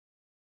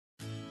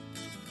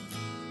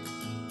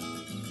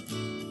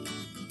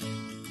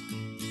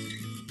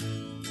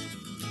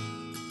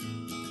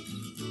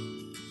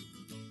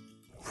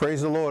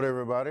Praise the Lord,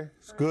 everybody.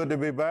 It's good to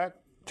be back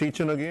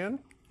teaching again.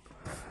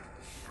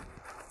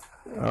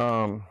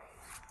 Glad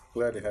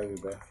to have you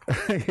back.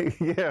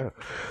 Yeah,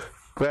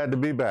 glad to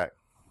be back.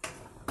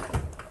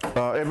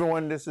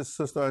 Everyone, this is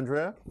Sister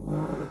Andrea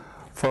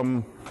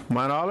from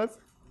Mount Olive.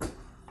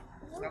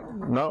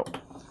 No?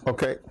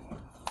 Okay.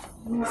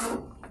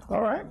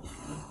 All right.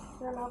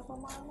 You're not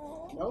from Mount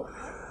Olive? Nope.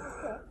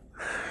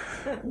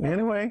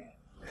 Anyway,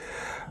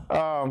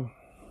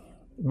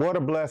 what a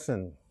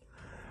blessing.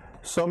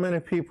 So many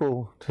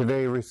people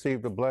today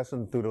received a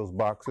blessing through those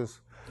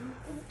boxes.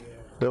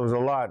 There was a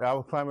lot. I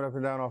was climbing up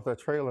and down off that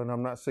trailer, and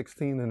I'm not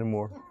 16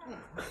 anymore.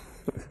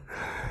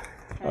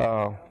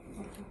 I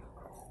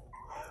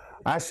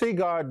see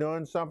God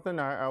doing something.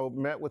 I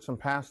met with some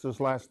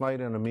pastors last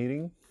night in a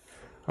meeting,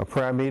 a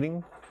prayer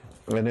meeting,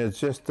 and it's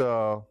just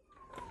good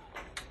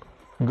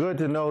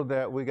to know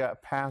that we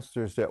got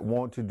pastors that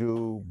want to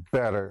do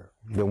better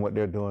than what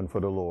they're doing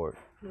for the Lord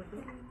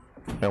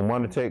and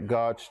want to take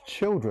God's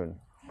children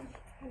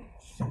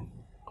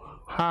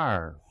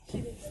higher.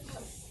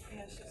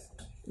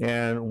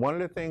 And one of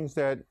the things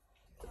that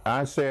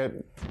I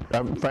said,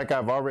 in fact,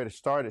 I've already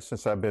started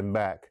since I've been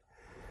back,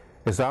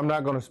 is I'm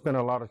not going to spend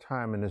a lot of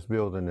time in this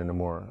building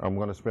anymore. I'm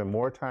going to spend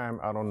more time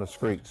out on the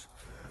streets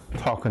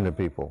talking to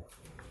people.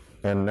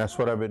 And that's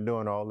what I've been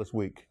doing all this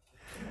week.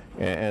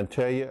 And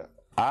tell you,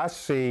 I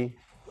see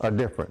a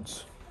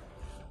difference.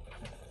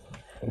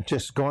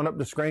 Just going up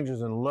to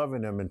strangers and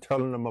loving them and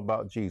telling them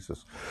about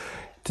Jesus.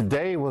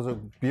 Today was a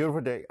beautiful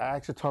day. I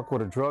actually talked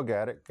with a drug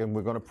addict, and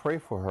we're going to pray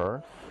for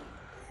her.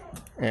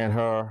 And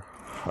her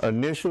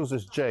initials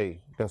is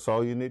J. That's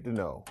all you need to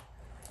know.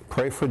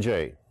 Pray for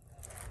J.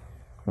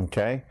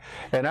 Okay?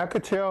 And I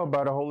could tell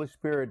by the Holy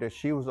Spirit that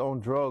she was on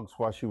drugs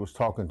while she was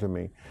talking to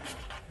me.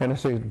 And I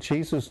said,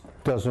 Jesus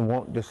doesn't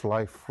want this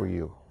life for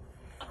you.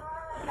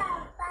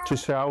 She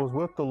said, I was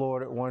with the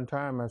Lord at one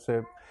time. I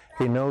said,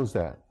 He knows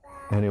that.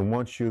 And He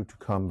wants you to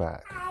come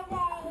back.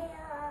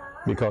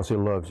 Because He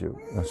loves you.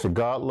 I said,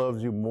 God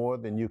loves you more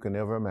than you can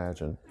ever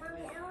imagine.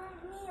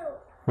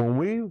 When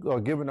we are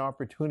given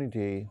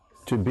opportunity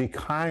to be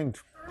kind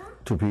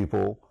to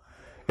people,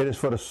 it is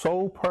for the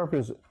sole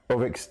purpose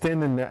of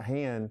extending that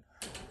hand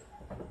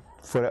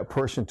for that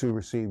person to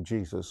receive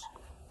Jesus.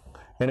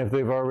 And if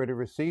they've already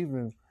received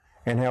Him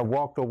and have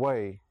walked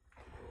away,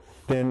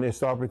 then it's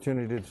the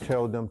opportunity to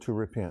tell them to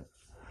repent.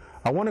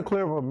 I want to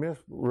clear up a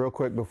myth real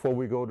quick before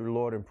we go to the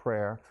Lord in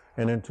prayer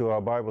and into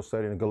our Bible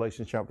study in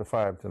Galatians chapter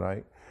 5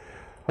 tonight.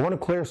 I want to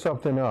clear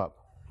something up.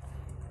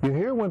 You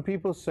hear when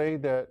people say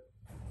that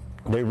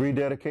they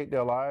rededicate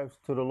their lives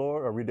to the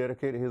Lord or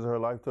rededicate his or her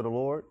life to the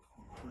Lord?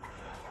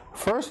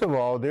 First of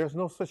all, there's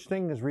no such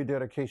thing as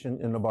rededication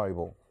in the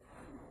Bible.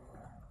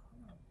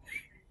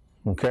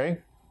 Okay?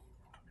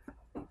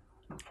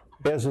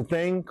 There's a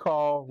thing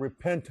called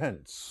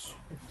repentance.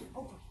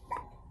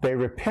 They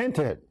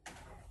repented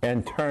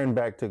and turned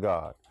back to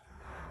God.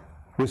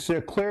 We see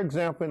a clear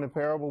example in the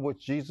parable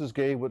which Jesus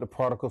gave with the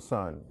prodigal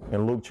son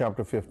in Luke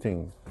chapter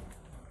 15.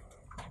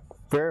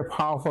 Very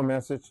powerful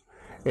message.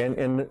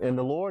 And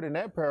the Lord in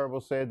that parable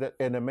said that,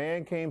 and the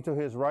man came to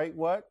his right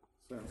what?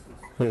 Senses.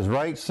 His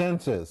right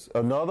senses.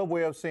 Another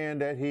way of saying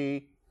that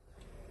he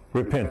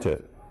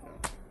repented.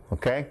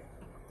 Okay?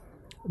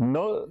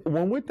 No,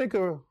 when we think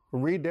of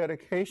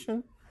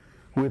rededication,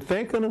 we're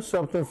thinking of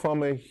something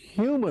from a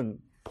human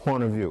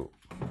point of view,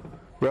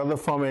 rather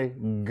from a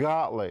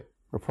godly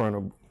point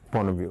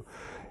of view.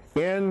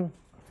 In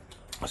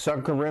 2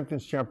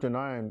 Corinthians chapter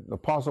 9, the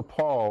Apostle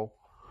Paul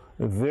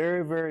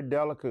very, very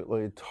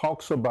delicately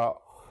talks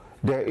about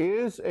there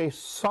is a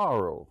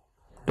sorrow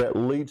that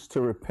leads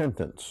to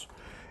repentance,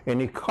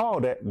 and he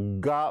called that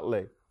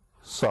godly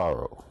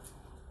sorrow.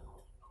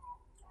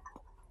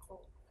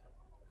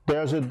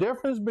 There's a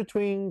difference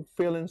between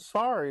feeling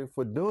sorry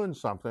for doing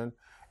something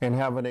and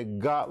having a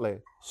godly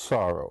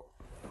sorrow.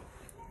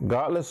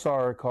 Godly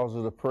sorrow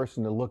causes a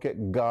person to look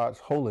at God's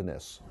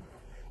holiness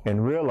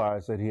and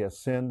realize that he has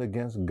sinned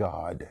against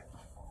God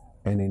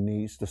and he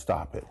needs to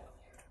stop it.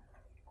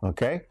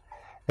 Okay?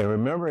 And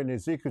remember in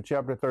Ezekiel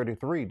chapter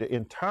 33, the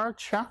entire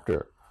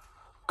chapter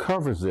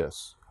covers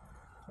this.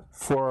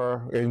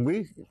 And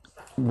we,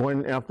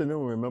 one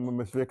afternoon, remember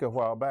Miss Vicky a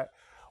while back,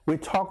 we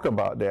talked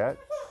about that,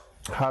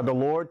 how the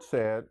Lord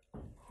said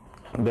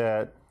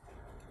that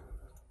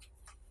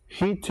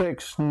He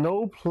takes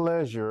no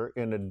pleasure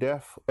in the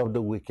death of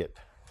the wicked,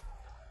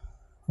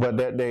 but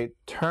that they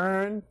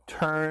turn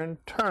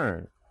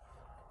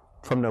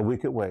from their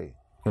wicked way.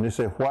 And they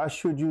say, why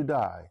should you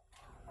die,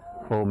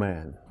 oh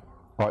man?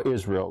 Or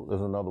Israel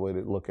is another way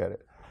to look at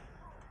it.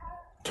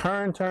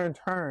 Turn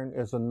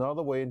is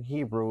another way in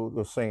Hebrew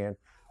of saying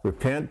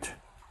repent,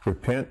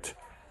 repent,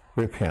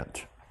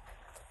 repent.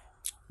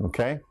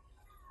 Okay?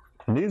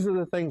 And these are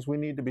the things we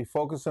need to be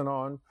focusing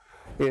on.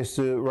 Is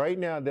to, right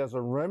now there's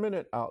a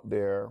remnant out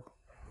there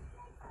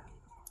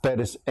that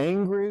is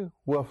angry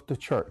with the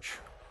church.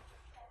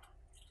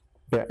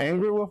 They're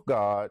angry with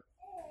God.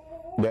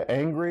 They're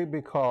angry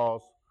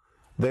because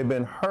they've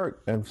been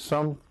hurt in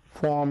some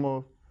form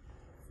of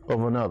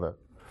another.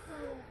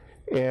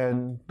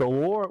 And the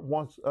Lord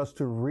wants us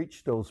to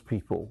reach those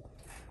people,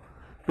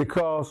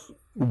 because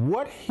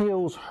what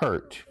heals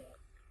hurt?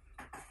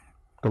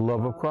 The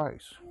love of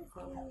Christ.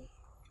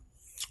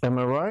 Am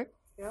I right?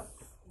 Yep.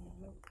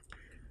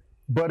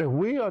 But if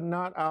we are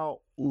not out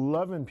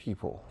loving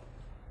people,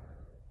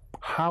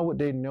 how would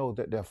they know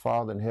that their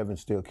Father in heaven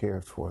still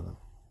cares for them?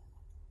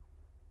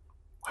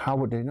 How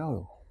would they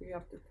know? You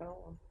have to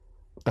tell them.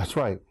 That's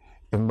right.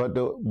 But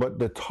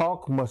the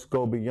talk must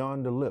go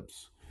beyond the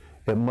lips.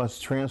 It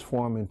must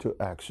transform into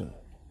action.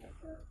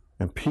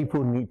 And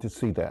people need to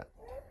see that.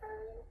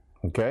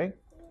 Okay?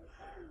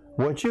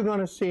 What you're going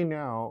to see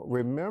now,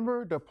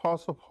 remember the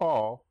Apostle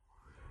Paul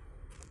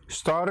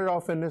started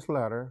off in this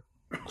letter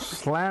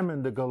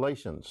slamming the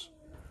Galatians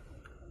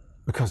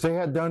because they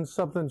had done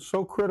something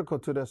so critical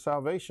to their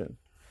salvation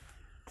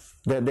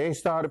that they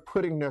started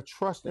putting their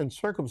trust in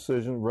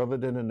circumcision rather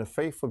than in the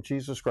faith of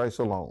Jesus Christ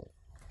alone.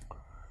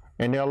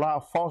 And they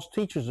allowed false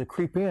teachers to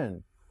creep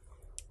in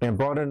and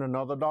brought in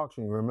another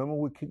doctrine. Remember,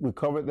 we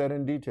covered that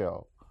in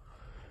detail.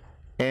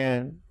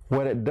 And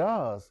what it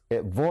does,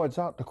 it voids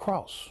out the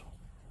cross.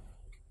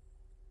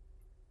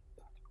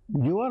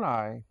 You and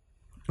I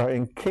are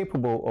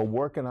incapable of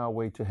working our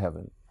way to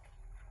heaven.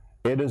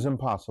 It is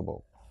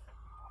impossible.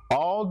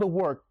 All the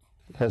work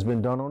has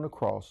been done on the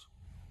cross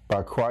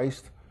by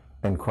Christ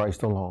and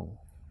Christ alone.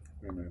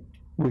 Amen.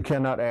 We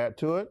cannot add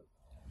to it,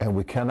 and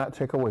we cannot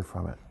take away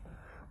from it.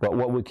 But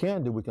what we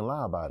can do, we can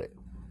lie about it.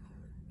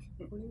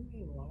 What do you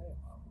mean lie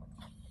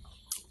about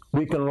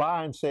We can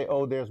lie and say,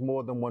 oh, there's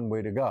more than one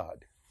way to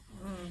God.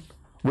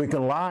 We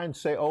can lie and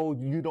say, oh,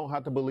 you don't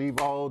have to believe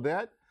all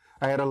that.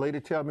 I had a lady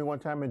tell me one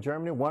time in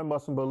Germany, one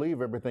mustn't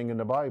believe everything in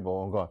the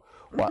Bible. I'm going,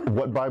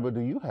 what Bible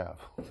do you have?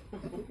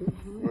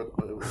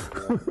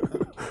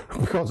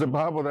 Because the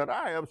Bible that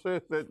I have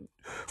says that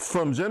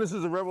from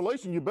Genesis and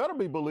Revelation, you better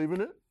be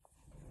believing it.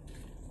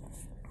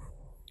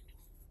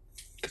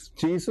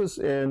 Jesus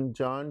in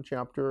John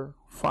chapter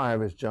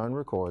 5, as John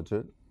records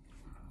it,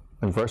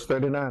 in verse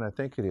 39, I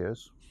think it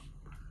is,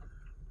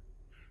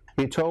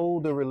 he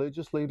told the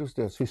religious leaders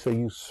this. He said,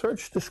 you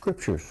search the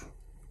scriptures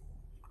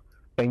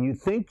and you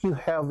think you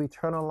have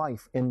eternal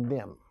life in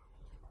them,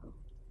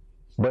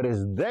 but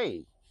it's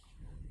they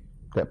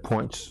that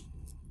points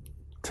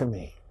to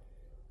me.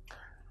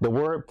 The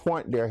word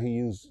point there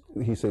he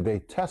said they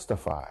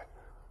testify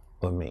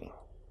of me.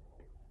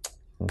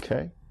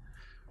 Okay?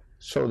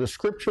 So the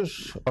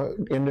scriptures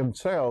in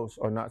themselves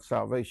are not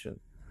salvation,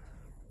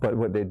 but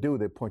what they do,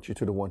 they point you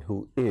to the one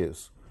who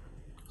is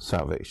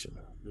salvation.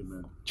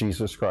 Amen.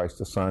 Jesus Christ,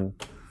 the Son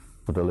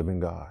of the living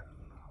God.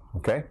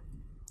 Okay?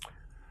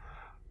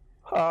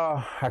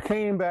 I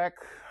came back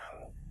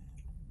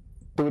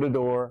through the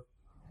door.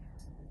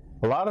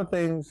 A lot of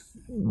things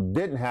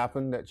didn't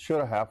happen that should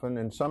have happened,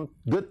 and some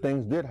good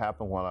things did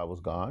happen while I was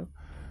gone,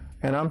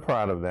 and I'm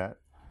proud of that.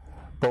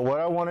 But what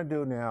I want to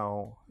do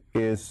now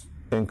is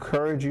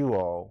encourage you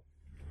all,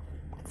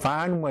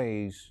 find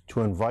ways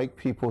to invite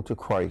people to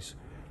Christ,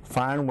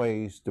 find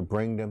ways to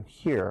bring them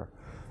here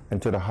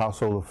into the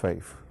household of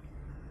faith.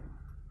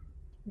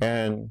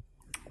 And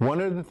one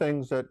of the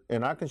things that,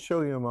 and I can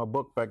show you in my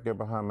book back there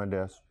behind my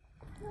desk,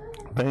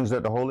 things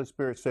that the Holy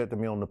Spirit said to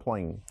me on the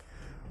plane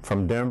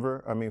from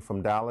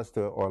Dallas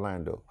to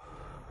Orlando.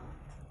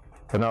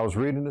 And I was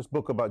reading this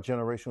book about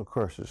generational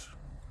curses.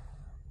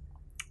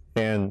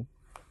 And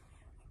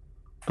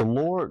the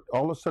Lord,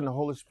 all of a sudden the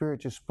Holy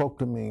Spirit just spoke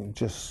to me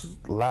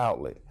just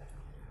loudly.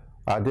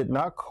 I did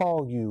not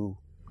call you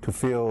to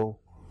fill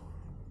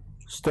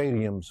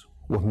stadiums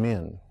with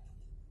men.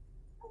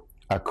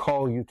 I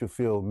call you to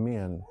fill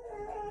men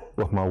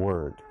with my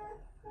word.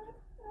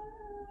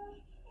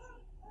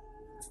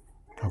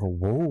 I go,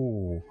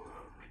 whoa.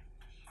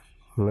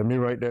 Let me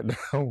write that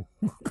down.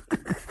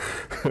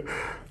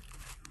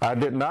 I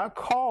did not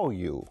call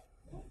you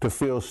to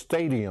fill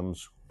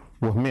stadiums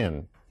with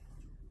men.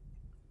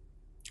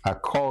 I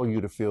call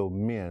you to fill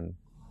men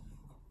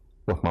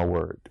with my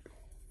word.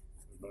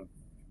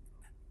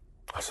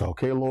 I said,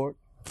 okay, Lord.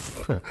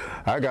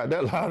 I got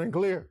that loud and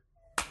clear.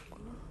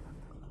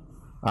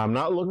 I'm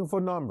not looking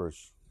for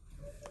numbers.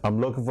 I'm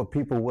looking for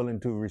people willing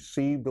to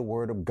receive the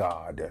word of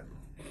God.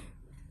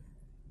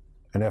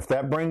 And if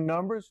that brings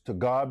numbers, to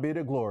God be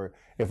the glory.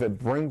 If it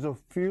brings a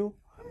few,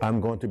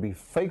 I'm going to be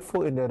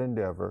faithful in that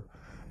endeavor.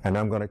 And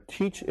I'm going to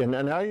teach. And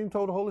I even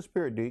told the Holy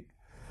Spirit, Deke,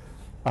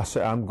 I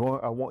said, I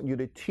want you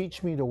to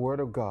teach me the word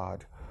of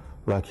God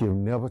like you've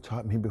never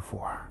taught me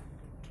before.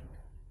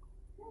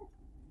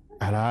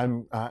 And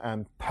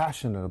I'm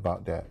passionate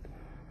about that.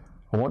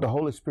 I want the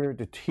Holy Spirit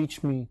to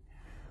teach me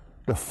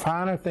the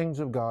finer things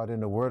of God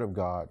in the word of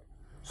God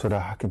so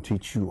that I can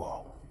teach you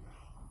all.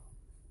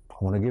 I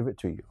want to give it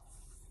to you.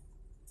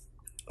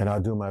 And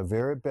I'll do my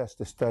very best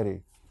to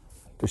study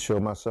to show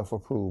myself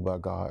approved by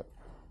God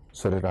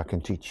so that I can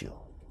teach you.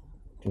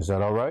 Is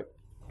that all right?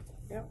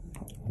 Yep.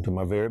 I'll do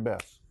my very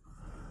best.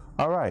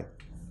 All right.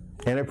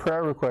 Any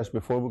prayer requests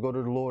before we go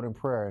to the Lord in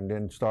prayer and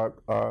then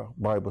start our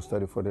Bible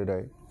study for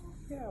today?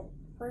 Yeah.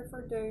 Pray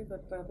for David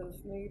that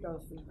his knee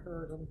doesn't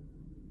hurt him.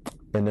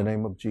 In the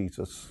name of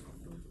Jesus.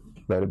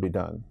 Let it be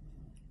done.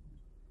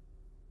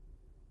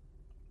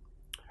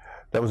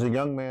 There was a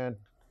young man,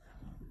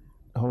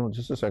 hold on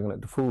just a second,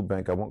 at the food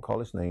bank. I won't call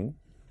his name.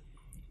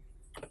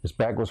 His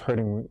back was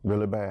hurting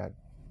really bad.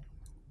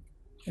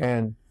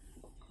 And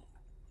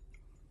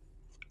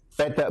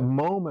at that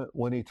moment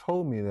when he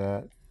told me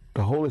that,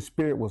 the Holy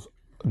Spirit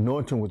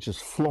anointing was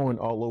just flowing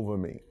all over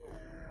me.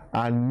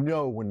 I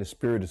know when the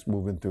Spirit is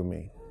moving through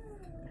me.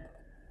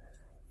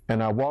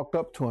 And I walked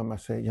up to him. I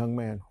said, young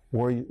man,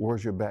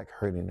 where's your back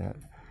hurting at?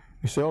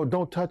 He said, oh,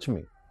 don't touch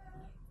me.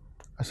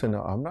 I said,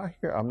 no, I'm not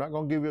here. I'm not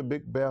going to give you a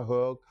big bear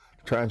hug,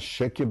 try and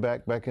shake your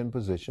back in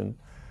position.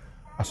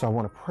 I said, I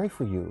want to pray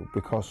for you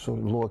because so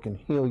the Lord can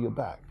heal your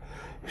back.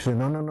 He said,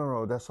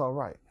 no, that's all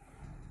right.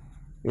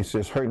 It's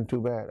just hurting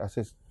too bad. I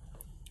said,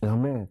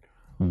 young man,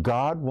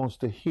 God wants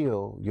to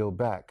heal your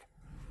back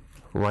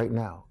right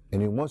now.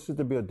 And he wants it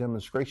to be a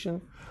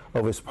demonstration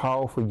of his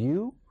power for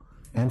you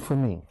and for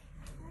me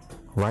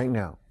right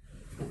now.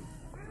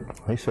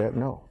 He said,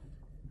 no.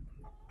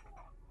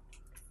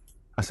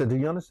 I said, do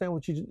you understand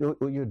what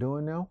you're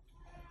doing now?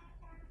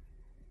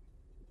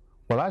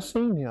 Well, I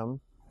seen him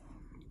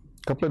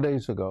a couple of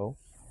days ago,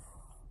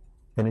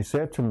 and he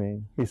said to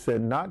me, he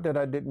said, not that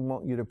I didn't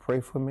want you to pray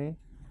for me.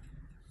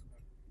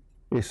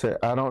 He said,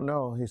 I don't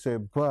know. He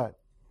said, but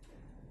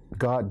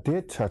God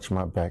did touch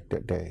my back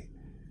that day,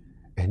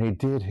 and he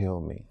did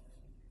heal me.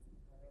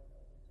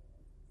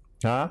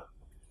 Huh?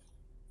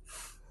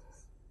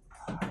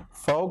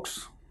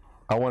 Folks,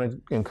 I want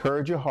to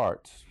encourage your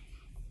hearts.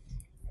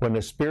 When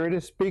the Spirit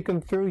is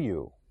speaking through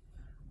you,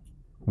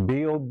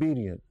 be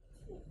obedient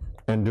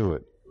and do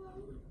it.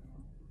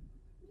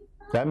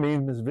 That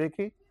means, Miss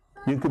Vicky,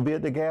 you could be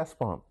at the gas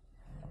pump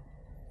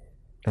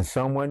and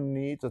someone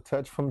needs a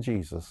touch from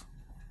Jesus.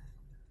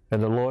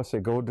 And the Lord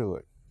said, go do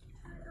it.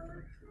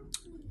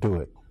 Do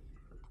it.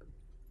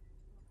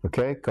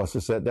 Okay? Because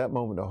it's at that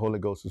moment the Holy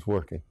Ghost is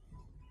working.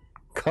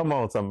 Come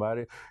on,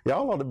 somebody.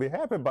 Y'all ought to be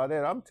happy about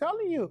that. I'm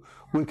telling you,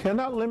 we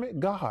cannot limit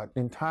God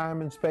in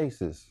time and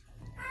spaces.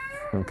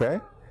 Okay?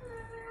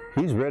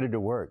 He's ready to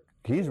work.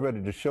 He's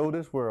ready to show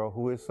this world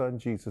who his son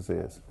Jesus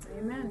is.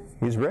 Amen.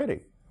 He's ready.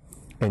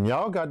 And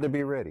y'all got to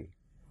be ready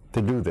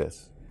to do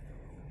this.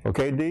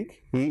 Okay,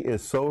 Deke? He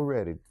is so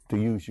ready to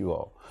use you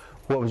all.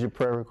 What was your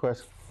prayer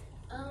request?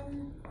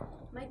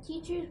 My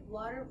teacher's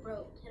water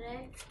broke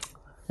today.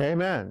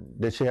 Amen.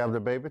 Did she have the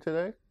baby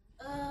today?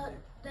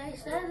 They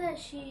said that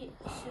she's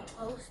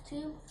supposed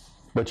to.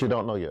 But you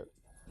don't know yet.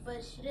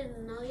 But she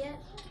didn't know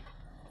yet.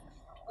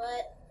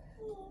 But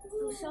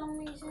for some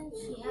reason,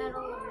 she had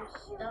all of her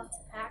stuff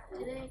packed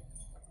today.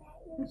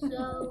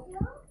 So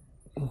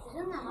she's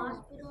in the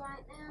hospital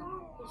right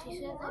now. And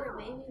she said that her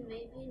baby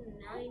may be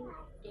 9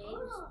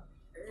 days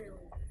early.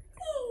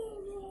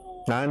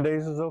 9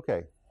 days is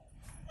okay.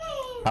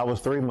 I was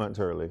 3 months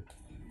early.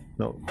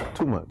 No,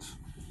 2 months.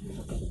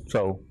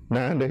 So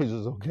 9 days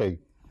is okay.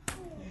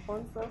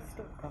 When's that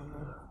stuff coming?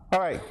 All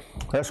right,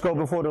 let's go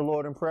before the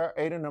Lord in prayer.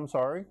 Aiden, I'm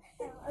sorry.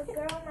 A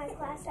girl in my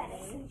class had a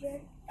seizure.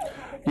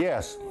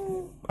 Yes,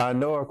 I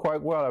know her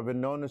quite well. I've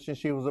been knowing her since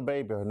she was a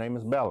baby. Her name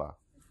is Bella.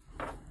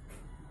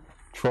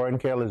 Troy and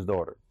Kelly's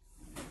daughter.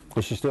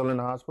 Is she still in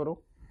the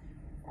hospital?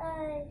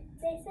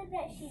 They said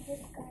that she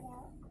just got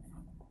out.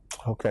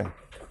 Okay.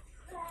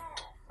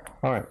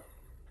 All right.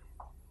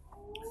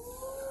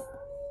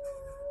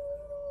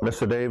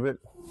 Mr. David,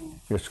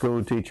 your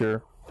school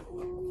teacher,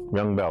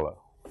 young Bella.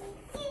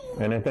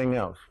 Anything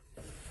else?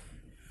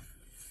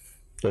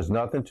 There's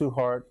nothing too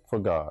hard for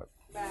God.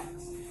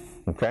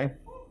 Okay?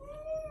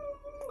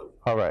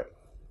 All right.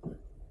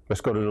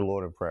 Let's go to the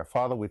Lord in prayer.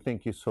 Father, we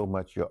thank you so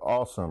much. You're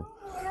awesome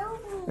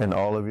in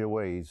all of your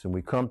ways. And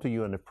we come to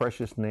you in the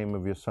precious name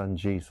of your Son,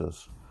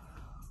 Jesus.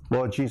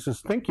 Lord Jesus,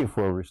 thank you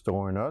for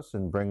restoring us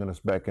and bringing us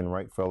back in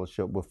right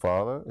fellowship with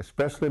Father,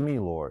 especially me,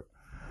 Lord.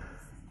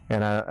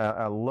 And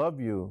I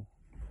love you,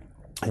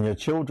 and your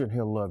children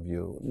here love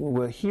you.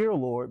 We're here,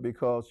 Lord,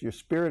 because your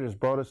Spirit has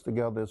brought us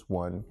together as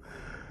one,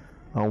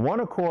 on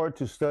one accord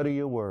to study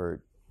your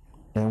word.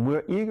 And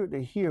we're eager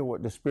to hear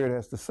what the Spirit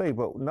has to say,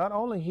 but not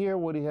only hear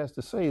what he has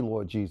to say,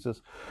 Lord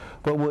Jesus,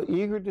 but we're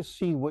eager to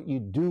see what you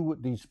do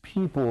with these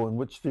people in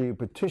which the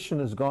petition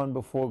has gone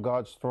before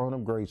God's throne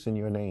of grace in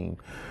your name.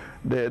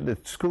 The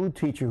school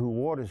teacher whose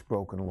water is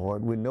broken,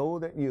 Lord, we know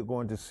that you're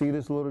going to see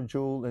this little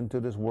jewel into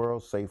this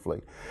world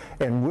safely.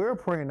 And we're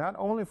praying not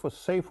only for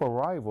safe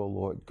arrival,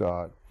 Lord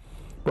God,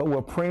 but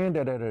we're praying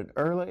that at an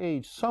early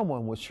age,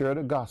 someone will share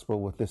the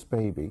gospel with this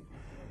baby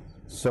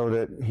so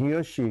that he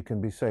or she can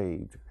be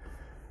saved.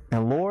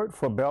 And Lord,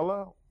 for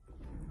Bella,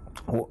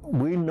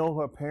 we know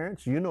her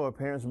parents. You know her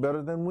parents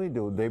better than we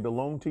do. They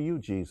belong to you,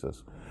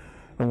 Jesus.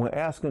 And we're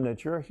asking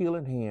that your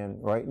healing hand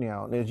right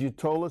now, and as you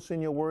told us in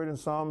your word in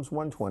Psalms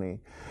 120,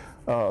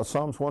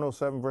 Psalms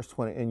 107, verse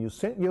 20, and you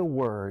sent your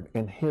word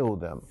and healed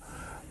them.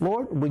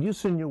 Lord, will you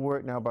send your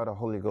word now by the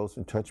Holy Ghost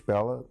and touch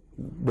Bella?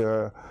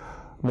 The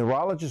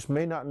neurologist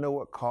may not know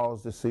what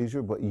caused the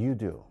seizure, but you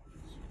do.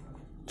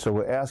 So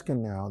we're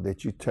asking now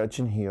that you touch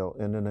and heal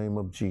in the name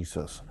of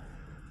Jesus.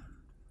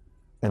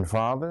 And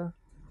Father,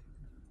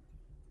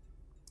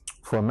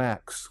 for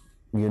Max,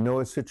 you know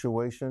his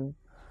situation,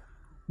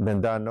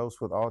 been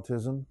diagnosed with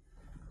autism.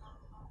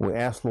 We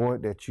ask,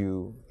 Lord, that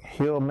you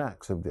heal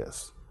Max of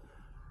this.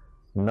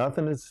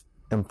 Nothing is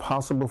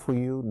impossible for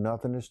you.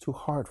 Nothing is too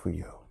hard for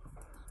you.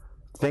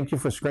 Thank you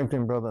for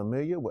strengthening Brother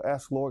Amelia. We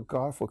ask, Lord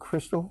God, for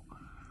Crystal.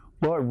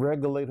 Lord,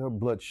 regulate her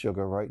blood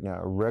sugar right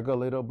now.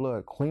 Regulate her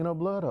blood. Clean her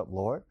blood up,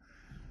 Lord.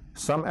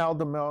 Some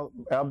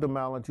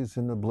abnormalities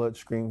in the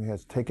bloodstream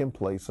has taken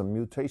place. Some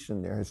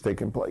mutation there has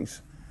taken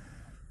place.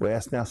 We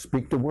ask now,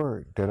 speak the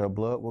word, that her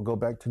blood will go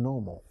back to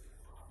normal.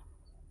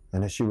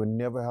 And that she would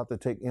never have to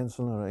take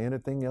insulin or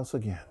anything else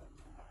again.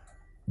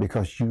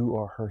 Because you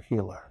are her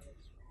healer.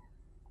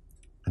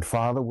 And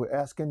Father, we're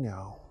asking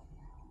now,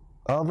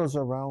 others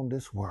around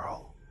this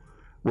world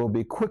will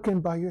be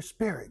quickened by your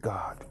Spirit,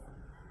 God.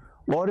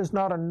 Lord, it's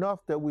not enough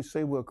that we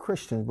say we're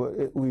Christians,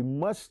 but we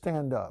must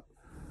stand up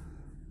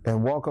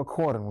and walk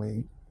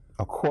accordingly,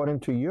 according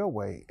to your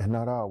way and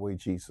not our way,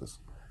 Jesus.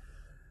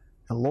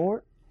 And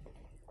Lord,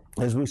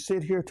 as we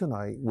sit here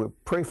tonight, we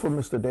pray for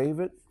Mr.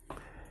 David.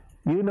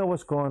 You know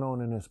what's going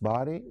on in his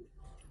body.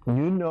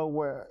 You know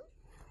where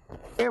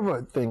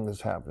everything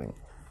is happening.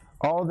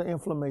 All the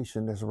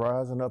inflammation that's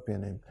rising up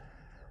in him.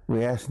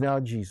 We ask now,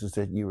 Jesus,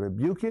 that you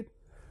rebuke it,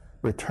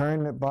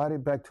 return that body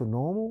back to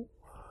normal,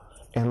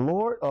 and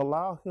Lord,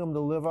 allow him to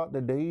live out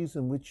the days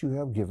in which you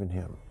have given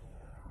him.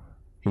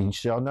 He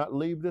shall not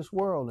leave this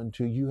world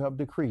until you have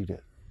decreed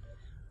it.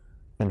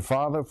 And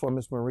Father, for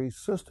Miss Marie's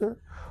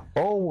sister,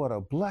 oh, what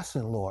a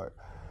blessing, Lord,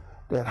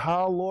 that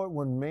how, Lord,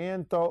 when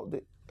man thought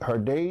that her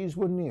days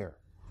were near,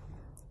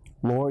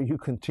 Lord, you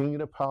continue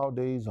to pile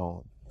days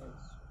on.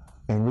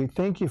 And we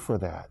thank you for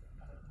that.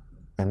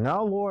 And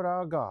now, Lord,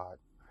 our God,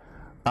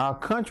 our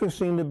country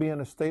seemed to be in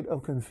a state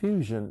of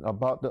confusion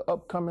about the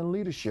upcoming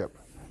leadership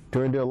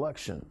during the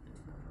election.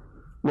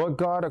 Lord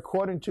God,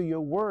 according to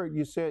your word,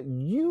 you said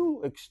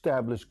you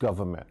establish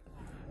government.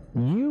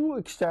 You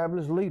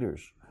establish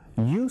leaders.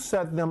 You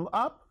set them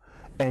up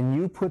and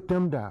you put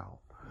them down.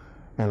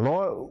 And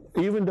Lord,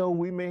 even though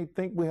we may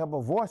think we have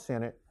a voice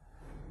in it,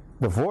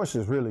 the voice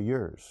is really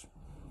yours.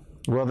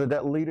 Whether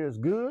that leader is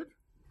good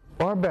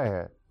or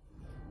bad,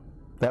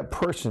 that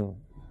person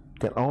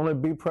can only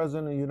be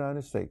president of the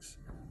United States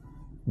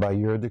by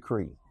your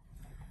decree.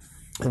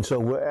 And so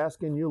we're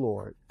asking you,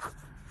 Lord,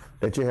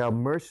 that you have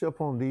mercy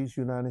upon these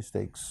United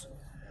States.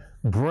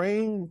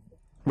 Bring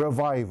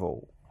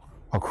revival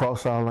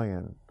across our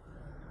land.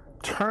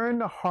 Turn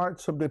the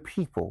hearts of the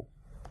people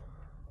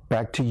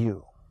back to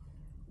you,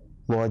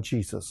 Lord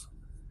Jesus.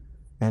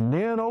 And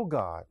then, oh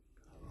God,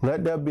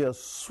 let there be a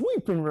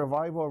sweeping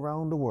revival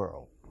around the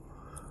world.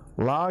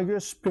 Allow your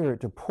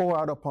Spirit to pour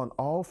out upon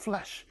all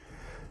flesh,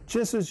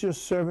 just as your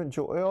servant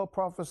Joel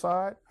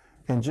prophesied,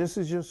 and just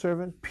as your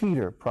servant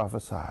Peter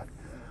prophesied.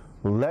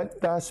 Let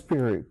thy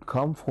Spirit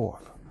come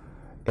forth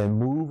and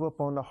move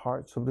upon the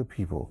hearts of the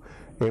people,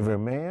 every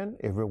man,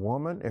 every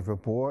woman, every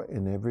boy,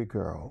 and every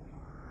girl.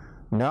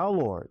 Now,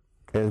 Lord,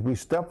 as we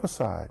step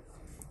aside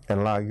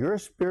and allow your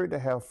Spirit to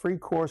have free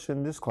course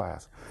in this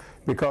class,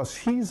 because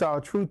he's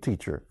our true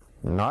teacher,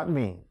 not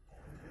me.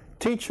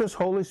 Teach us,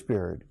 Holy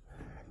Spirit,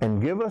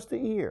 and give us the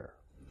ear,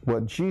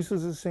 what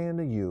Jesus is saying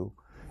to you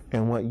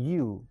and what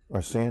you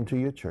are saying to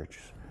your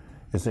churches.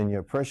 It's in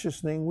your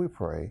precious name we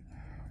pray.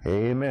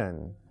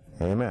 Amen.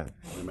 Amen.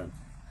 Amen.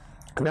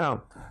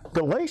 Now,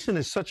 Galatians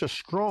is such a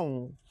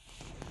strong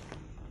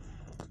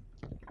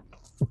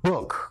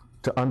book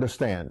to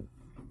understand.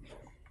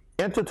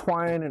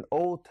 Intertwined in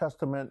Old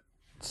Testament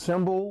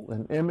symbol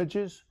and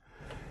images,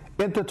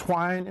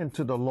 intertwined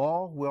into the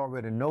law. We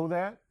already know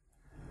that.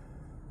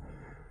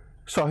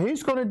 So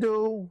he's going to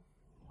do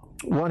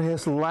one of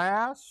his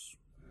last,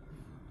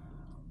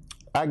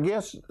 I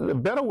guess the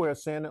better way of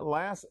saying it,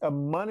 last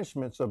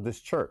admonishments of this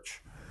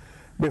church.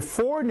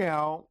 Before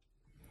now,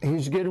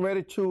 he's getting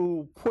ready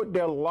to put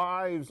their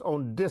lives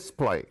on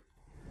display.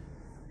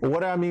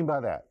 What do I mean by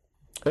that?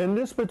 In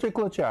this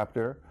particular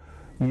chapter,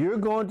 you're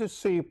going to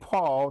see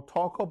Paul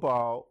talk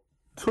about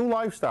two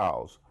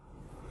lifestyles.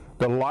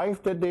 The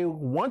life that they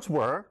once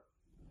were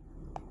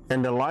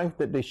and the life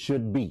that they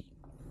should be.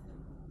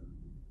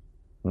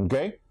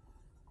 Okay?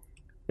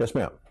 Yes,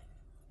 ma'am.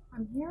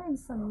 I'm hearing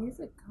some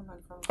music coming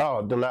from.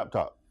 Oh, the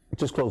laptop.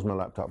 Just close my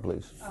laptop,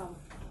 please. Oh,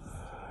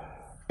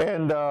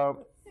 And, I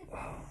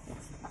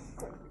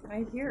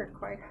hear it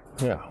quite.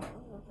 yeah.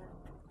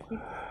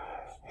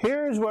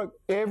 Here's what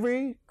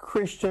every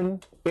Christian,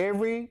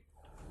 every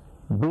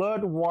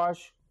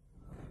blood-washed,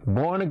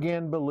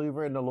 born-again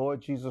believer in the Lord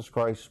Jesus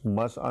Christ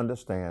must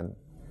understand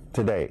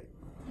today.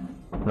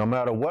 No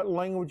matter what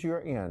language you're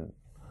in,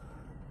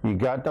 you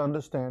got to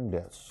understand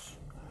this.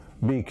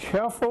 Be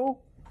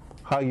careful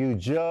how you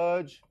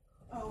judge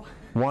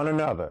one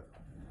another.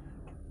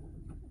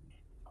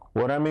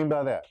 What I mean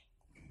by that?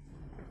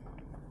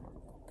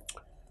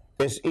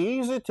 It's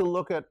easy to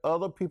look at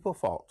other people's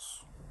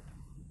faults.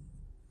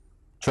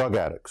 Drug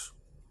addicts,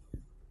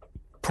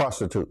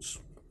 prostitutes,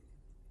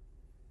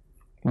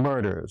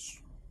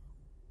 murderers,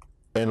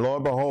 and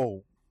Lord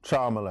behold,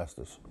 child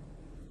molesters,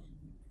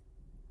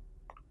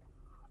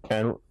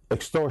 and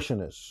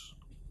extortionists,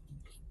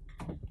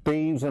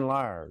 thieves, and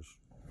liars.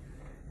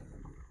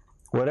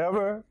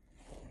 Whatever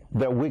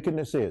that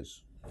wickedness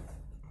is,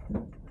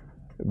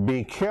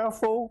 be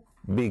careful,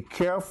 be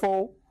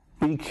careful,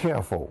 be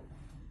careful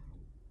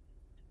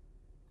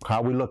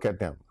how we look at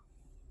them.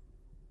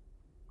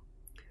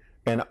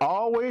 And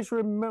always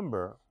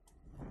remember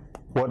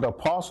what the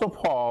Apostle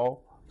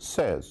Paul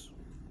says.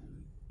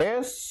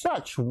 As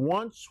such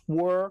once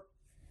were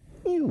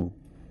you.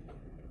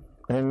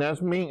 And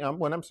that's me.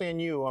 When I'm saying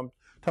you, I'm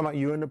talking about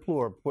you in the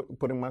plural,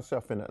 putting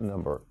myself in that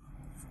number.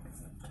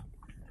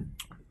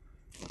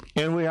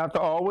 And we have to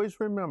always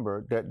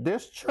remember that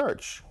this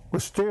church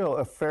was still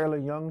a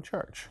fairly young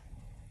church.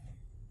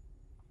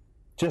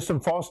 Just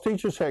some false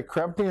teachers had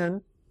crept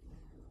in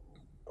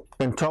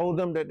and told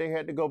them that they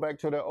had to go back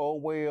to their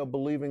old way of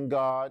believing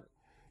God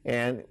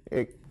and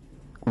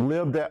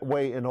live that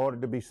way in order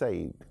to be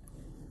saved.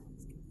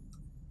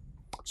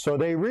 So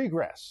they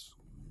regress.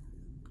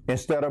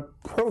 Instead of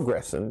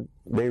progressing,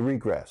 they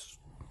regress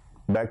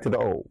back to the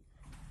old.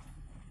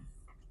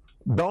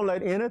 Don't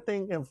let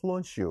anything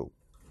influence you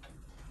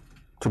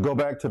to go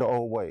back to the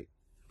old way.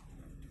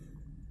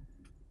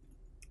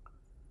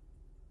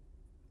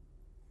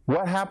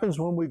 What happens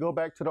when we go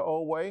back to the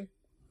old way?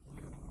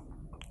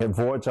 It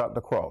voids out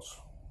the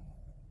cross.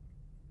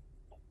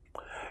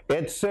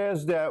 It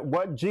says that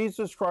what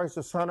Jesus Christ,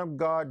 the Son of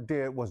God,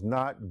 did was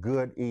not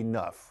good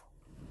enough.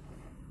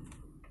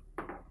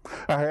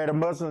 I heard a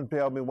Muslim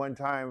tell me one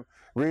time,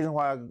 the reason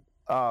why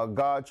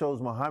God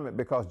chose Muhammad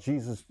because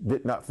Jesus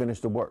did not finish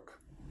the work.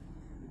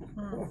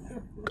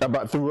 I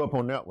about threw up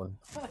on that one.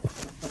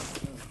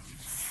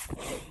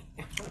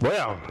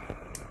 Well.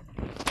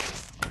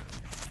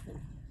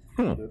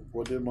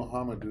 What did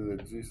Muhammad do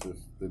that Jesus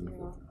didn't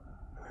do?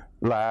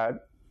 Lied.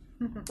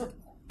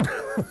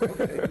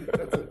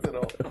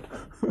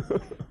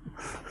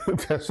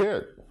 That's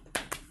it.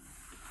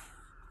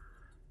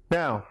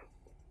 Now,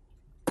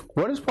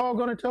 what is Paul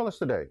going to tell us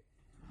today?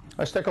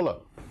 Let's take a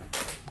look.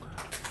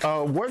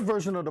 What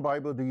version of the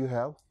Bible do you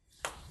have?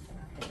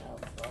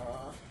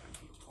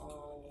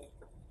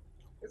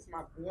 It's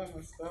my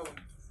women's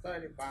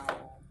study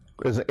Bible.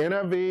 Is it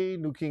NIV,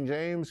 New King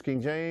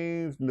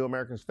James, New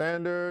American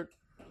Standard?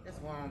 It's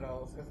one of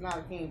those. It's not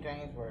a King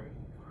James version.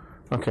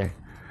 Okay.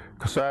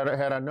 Because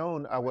had I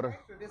known, I would have.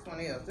 Actually, this one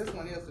is. This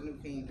one is the New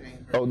King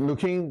James version. Oh, New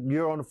King,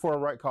 you're on the far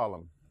right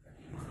column.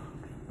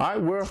 I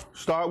will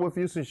start with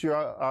you since you're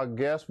our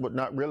guest, but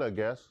not really a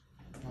guest.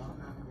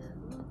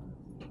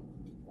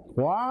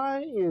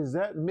 Why is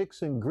that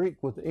mixing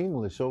Greek with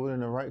English over in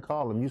the right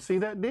column? You see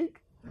that,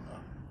 Deke?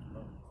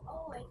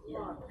 Oh, I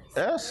do.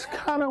 That's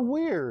kind of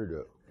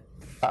weird.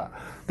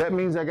 That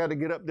means I got to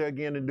get up there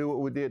again and do what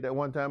we did that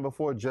one time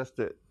before, just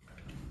it.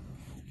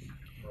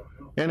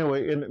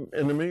 Anyway, in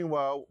the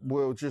meanwhile,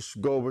 we'll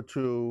just go over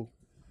to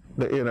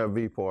the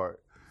NIV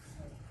part.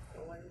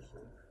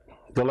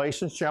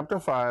 Galatians chapter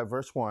 5,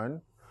 verse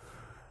 1.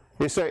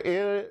 It says,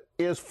 it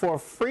is for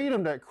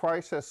freedom that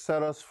Christ has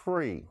set us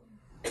free.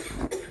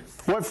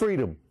 What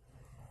freedom?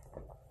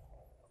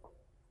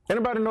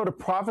 Anybody know the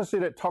prophecy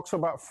that talks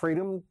about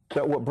freedom,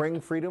 that would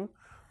bring freedom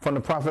from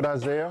the prophet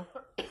Isaiah?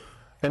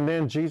 And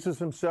then Jesus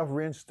himself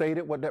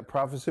reinstated what that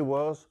prophecy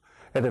was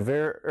at the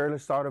very early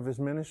start of his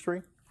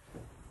ministry.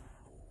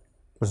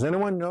 Does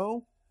anyone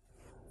know?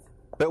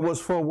 It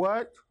was for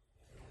what?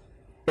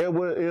 It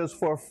is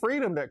for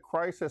freedom that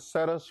Christ has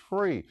set us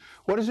free.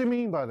 What does he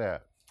mean by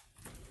that?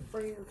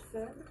 Free and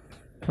set.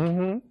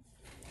 Mm-hmm.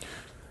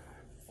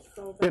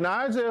 In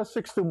Isaiah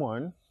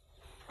 61,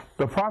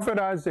 the prophet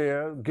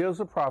Isaiah gives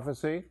a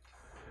prophecy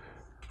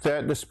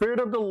that the Spirit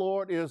of the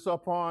Lord is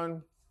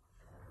upon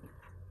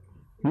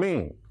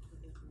me.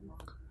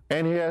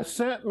 And he has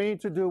sent me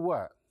to do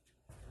what?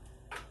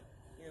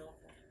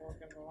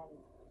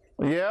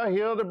 Yeah,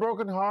 heal the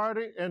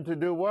brokenhearted, and to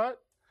do what?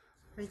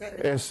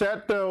 And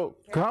set the,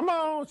 come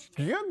on,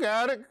 you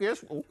got it.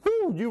 It's,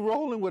 whoo, you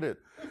rolling with it.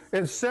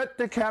 And set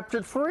the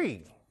captive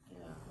free.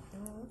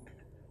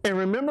 And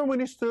remember when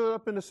he stood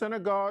up in the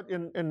synagogue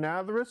in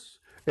Nazareth,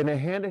 and they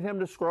handed him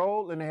the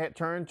scroll, and they had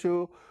turned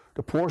to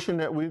the portion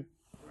that we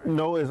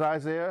know as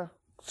Isaiah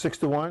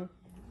 61,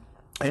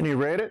 and he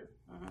read it.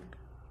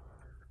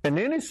 And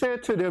then he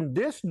said to them,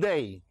 this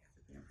day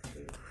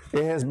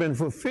it has been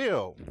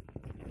fulfilled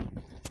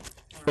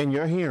in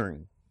your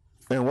hearing.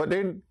 And what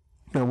they,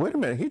 now wait a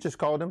minute, he just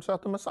called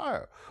himself the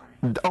Messiah.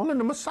 Only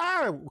the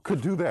Messiah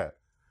could do that.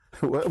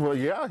 Well,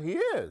 yeah, he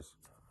is.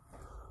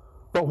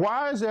 But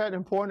why is that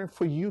important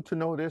for you to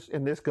know this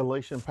in this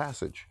Galatian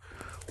passage?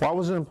 Why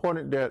was it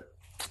important that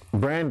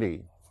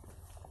Brandy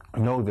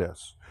know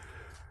this?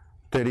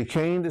 That he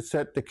came to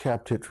set the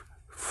captive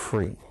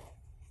free.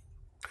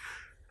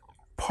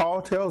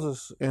 Paul tells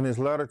us in his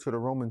letter to the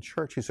Roman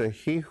church, he said,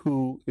 he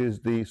who is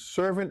the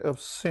servant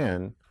of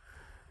sin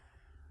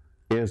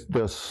is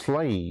the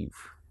slave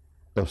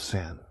of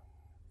sin.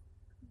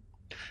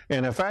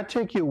 And if I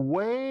take you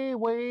way,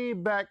 way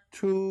back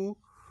to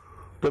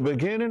the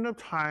beginning of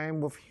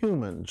time with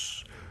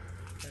humans,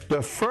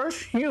 the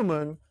first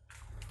human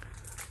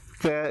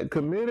that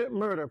committed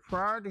murder,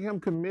 prior to him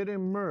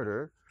committing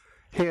murder,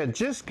 He had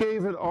just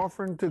gave an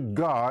offering to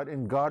God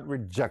and God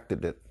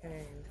rejected it.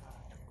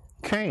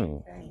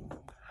 Cain.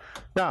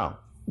 Now,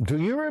 do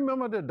you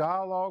remember the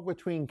dialogue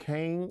between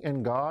Cain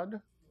and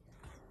God?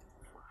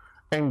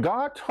 And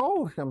God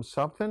told him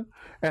something,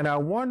 and I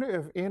wonder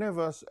if any of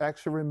us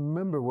actually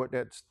remember what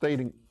that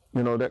stating,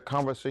 that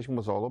conversation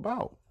was all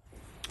about.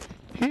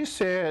 He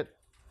said,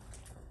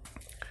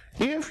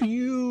 if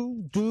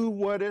you do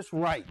what is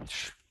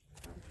right,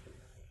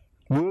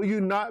 will you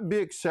not be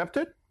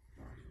accepted?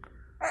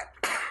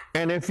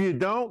 And if you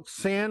don't,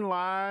 sin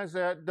lies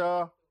at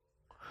the,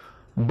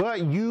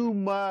 but you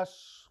must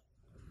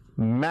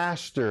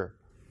master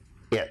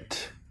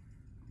it.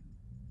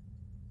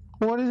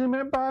 What does he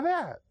mean by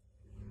that?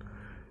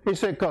 He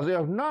said, because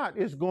if not,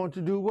 it's going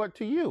to do what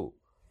to you?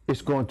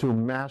 It's going to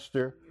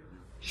master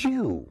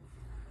you.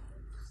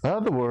 In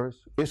other words,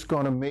 it's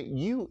going to make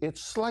you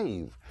its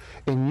slave,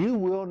 and you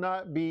will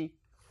not be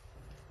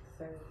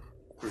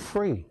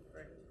free.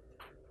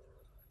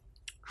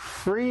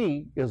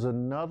 Free is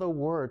another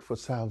word for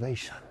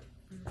salvation.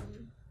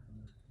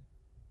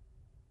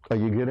 Are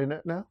you getting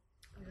that now?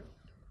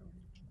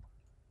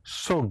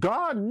 So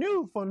God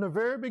knew from the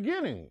very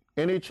beginning,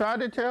 and he tried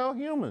to tell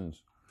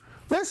humans,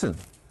 listen,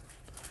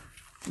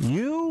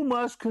 you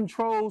must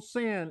control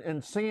sin,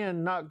 and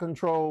sin not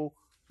control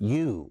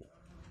you.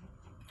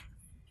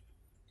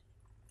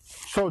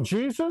 So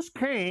Jesus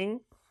came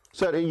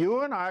so that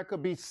you and I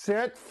could be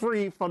set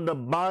free from the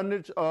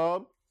bondage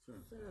of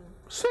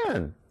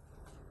sin.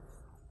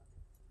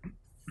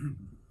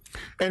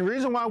 And the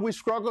reason why we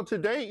struggle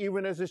today,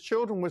 even as his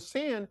children, with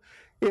sin,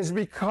 is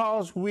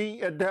because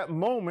we, at that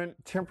moment,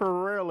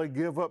 temporarily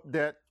give up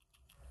that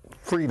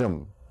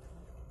freedom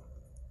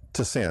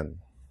to sin.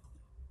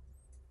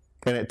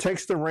 And it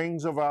takes the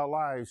reins of our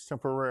lives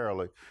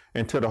temporarily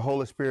until the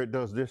Holy Spirit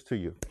does this to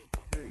you.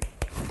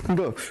 You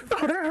go,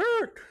 oh, that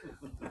hurt.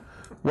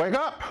 Wake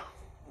up.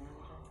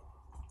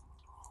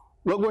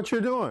 Look what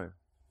you're doing.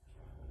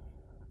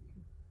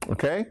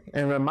 Okay?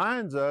 And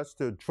reminds us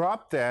to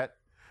drop that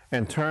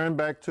and turn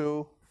back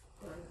to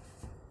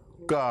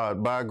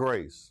God by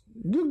grace.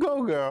 You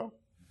go, girl.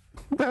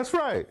 That's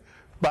right.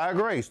 By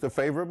grace, the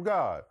favor of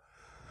God.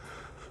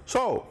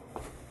 So,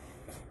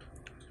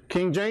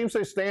 King James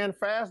says, stand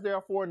fast,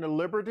 therefore, in the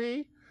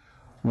liberty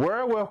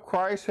wherewith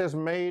Christ has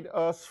made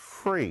us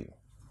free.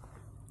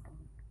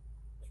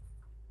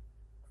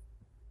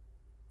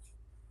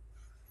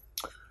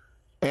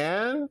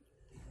 And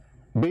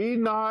be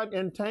not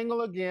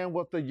entangled again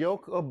with the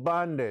yoke of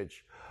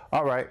bondage.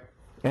 All right.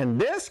 In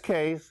this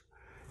case,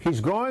 he's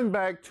going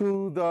back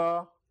to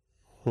the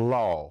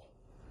law.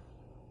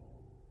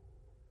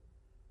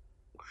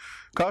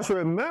 Because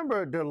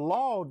remember, the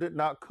law did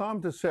not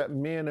come to set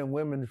men and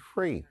women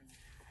free.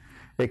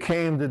 It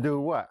came to do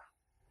what?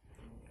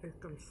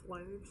 Make them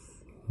slaves.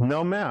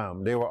 No,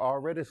 ma'am. They were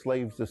already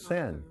slaves to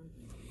sin.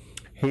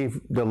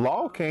 The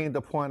law came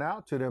to point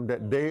out to them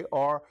that they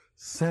are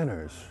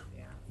sinners.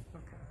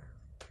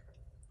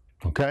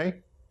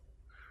 Okay?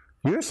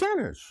 You're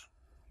sinners.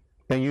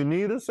 And you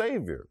need a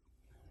Savior.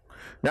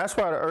 That's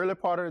why the early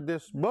part of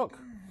this book,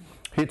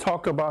 he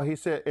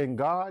said, and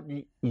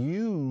God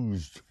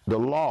used the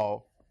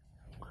law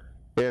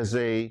as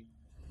a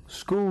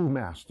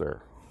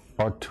schoolmaster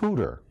or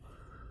tutor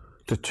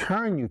to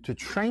turn you, to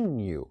train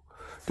you,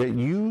 that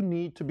you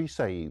need to be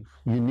saved.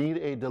 You need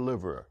a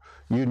deliverer.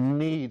 You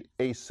need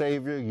a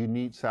Savior. You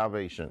need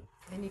salvation.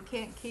 And you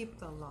can't keep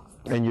the law.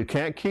 And you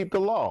can't keep the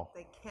law.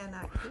 They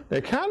cannot keep it.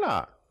 They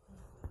cannot.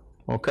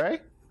 Okay?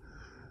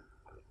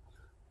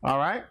 All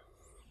right?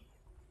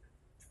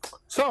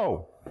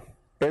 So,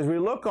 as we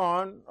look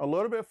on a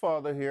little bit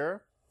further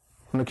here,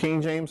 on the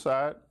King James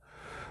side,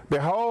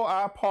 behold,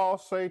 I, Paul,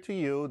 say to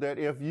you that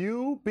if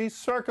you be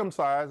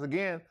circumcised,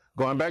 again,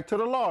 going back to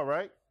the law,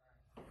 right?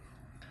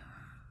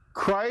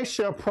 Christ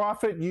shall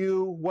profit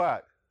you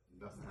what?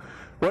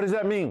 What does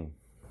that mean?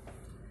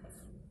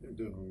 It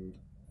doesn't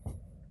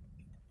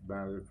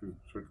matter if you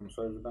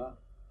circumcised or not.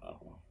 I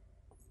don't know.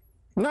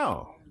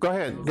 No. Go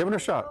ahead. Give it a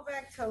shot. Go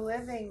back to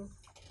living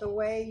the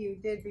way you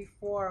did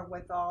before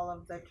with all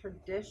of the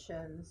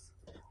traditions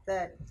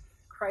that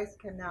Christ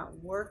cannot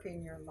work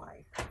in your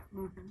life,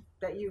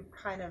 that you've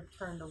kind of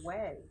turned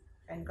away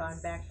and gone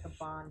back to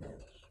bondage.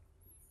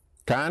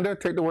 Kinda?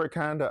 Take the word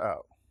kinda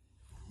out.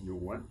 You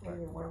went back.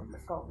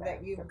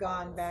 That you've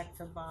gone back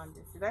to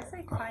bondage. Did I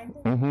say kind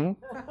of? Mm-hmm.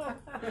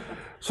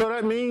 So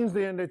that means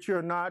then that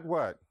you're not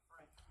what?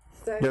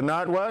 You're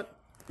not what?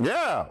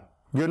 Yeah.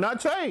 You're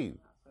not saved.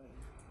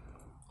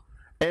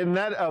 And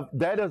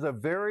that is a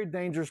very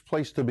dangerous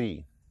place to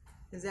be.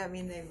 Does that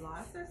mean they've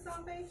lost their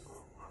salvation?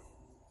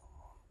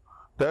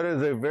 That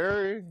is a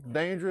very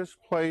dangerous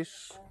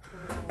place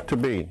to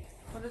be.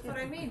 Well, that's what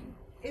I mean.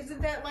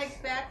 Isn't that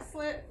like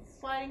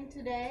backsliding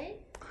today?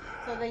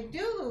 So they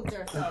do lose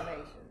their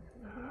salvation.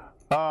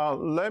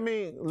 Let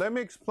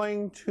me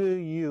explain to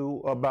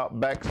you about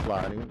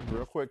backsliding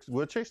real quick.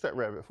 We'll chase that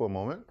rabbit for a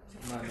moment.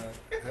 Might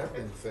not have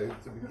been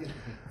saved to begin with.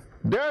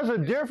 There's a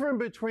difference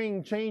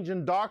between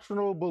changing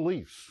doctrinal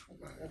beliefs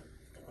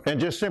and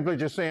just simply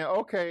just saying,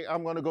 okay,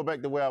 I'm going to go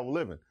back the way I was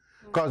living.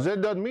 Because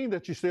that doesn't mean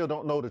that you still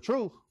don't know the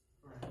truth.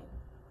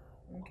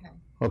 Okay.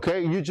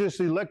 Okay, you just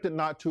elected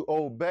not to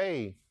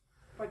obey.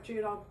 But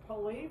you don't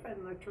believe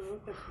in the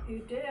truth. If you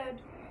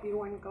did, you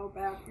wouldn't go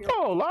back.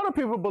 Oh, a lot of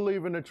people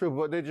believe in the truth,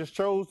 but they just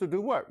chose to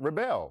do what?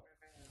 Rebel.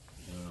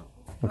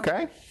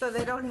 Okay? So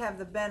they don't have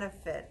the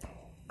benefit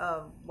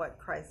of what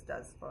Christ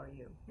does for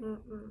you.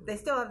 They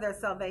still have their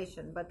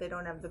salvation, but they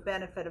don't have the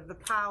benefit of the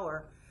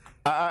power.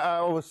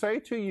 I would say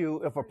to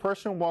you, if a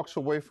person walks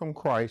away from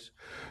Christ,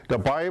 the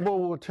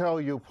Bible will tell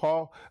you,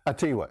 Paul, I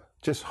tell you what,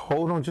 just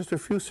hold on just a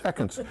few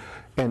seconds.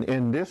 And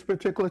in this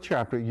particular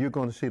chapter, you're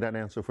going to see that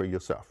answer for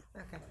yourself.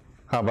 Okay.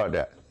 How about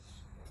that?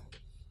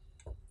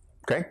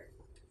 Okay?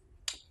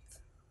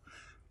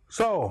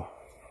 So,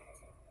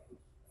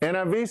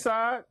 NIV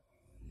side,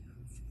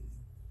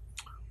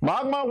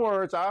 mark my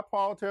words, I,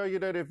 Paul, tell you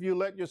that if you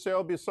let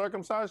yourself be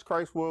circumcised,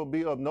 Christ will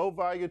be of no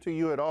value to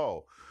you at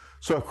all.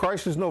 So if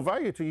Christ is no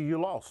value to you, you're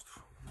lost.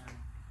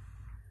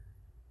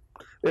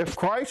 If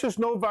Christ is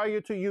no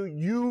value to you,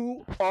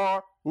 you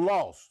are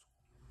lost.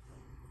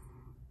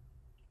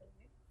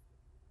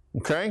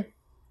 Okay?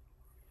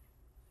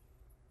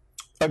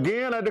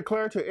 Again, I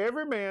declare to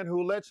every man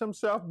who lets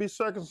himself be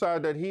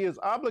circumcised that he is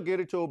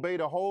obligated to obey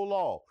the whole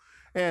law.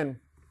 And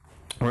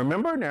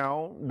remember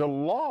now, the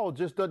law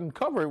just doesn't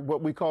cover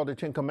what we call the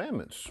Ten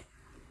Commandments.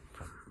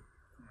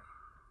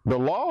 The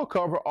law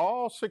covers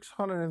all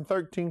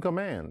 613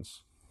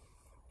 commands.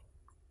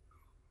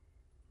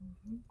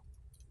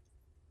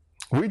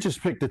 We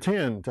just picked the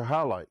 10 to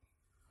highlight.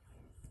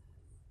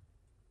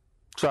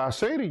 So I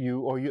say to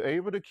you, are you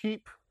able to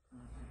keep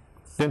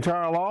the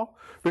entire law?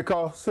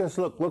 Because, sis,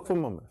 look for a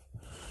moment.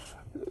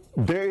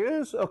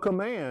 There is a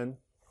command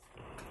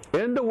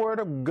in the Word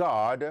of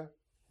God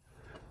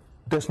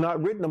that's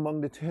not written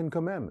among the 10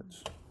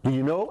 commandments. Do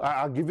you know?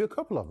 I'll give you a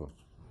couple of them.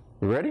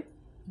 You ready?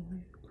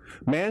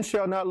 Man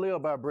shall not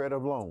live by bread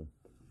alone,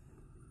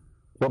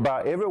 but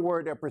by every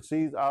word that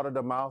proceeds out of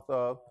the mouth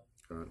of.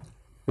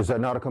 Is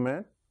that not a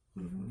command?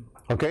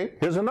 Okay,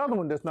 here's another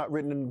one that's not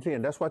written in the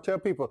 10. That's why I tell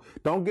people,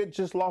 don't get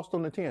just lost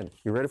on the 10.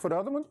 You ready for the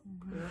other one?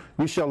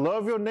 You shall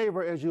love your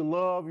neighbor as you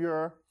love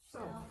your.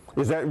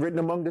 Is that written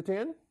among the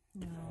 10?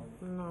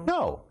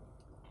 No.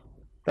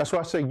 That's why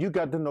I say you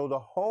got to know the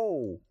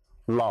whole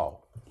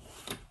law.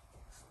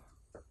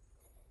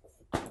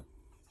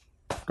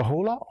 The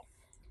whole law.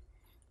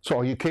 So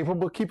are you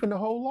capable of keeping the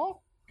whole law?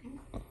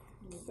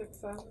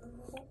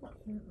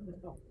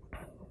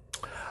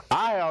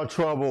 I have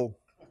trouble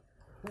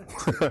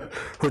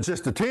with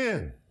just the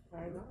 10.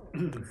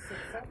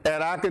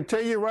 And I can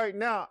tell you right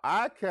now,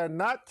 I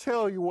cannot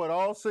tell you what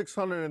all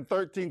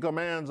 613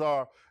 commands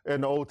are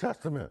in the Old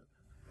Testament.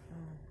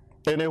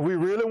 And if we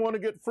really want to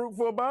get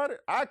fruitful about it,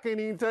 I can't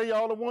even tell you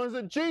all the ones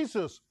that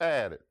Jesus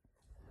added.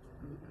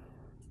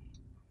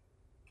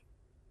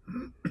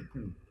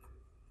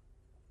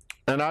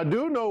 And I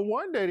do know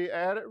one that he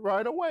added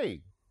right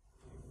away.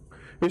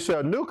 He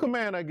said, a new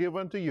command I give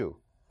unto you,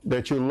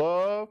 that you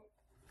love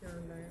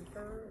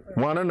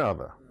one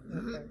another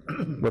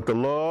with the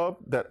love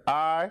that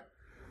I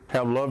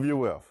have loved you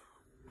with.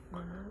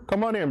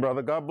 Come on in,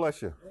 brother. God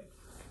bless you.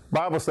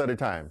 Bible study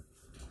time.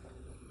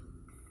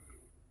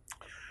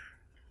 I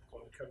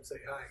want to come say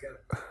hi. I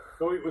got to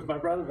go eat with my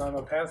brother. I'm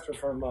a pastor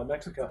from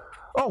Mexico.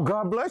 Oh,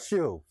 God bless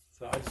you.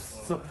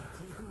 So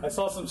I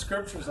saw some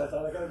scriptures. I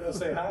thought I got to go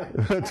say hi.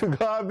 To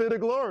God be the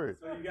glory.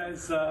 So you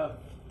guys,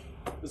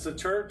 it's a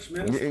church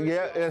ministry?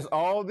 Yeah, it's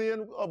all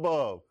the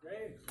above.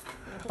 Great.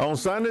 On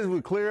Sundays,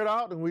 we clear it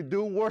out and we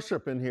do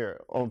worship in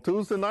here. On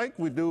Tuesday night,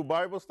 we do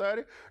Bible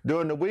study.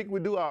 During the week, we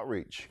do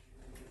outreach.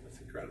 That's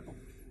incredible.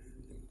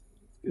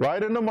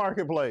 Right in the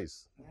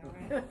marketplace.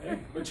 Hey,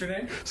 what's your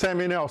name?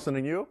 Sammy Nelson,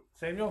 and you?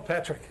 Samuel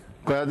Patrick.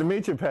 Glad to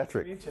meet you,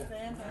 Patrick. Meet you.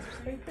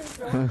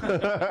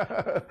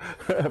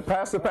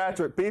 Pastor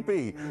Patrick,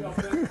 PP. I'll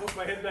put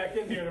my head back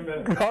in here in a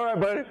minute. All right,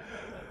 buddy.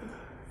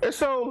 And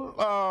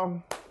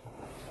so,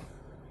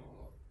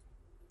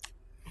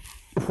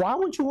 why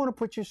would you want to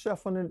put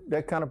yourself in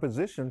that kind of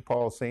position,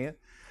 Paul's saying,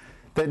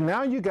 that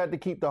now you got to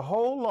keep the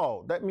whole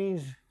law? That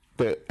means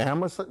the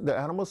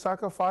animal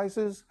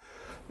sacrifices,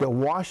 the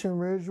washing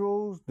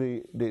rituals,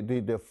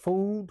 the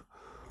food,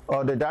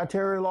 the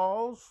dietary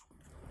laws,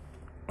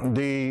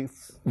 the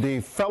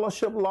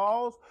fellowship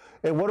laws.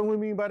 And what do we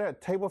mean by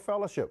that? Table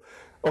fellowship.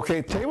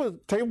 Okay,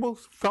 table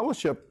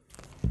fellowship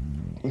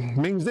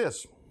means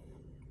this.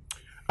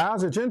 I,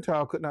 as a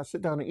Gentile, could not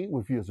sit down and eat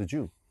with you as a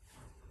Jew.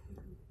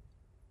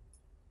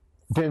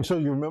 Then, so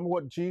you remember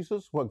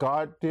what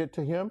God did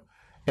to him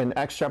in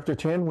Acts chapter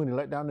 10 when he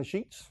let down the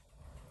sheets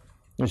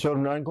and showed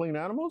him the unclean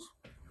animals?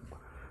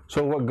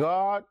 So what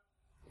God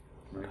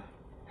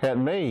had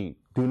made,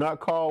 do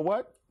not call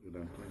what?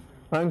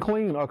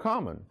 Unclean or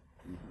common.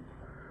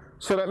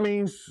 So that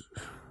means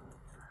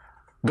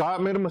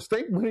God made a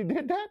mistake when he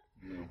did that?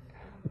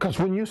 Because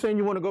when you're saying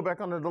you want to go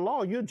back under the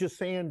law, you're just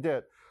saying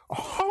that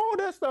all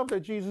that stuff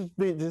that Jesus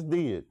just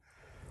did,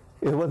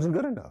 it wasn't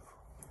good enough.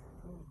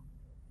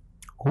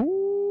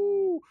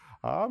 Ooh,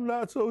 I'm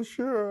not so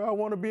sure I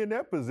want to be in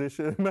that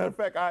position. Matter of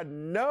fact, I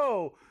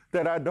know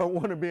that I don't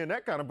want to be in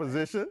that kind of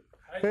position.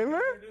 I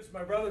Amen. introduced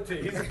my brother to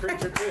you. He's a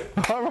preacher too.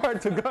 All right,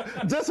 to God.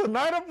 Just a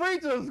night of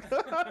preachers.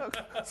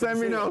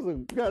 Sammy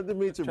Nelson, glad to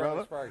meet you,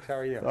 brother. Charlie Sparks, how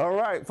are you? All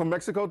right, from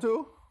Mexico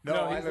too?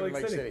 No, I he's live in Lake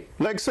Lake City. City.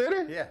 Lake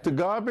City? Yeah. To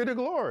God be the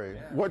glory.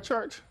 What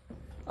church?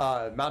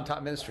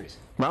 Mountaintop Ministries.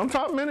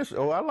 Mountaintop Ministry.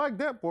 Oh, I like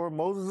that, boy.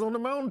 Moses on the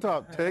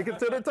mountaintop. Take it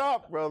to the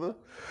top, brother.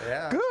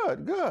 Yeah.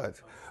 Good, good.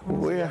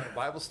 Yeah.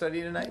 Bible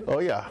study tonight? Oh,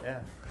 yeah.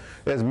 Yeah.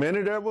 As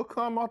many that will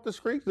come off the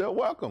streets, they're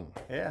welcome.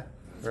 Yeah.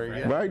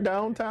 Very good. Right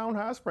downtown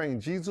High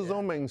Springs, Jesus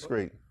on Main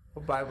Street.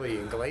 What Bible are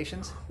you in?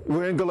 Galatians?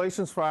 We're in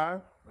Galatians 5.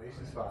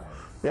 Galatians 5.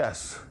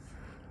 Yes.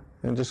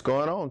 And just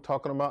going on,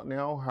 talking about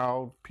now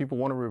how people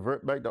want to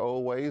revert back to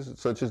old ways,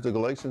 such as the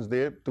Galatians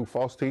did through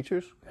false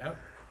teachers. Yep.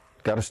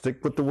 Got to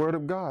stick with the word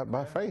of God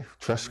by faith.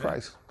 Trust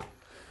Christ.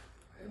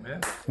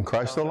 Amen. And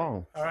Christ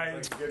alone. All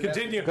right,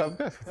 continue. God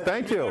bless.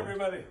 Thank you.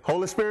 Everybody.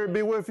 Holy Spirit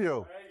be with you.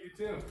 All right,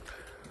 you too.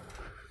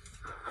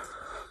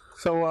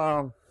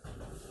 So,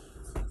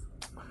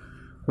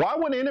 why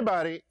would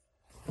anybody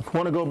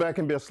want to go back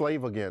and be a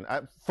slave again?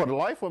 For the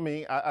life of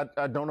me,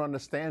 I don't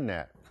understand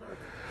that.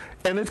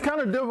 And it's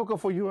kind of difficult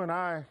for you and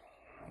I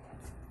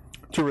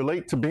to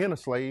relate to being a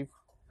slave,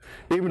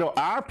 even though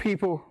our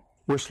people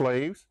were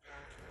slaves.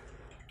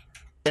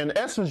 In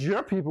essence,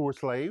 your people were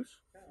slaves.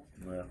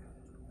 Yeah.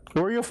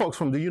 Where are your folks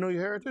from? Do you know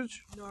your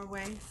heritage?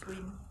 Norway,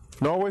 Sweden.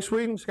 Norway,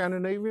 Sweden,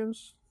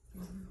 Scandinavians?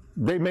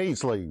 They made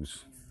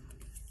slaves.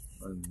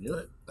 I knew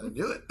it. I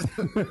knew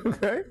it.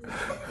 Okay.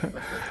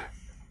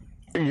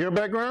 Your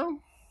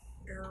background?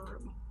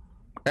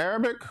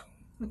 Arabic?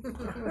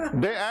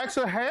 They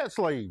actually had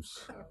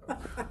slaves.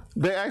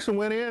 They actually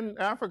went in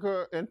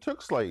Africa and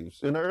took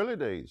slaves in the early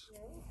days.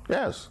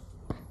 Yes.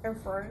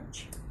 And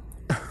French.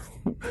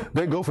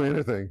 They go for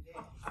anything.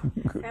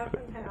 Half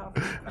and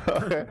half.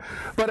 Okay.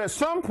 But at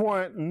some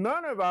point,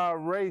 none of our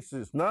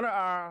races, none of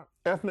our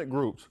ethnic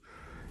groups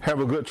have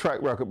a good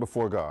track record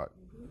before God.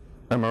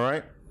 Am I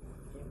right?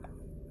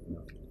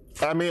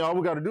 I mean, all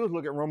we got to do is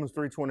look at Romans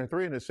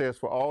 3:23, and it says,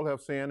 "For all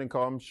have sinned and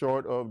come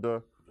short of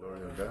the."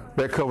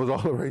 That covers all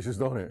the races,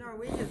 don't it?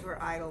 Norwegians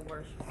were idol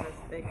worshippers,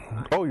 big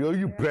time. Oh,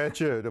 you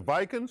betcha. The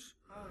Vikings?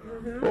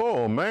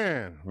 Oh,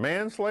 man.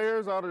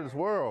 Manslayers out of this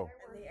world.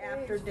 And the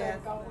after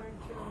death.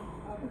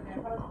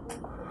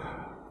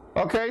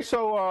 Okay,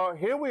 so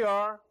here we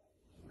are.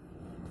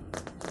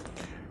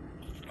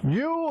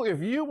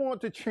 If you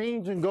want to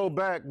change and go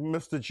back,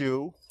 Mr.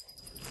 Jew,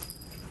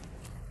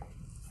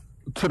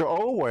 to the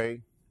old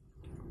way,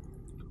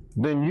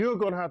 then you're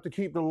going to have to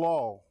keep the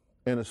law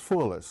in its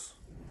fullest.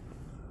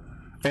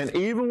 And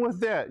even with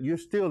that, you're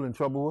still in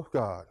trouble with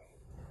God.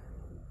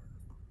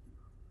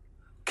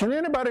 Can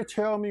anybody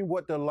tell me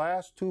what the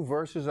last two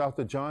verses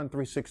after John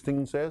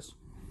 3:16 says?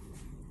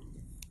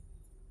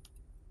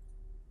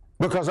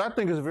 Because I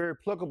think it's very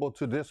applicable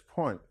to this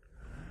point.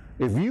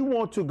 If you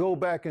want to go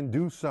back and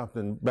do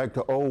something back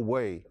to old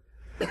way,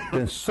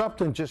 then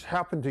something just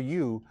happened to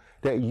you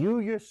that you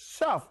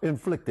yourself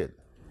inflicted.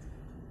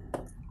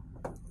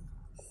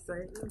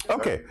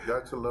 Okay.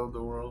 God to love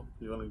the world.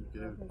 You only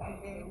give.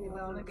 His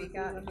only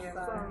begotten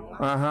Son,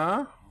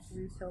 Uh-huh.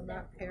 who shall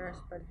not perish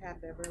but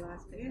have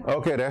everlasting life.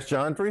 Okay, that's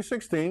John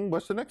 3:16.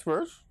 What's the next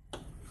verse?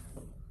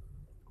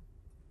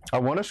 I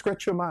want to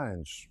stretch your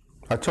minds.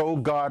 I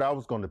told God I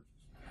was going to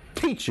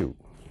teach you.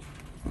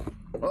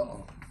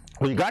 Uh-oh.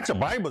 Well, you got your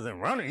Bibles in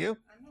front of you.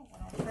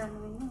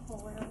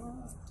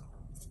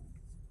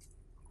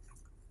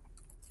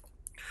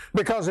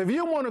 Because if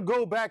you want to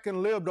go back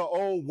and live the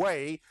old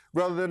way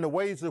rather than the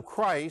ways of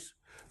Christ,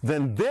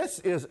 then this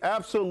is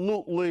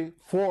absolutely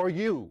for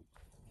you.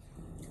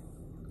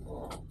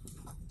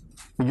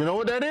 You know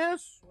what that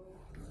is?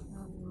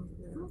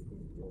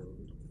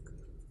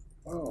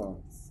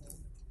 Oh.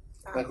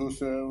 That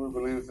whosoever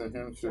believes in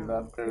him should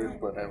not perish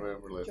but have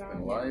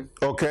everlasting life.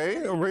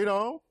 Okay, read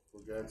on.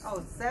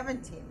 Oh,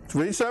 17.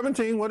 Read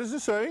 17. What does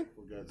it say?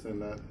 For God sent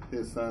not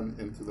his Son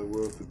into the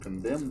world to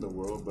condemn the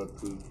world, but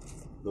to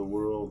the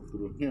world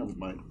through him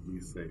might be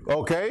saved.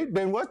 Okay,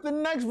 then what's the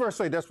next verse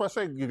say? That's why I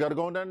say you got to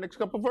go on down the next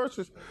couple of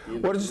verses. He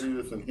that What is?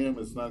 believeth in him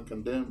is not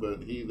condemned,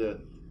 but he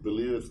that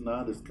believeth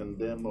not is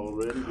condemned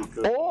already,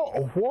 because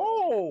Oh,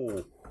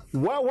 whoa!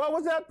 What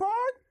was that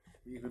part?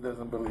 he who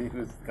doesn't believe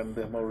is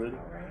condemned already.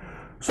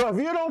 So if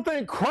you don't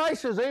think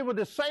Christ is able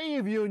to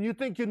save you and you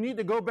think you need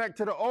to go back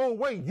to the old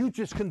way, you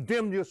just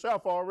condemned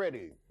yourself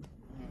already.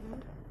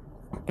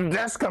 And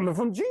that's coming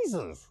from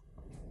Jesus.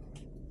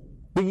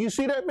 Do you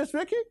see that, Miss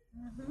Vicky?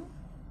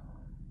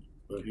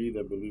 But he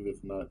that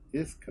believeth not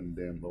is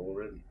condemned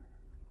already.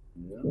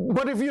 Yeah.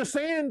 But if you're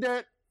saying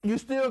that you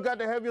still got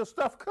to have your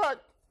stuff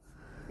cut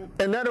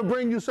and that'll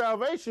bring you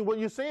salvation, what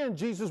you're saying,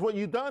 Jesus, what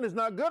you've done is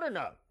not good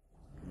enough.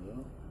 Yeah.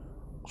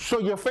 So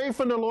your faith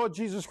in the Lord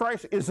Jesus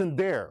Christ isn't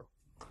there.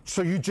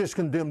 So you just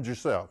condemned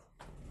yourself.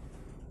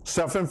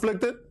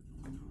 Self-inflicted?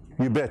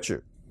 You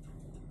betcha.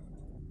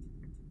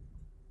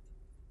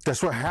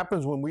 That's what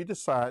happens when we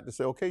decide to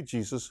say, okay,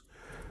 Jesus,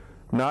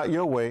 not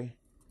your way,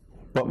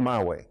 but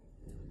my way.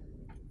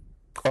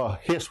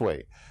 his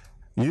way.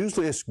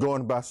 Usually it's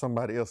going by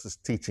somebody else's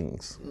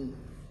teachings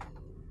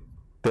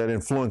that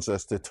influence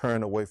us to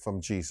turn away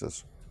from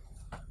Jesus.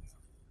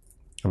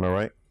 Am I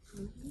right?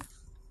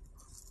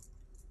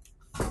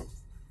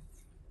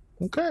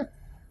 Okay.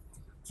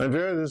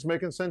 Andrea, this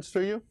making sense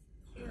to you?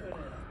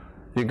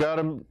 You got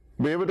to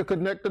be able to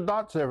connect the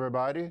dots,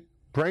 everybody.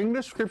 Bring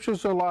the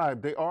scriptures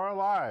alive. They are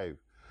alive.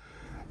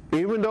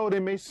 Even though they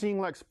may seem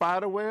like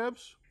spider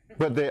webs,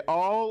 but they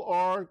all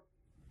are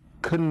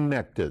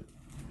connected.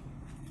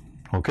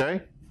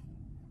 Okay?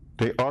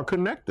 They are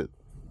connected.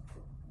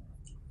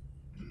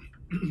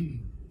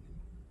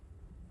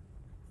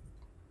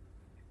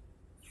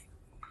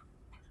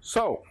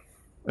 So,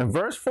 in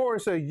verse 4,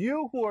 it says,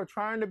 you who are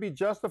trying to be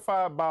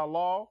justified by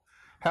law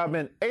have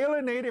been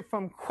alienated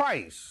from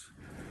Christ.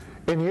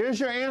 And here's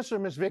your answer,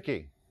 Miss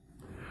Vicky.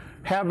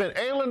 Have been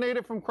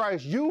alienated from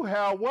Christ. You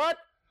have what?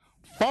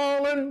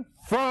 Fallen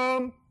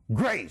from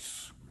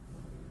grace.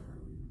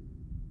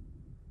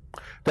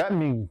 That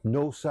means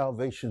no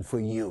salvation for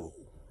you.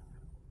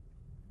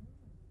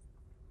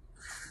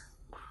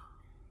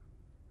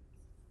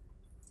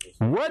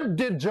 What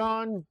did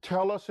John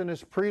tell us in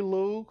his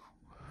prelude?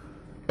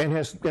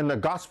 In the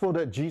gospel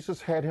that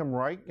Jesus had him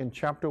write in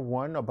chapter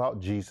 1 about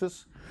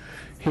Jesus,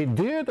 he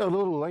did a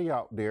little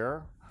layout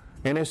there,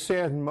 and it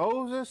said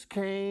Moses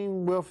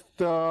came with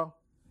the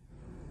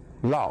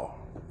law.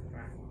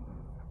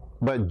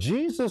 But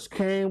Jesus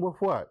came with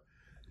what?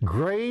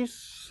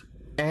 Grace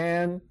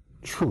and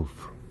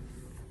truth.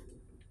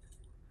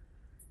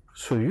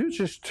 So you're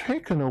just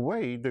taking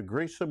away the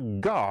grace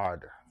of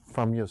God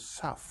from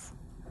yourself.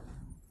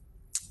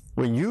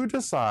 When you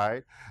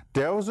decide,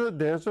 there's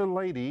a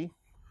lady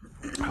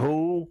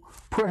who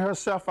put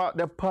herself out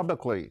there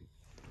publicly,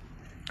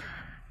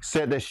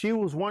 said that she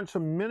was once a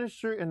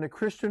minister in the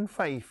Christian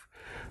faith,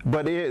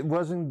 but it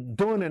wasn't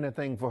doing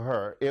anything for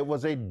her. It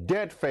was a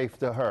dead faith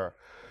to her.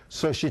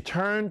 So she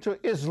turned to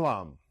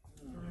Islam.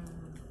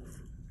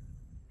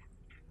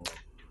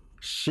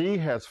 She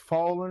has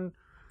fallen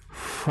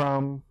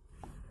from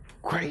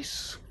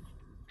grace.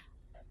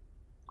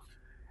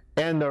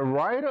 And the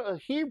writer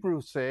of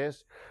Hebrews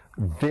says,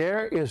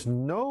 there is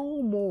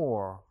no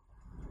more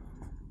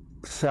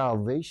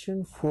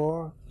salvation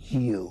for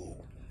you.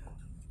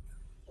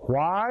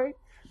 Why?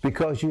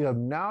 Because you have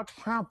now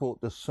trampled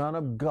the Son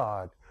of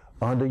God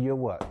under your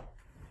what?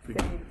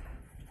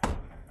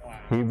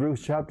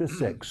 Hebrews chapter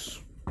 6.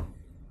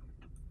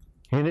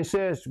 And it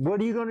says, what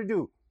are you going to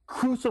do?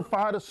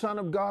 Crucify the Son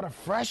of God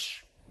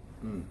afresh?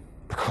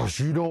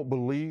 Because you don't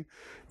believe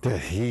that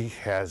he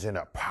has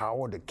enough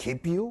power to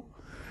keep you?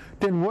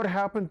 Then what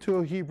happened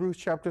to Hebrews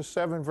chapter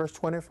 7 verse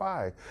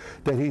 25?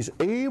 That he's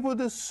able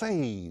to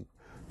save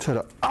to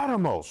the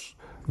uttermost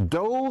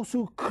those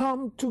who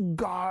come to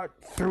God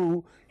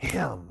through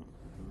him.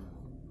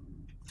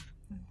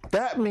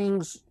 That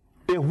means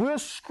if we're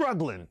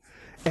struggling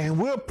and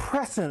we're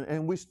pressing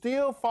and we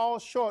still fall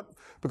short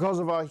because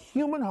of our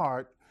human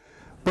heart,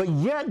 but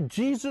yet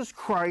Jesus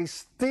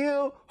Christ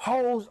still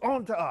holds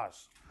on to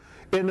us.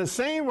 And the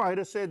same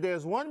writer said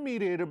there's one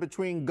mediator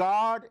between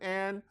God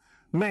and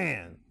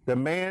man, the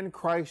man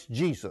Christ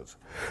Jesus.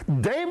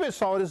 David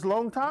saw this a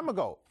long time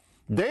ago.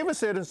 David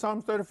said in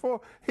Psalms 34,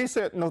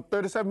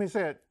 37, he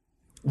said,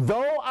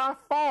 though I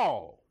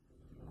fall,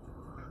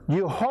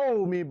 you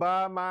hold me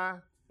by my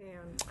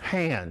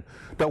hand.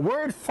 The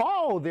word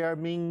fall there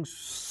means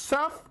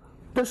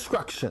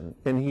self-destruction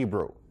in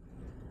Hebrew.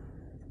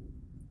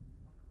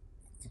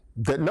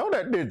 Didn't know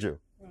that, did you?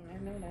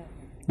 I know that.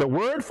 The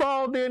word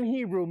fall there in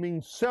Hebrew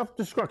means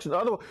self-destruction.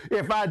 Otherwise,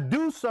 if I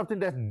do something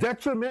that's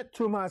detriment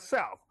to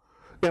myself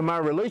in my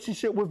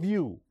relationship with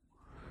you,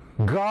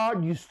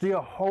 God, you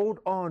still hold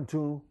on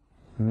to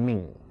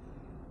me.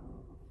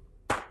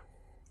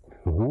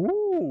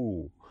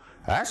 Ooh,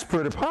 that's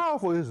pretty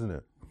powerful, isn't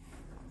it?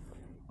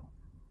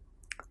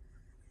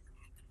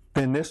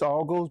 Then this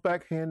all goes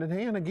back hand in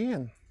hand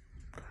again.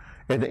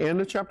 At the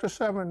end of chapter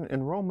 7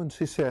 in Romans,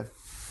 he said,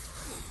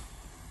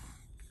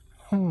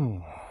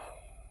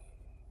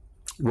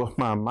 with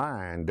my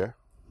mind,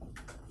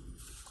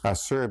 I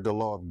serve the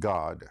law of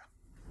God.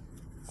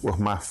 With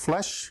my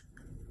flesh,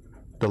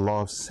 the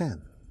law of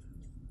sin.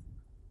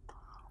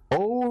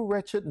 O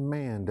wretched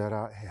man that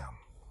I am,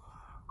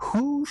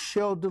 who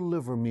shall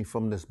deliver me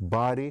from this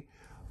body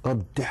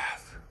of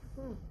death?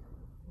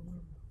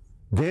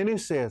 Then he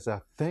says,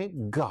 I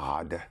thank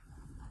God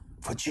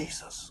for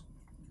Jesus.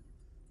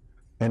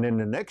 And in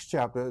the next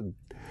chapter,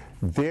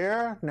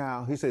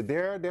 he said,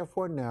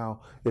 therefore now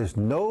is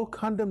no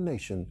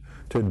condemnation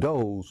to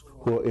those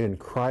who are in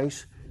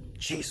Christ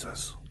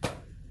Jesus.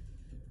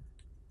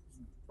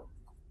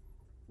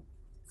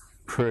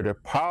 Pretty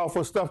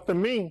powerful stuff to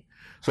me.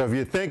 So if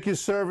you think you're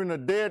serving a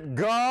dead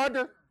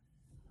God,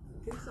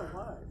 He's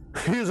alive.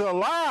 he's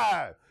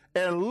alive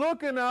and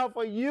looking out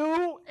for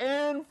you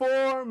and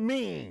for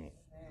me.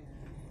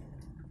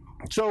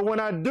 So when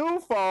I do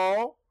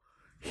fall,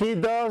 he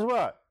does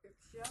what?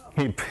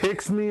 He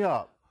picks me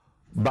up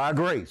by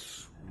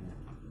grace.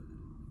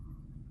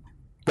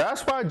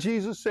 That's why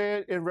Jesus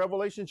said in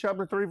Revelation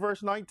chapter 3,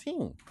 verse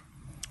 19,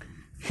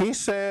 he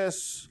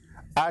says,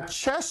 I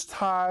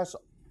chastise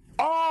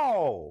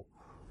all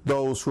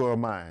those who are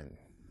mine.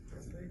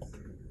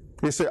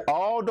 He said,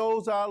 all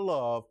those I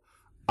love,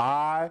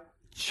 I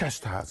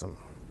chastise them.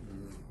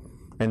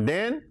 And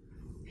then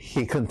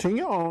he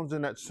continued on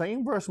in that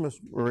same verse, Miss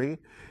Marie.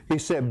 He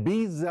said,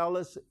 be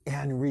zealous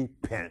and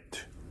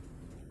repent.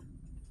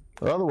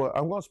 In other words,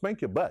 I'm going to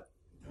spank your butt.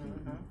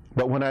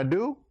 But when I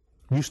do,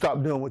 you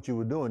stop doing what you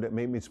were doing that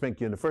made me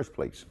spank you in the first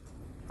place.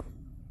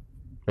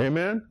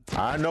 Amen?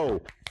 I know.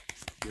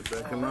 Get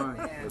back in line.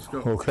 Let's go.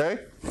 Okay?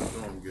 Let's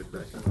go and get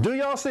back in line. Do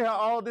y'all see how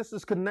all this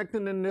is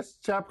connecting in this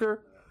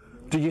chapter?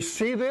 Do you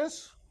see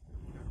this?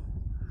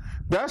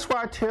 That's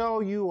why I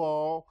tell you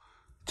all,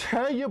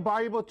 tell your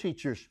Bible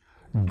teachers,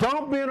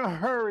 don't be in a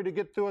hurry to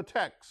get through a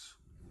text.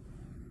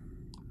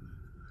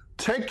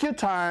 Take your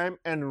time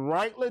and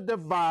rightly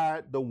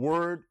divide the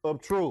word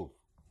of truth.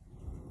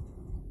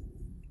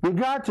 We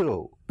got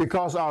to,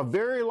 because our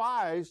very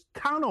lives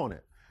count on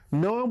it,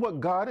 knowing what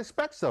God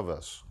expects of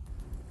us.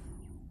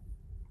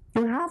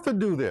 We have to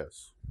do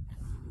this.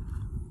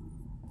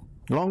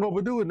 Long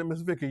overdue, isn't it,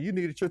 Miss Vicky? You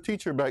needed your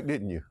teacher back,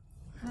 didn't you?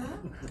 Huh?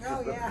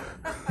 Oh, yeah.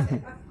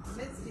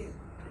 Missed you.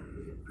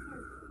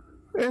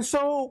 And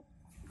so,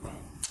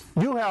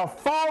 you have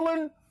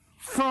fallen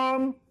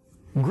from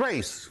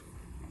grace.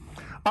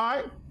 All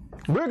right,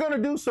 we're going to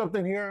do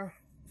something here,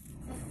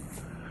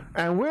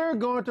 and we're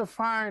going to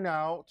find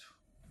out,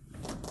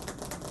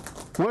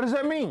 what does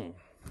that mean?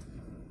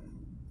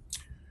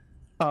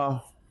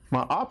 My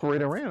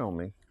operator ran on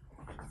me,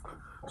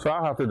 so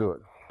I'll have to do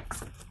it.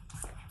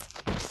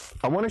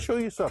 I want to show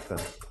you something.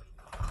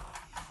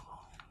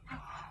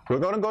 We're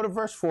going to go to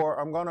verse 4.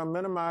 I'm going to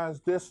minimize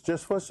this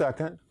just for a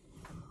second.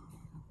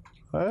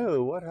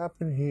 Oh, what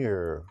happened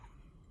here?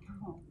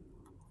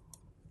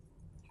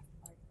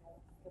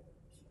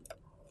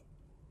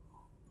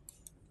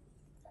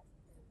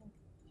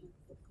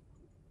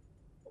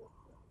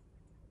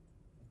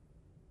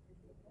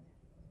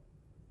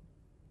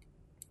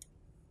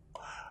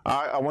 All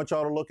right, I want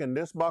y'all to look in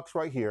this box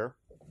right here.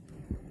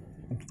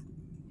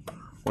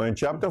 We're in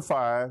chapter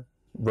 5,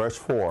 verse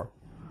 4.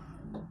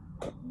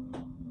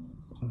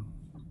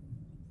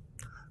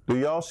 Do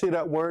y'all see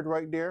that word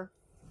right there?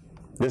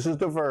 This is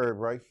the verb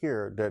right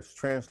here that's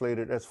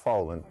translated as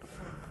fallen.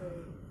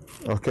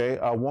 Okay,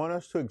 I want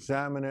us to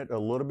examine it a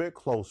little bit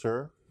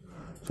closer.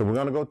 So we're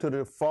going to go to the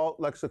default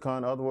lexicon,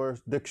 in other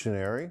words,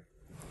 dictionary.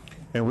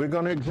 And we're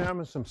going to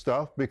examine some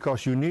stuff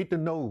because you need to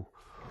know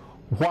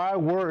why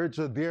words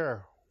are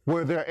there,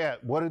 where they're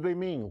at. What do they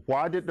mean?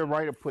 Why did the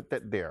writer put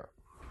that there?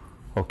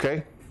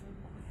 Okay?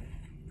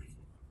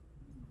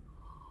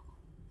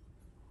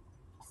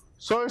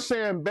 So it's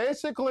saying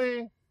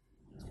basically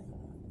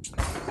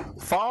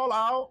fall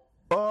out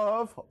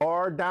of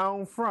or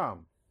down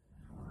from.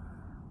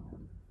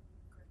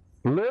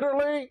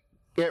 Literally,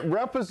 it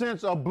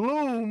represents a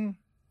bloom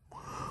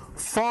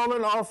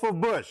falling off a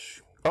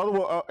bush. Other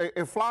words,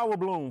 a flower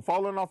bloom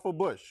falling off a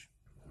bush.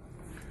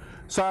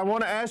 So I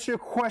want to ask you a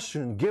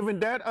question. Given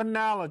that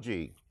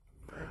analogy,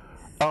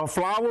 a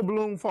flower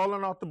bloom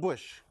falling off the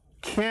bush,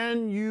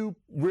 can you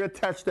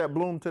reattach that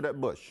bloom to that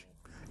bush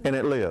and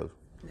it live?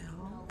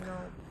 No.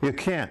 You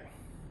can't.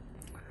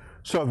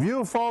 So if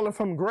you're falling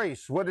from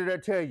grace, what did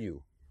that tell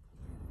you?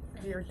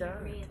 You're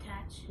done.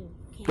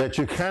 That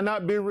you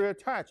cannot be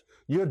reattached.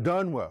 You're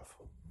done with.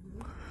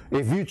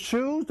 If you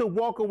choose to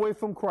walk away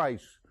from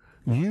Christ,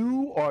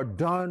 you are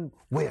done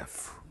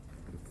with.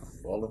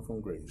 Falling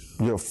from grace.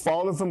 You're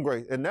falling from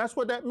grace. And that's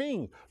what that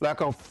means.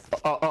 Like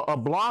a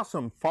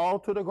blossom fall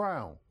to the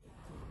ground.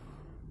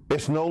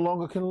 It's no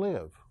longer can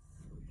live.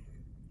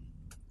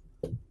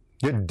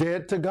 You're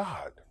dead to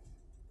God.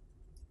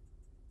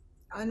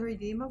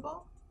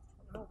 Unredeemable?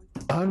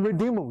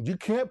 Unredeemable. You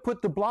can't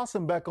put the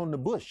blossom back on the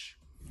bush.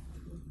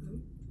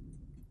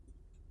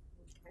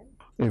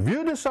 If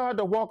you decide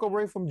to walk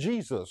away from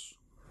Jesus,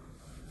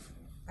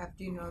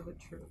 after you know the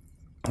truth.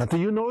 After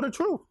you know the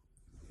truth,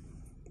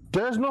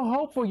 there's no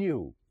hope for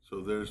you.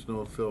 So there's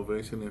no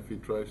salvation if he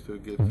tries to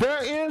get...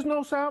 There is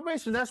no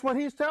salvation. That's what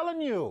he's telling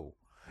you.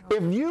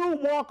 If you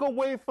walk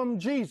away from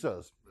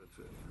Jesus,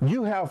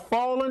 you have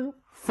fallen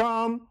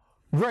from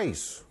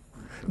grace.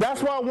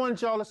 That's why I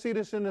want y'all to see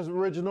this in this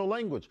original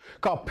language.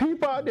 Because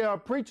people out there are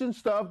preaching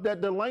stuff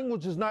that the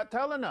language is not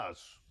telling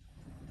us.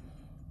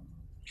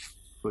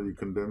 So you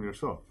condemn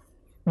yourself.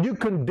 You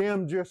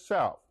condemned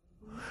yourself.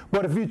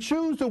 But if you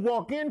choose to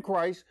walk in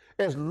Christ,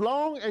 as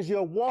long as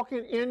you're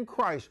walking in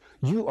Christ,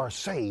 you are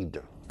saved.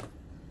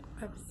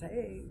 I'm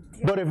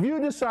saved. But if you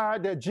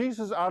decide that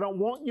Jesus, I don't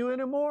want you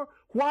anymore,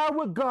 why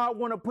would God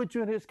want to put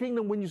you in his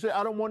kingdom when you say,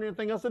 I don't want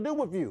anything else to do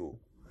with you?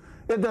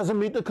 It doesn't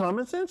meet the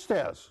common sense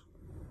test.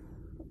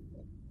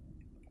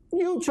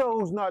 You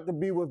chose not to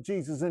be with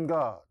Jesus and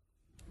God.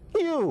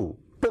 You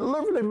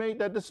deliberately made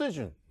that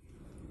decision.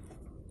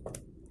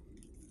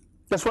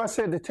 That's why I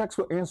said the text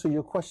will answer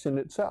your question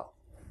itself.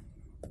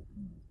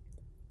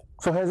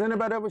 So has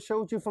anybody ever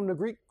showed you from the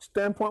Greek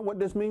standpoint what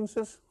this means,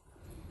 sis?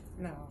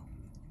 No.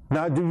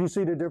 Now, do you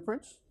see the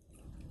difference?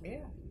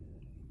 Yeah.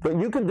 But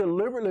you can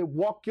deliberately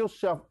walk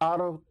yourself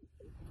out of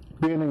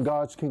being in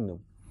God's kingdom.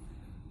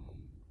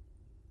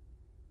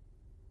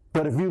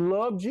 But if you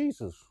love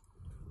Jesus,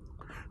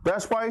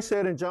 that's why he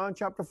said in John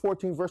chapter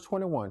 14, verse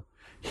 21,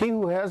 he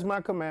who has my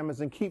commandments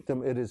and keep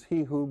them, it is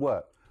he who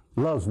what?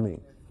 Loves me.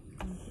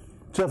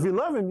 So if you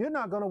love him, you're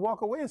not going to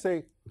walk away and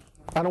say,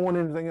 I don't want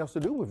anything else to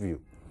do with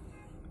you.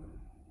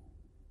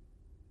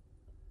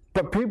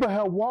 But people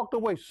have walked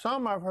away.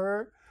 Some I've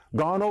heard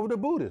gone over to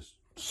Buddhists.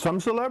 Some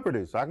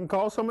celebrities. I can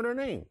call some of their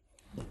names.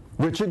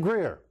 Richard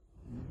Gere.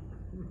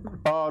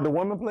 The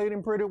woman played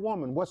in Pretty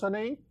Woman. What's her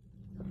name?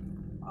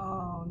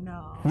 Oh,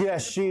 no.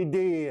 Yes, she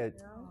did.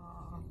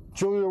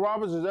 Julia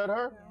Roberts, is that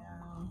her?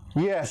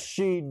 Yeah. Yes,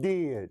 she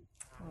did.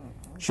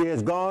 She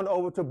has gone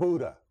over to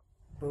Buddha.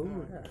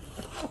 Buddha.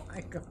 Oh,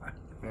 my God.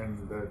 And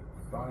that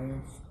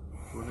science,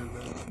 what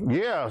is that?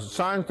 Yeah,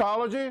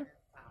 Scientology.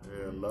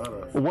 Yeah, a lot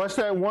of. What's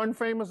that one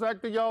famous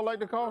actor y'all like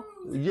to call?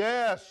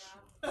 Yes.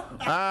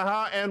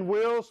 And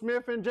Will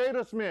Smith and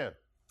Jada Smith.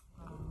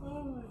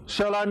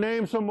 Shall I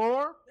name some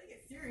more? They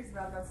get serious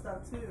about that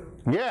stuff too.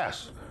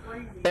 Yes.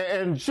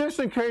 And just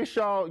in case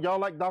y'all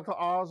like Dr.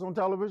 Oz on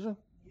television,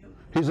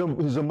 he's a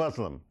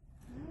Muslim.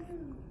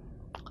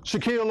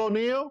 Shaquille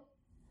O'Neal,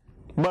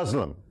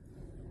 Muslim.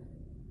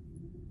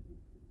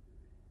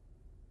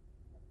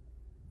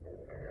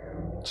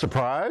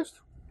 Surprised?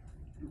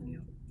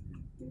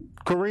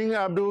 Kareem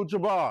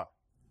Abdul-Jabbar,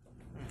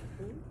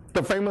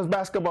 the famous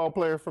basketball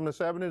player from the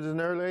 70s and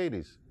early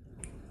 80s.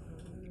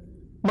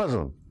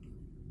 Muslim.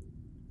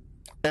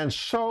 And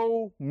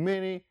so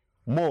many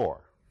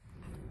more.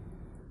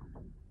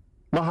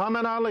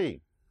 Muhammad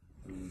Ali.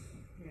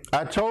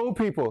 I told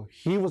people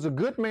he was a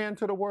good man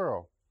to the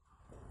world,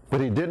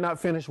 but he did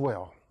not finish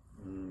well.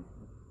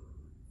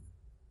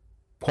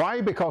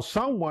 Why? Because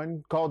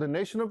someone called the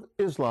Nation of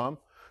Islam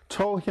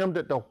told him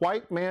that the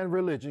white man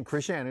religion,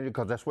 Christianity,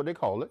 because that's what they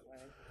call it,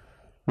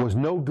 was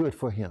no good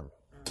for him.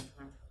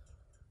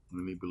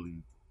 And he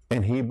believed.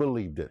 And he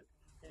believed it.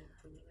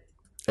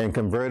 And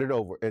converted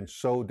over. And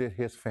so did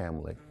his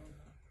family.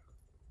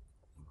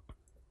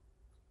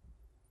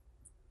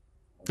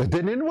 It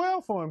didn't end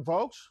well for him,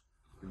 folks.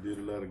 He did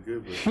a lot of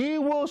good. But He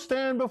will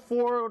stand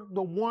before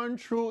the one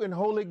true and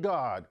holy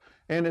God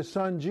and his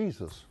son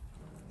Jesus.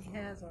 He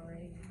has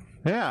already.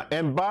 Yeah,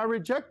 and by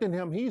rejecting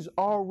him, he's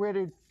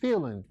already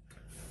feeling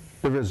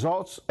the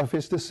results of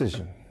his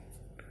decision.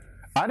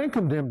 I didn't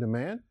condemn the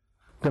man.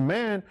 The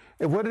man,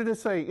 what did it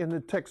say in the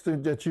text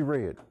that you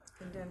read?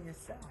 Condemn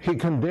yourself. He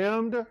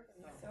condemned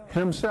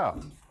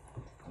himself.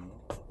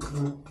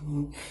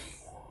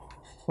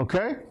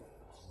 Okay?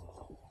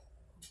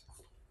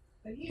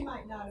 But he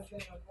might not have been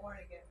a born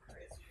again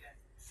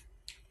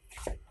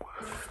Christian.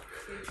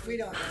 We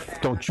don't know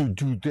that. Don't you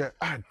do that.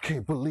 I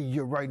can't believe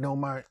you're writing on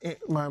my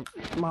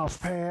mouse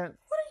pad.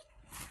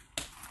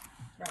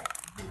 Right.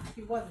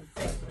 He wasn't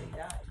saved when he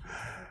died.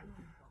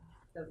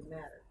 Doesn't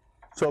matter.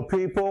 So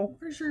people,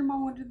 Pretty sure your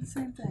mom would do the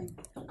same thing.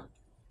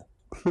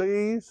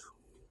 please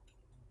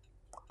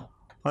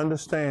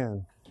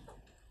understand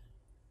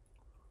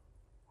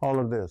all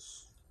of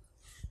this.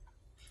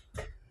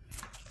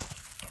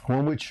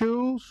 When we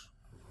choose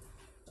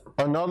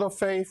another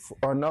faith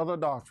or another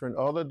doctrine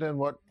other than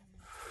what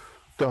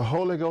the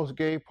Holy Ghost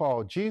gave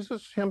Paul,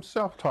 Jesus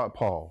himself taught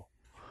Paul.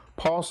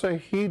 Paul said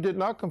he did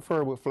not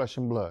confer with flesh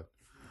and blood,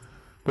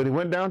 but he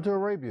went down to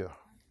Arabia.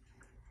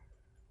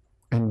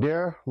 And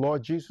there,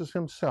 Lord Jesus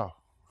himself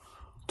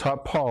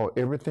taught Paul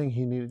everything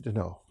he needed to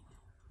know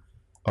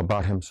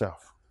about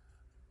himself.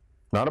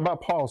 Not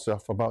about Paul's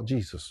self, about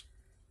Jesus.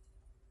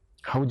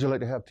 How would you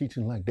like to have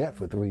teaching like that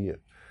for 3 years?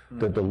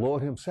 That the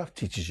Lord himself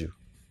teaches you.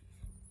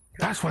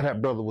 That's why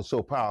that brother was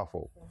so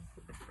powerful.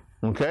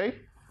 Okay?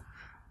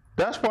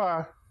 That's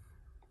why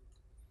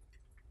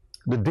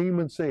the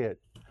demon said,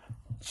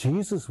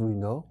 Jesus we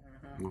know.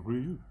 who are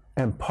you?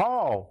 And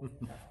Paul,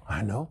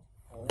 I know.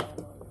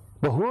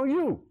 But who are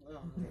you?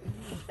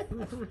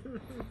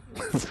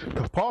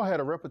 Because Paul had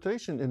a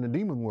reputation in the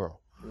demon world.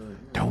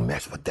 Don't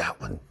mess with that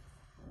one.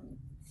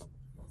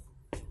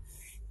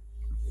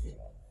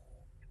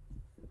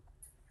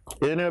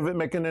 Any of it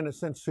making any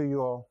sense to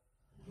you all?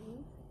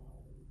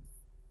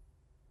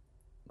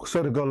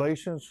 So the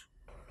Galatians,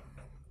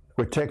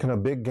 we're taking a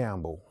big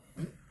gamble.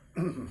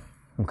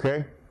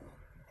 Okay?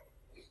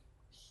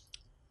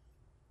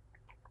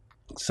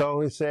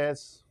 So it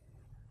says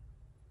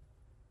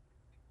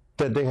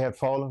that they had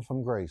fallen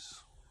from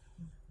grace.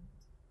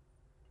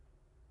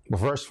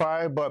 Verse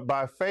 5, but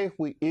by faith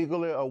we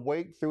eagerly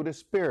await through the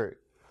Spirit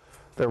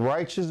the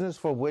righteousness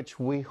for which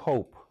we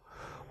hope.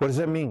 What does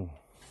that mean?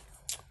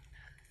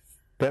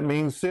 That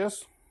means,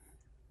 sis,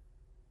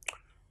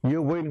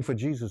 you're waiting for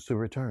Jesus to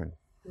return.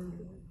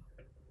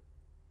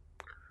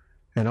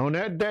 And on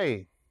that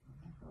day,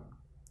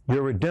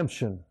 your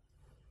redemption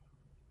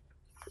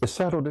is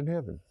settled in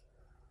heaven.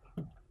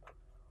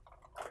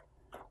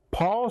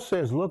 Paul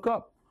says, look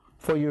up,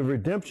 for your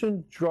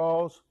redemption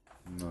draws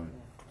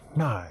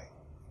nigh.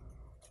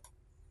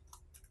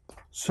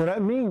 So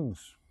that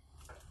means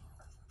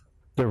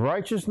The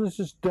righteousness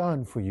is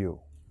done for you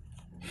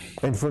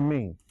and for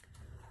me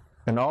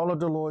and all of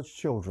the Lord's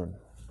children.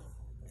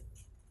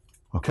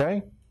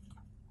 Okay?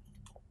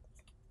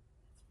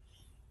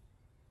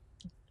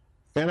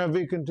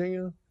 NIV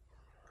continue.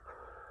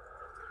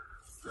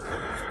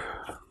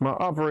 My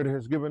operator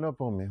has given up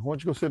on me. Why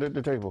don't you go sit at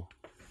the table?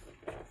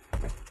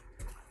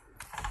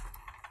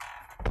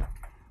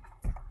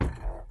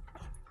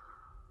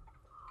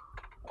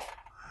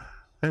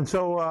 And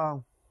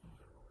so,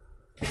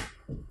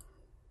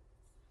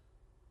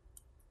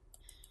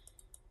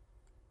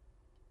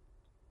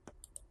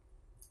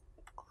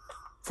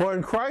 for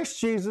in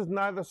Christ Jesus,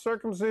 neither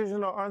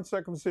circumcision nor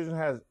uncircumcision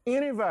has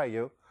any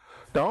value.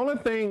 The only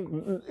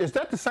thing, is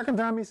that the second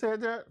time he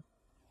said that?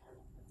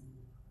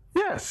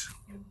 Yes.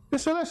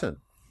 So listen.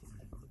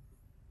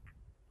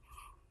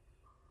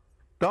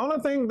 The only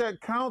thing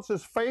that counts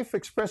is faith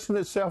expressing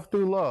itself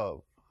through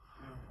love.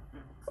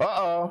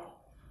 Uh-oh.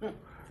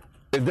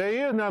 If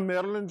there is not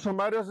meddling in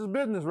somebody else's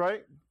business,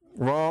 right?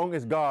 Wrong,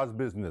 it's God's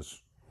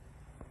business.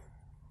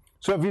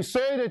 So if you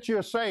say that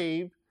you're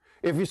saved,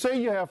 if you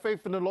say you have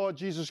faith in the Lord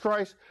Jesus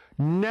Christ,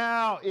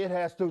 now it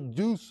has to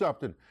do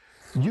something.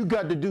 You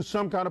got to do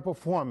some kind of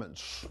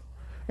performance.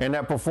 And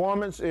that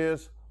performance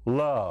is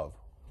love.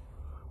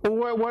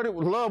 Well,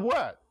 love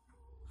what?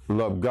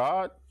 Love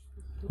God,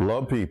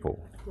 love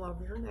people.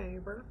 Love your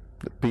neighbor.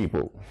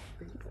 People.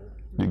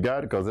 You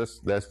got it?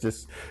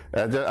 Because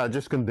I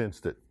just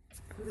condensed it.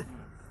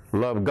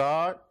 Love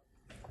God,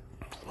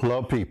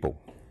 love people.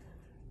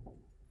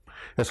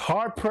 It's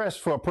hard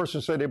pressed for a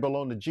person to say they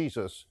belong to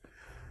Jesus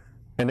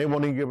and they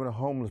won't even give a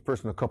homeless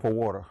person a cup of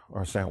water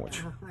or a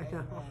sandwich.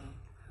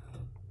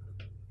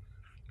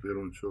 They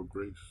don't show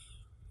grace.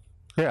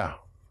 Yeah.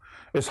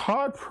 It's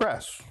hard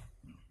pressed.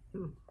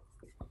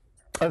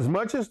 As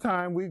much as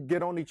time we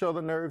get on each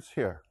other's nerves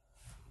here,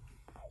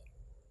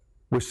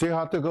 we still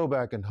have to go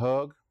back and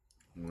hug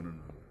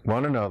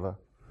one another.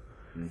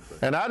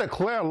 And I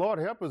declare, Lord,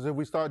 help us if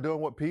we start doing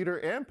what Peter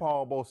and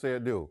Paul both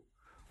said do.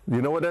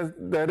 You know what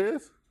that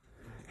is?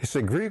 He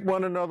said, greet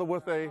one another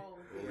with a,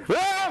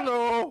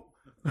 no.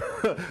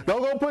 Don't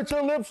go put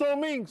your lips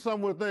on me,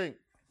 some would think.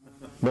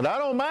 But I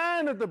don't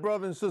mind if the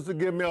brother and sister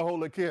give me a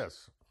holy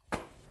kiss.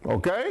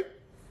 Okay?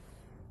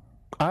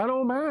 I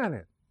don't mind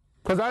it.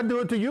 Because I do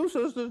it to you,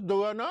 sisters,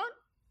 do I not?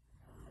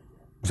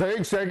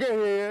 Shake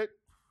your head.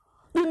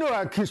 You know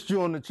I kissed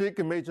you on the cheek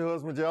and made your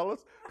husband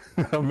jealous.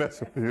 I'm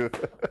messing with you.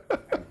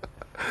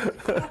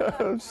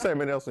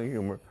 Samuel Nelson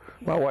humor.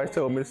 My wife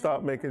told me to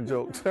stop making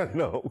jokes.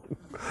 No.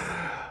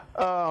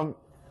 But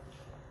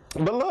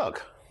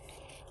look.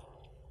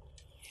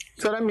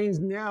 So that means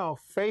now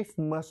faith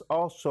must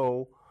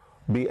also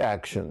be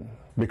action.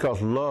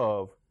 Because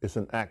love is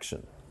an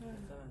action.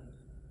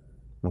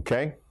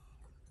 Okay?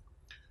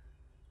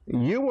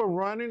 You were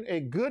running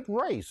a good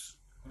race.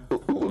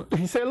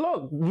 He said,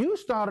 look, you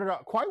started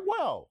out quite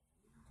well,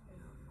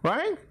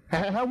 right?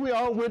 Have we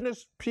all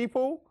witnessed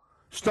people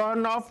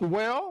starting off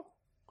well?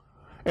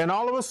 And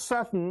all of a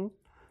sudden,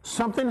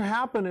 something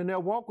happened in their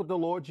walk with the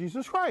Lord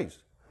Jesus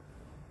Christ.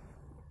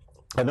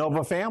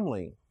 Another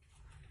family,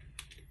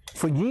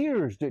 for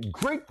years, did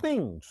great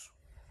things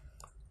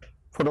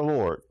for the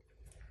Lord,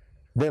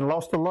 then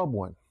lost a loved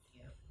one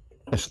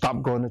and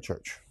stopped going to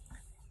church.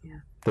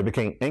 They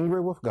became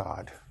angry with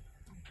God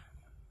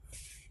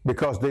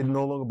because they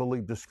no longer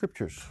believed the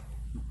scriptures.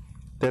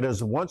 That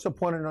is once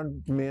appointed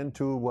unto men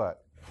to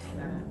what?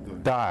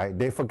 Die.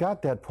 They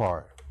forgot that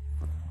part.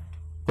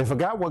 They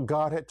forgot what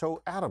God had told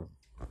Adam.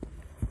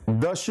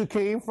 Thus you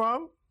came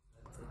from,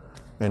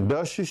 and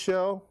thus you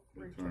shall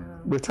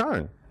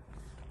return.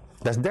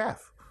 That's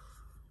death.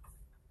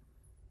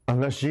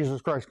 Unless Jesus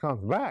Christ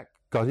comes back.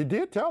 Because he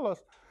did tell us,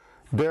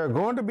 there are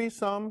going to be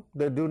some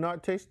that do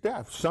not taste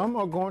death. Some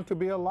are going to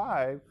be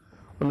alive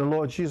when the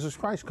Lord Jesus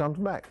Christ comes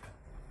back.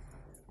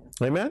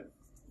 Amen?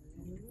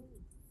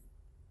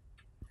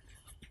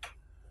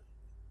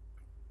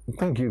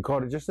 Thank you. You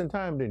caught it just in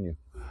time, didn't you?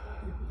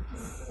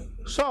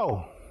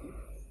 So,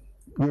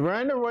 you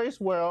ran the race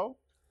well.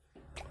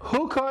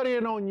 Who cut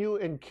in on you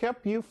and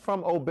kept you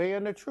from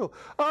obeying the truth?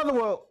 Other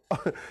words,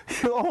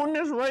 you own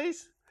this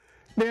race,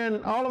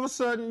 then all of a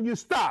sudden you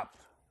stopped.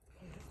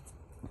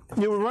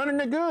 You were running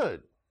it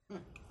good.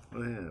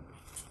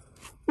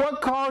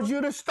 What caused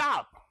you to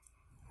stop?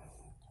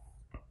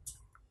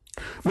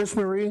 Miss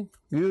Marie,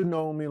 you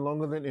know me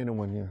longer than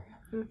anyone here.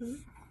 Mm-hmm.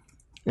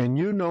 And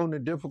you know the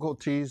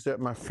difficulties that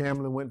my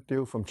family went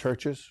through from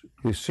churches.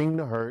 You seen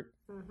the hurt.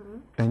 Mm-hmm.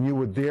 And you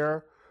were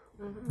there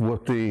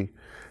with the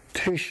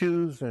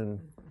tissues and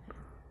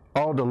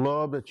all the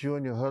love that you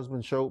and your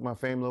husband showed my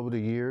family over the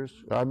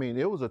years. I mean,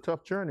 it was a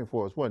tough journey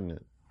for us, wasn't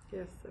it?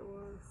 Yes, it was.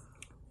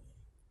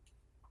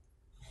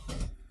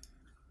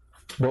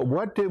 But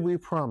what did we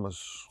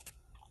promise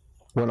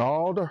when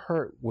all the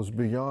hurt was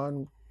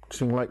beyond,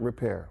 seemed like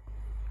repair?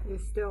 You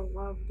still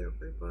loved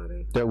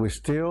everybody. That we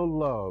still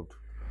loved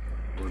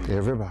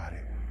everybody.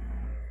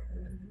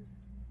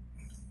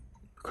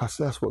 Because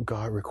that's what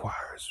God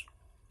requires.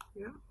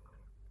 Yeah.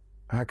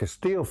 I can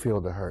still feel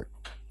the hurt.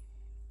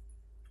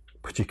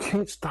 But you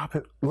can't stop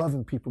it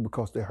loving people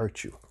because they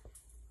hurt you.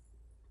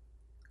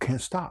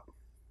 Can't stop.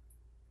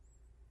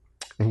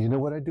 And you know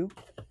what I do?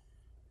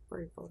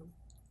 Pray for them.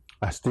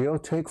 I still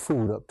take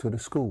food up to the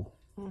school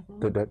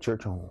that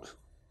church owns.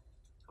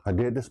 I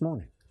did this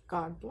morning.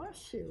 God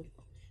bless you.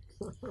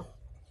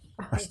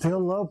 I still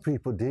love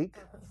people, Deke.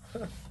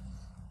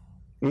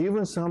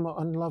 Even some are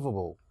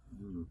unlovable.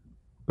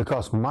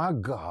 Because my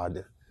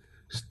God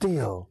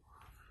still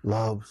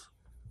loves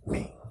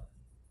me.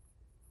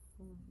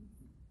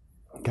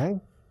 Okay?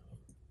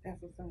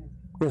 That's the thing.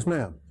 Yes,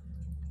 ma'am.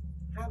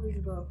 How do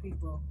you love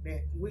people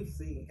that we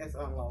see as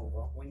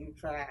unlovable when you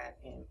tried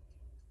and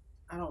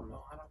I don't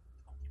know,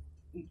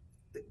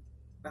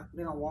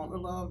 they don't want the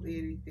love,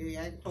 they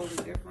act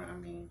totally different, I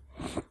mean.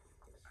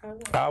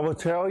 I will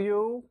tell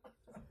you,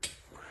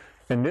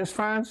 and this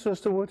fine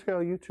sister will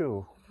tell you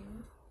too,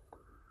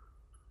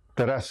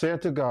 that I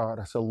said to God,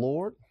 I said,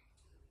 Lord,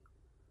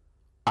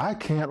 I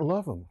can't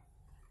love them,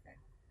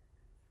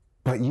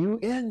 but you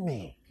in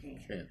me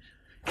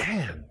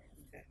can.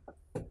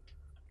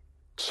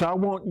 So I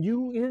want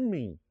you in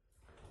me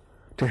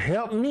to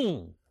help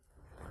me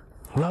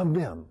love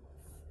them,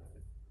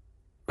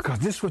 because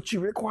this is what you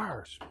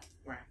requires.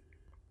 Right.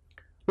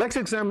 Let's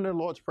examine the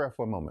Lord's Prayer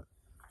for a moment.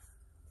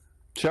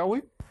 Shall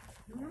we?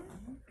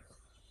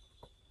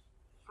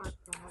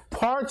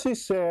 Party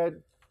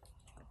said,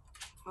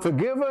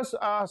 forgive us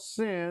our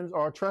sins,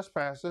 our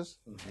trespasses,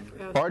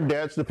 our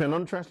debts, depending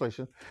on the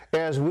translation,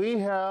 as we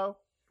have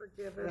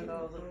Forgiven.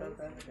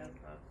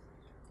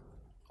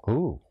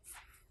 Ooh.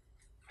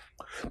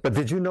 But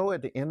did you know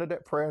at the end of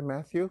that prayer in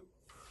Matthew,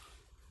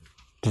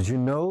 did you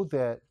know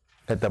that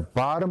at the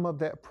bottom of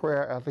that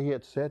prayer, after he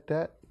had said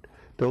that,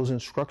 those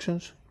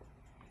instructions,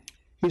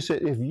 he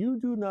said, if you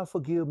do not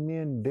forgive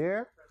men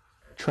their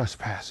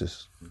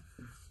trespasses,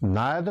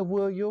 neither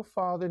will your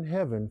Father in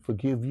heaven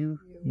forgive you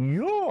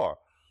your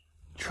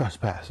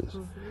trespasses.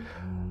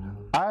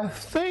 I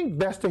think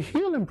that's the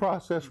healing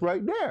process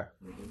right there.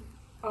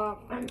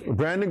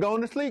 Brandon,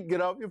 going to sleep. Get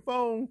off your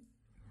phone.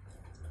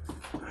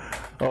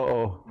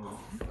 Uh-oh.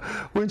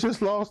 We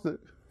just lost it.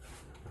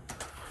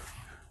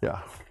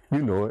 Yeah,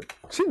 you know it.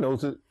 She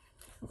knows it.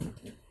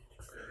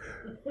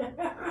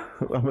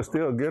 I'm going to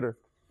still get her.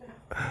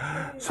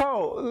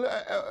 So,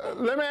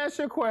 let me ask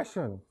you a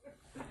question.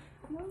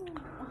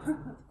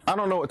 I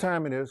don't know what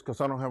time it is because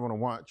I don't have on a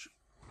watch.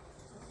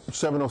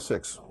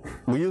 7:06.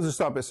 We usually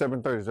stop at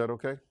 7:30. Is that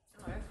okay?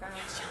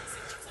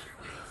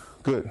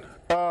 Good.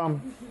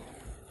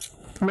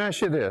 Let me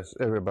ask you this,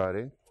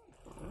 everybody.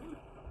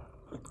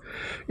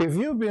 If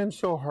you've been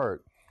so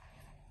hurt,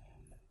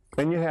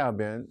 and you have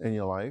been in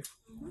your life,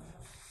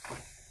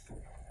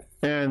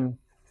 and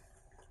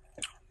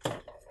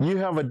you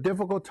have a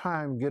difficult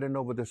time getting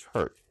over this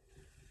hurt,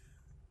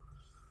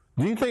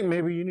 do you think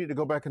maybe you need to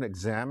go back and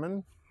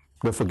examine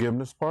the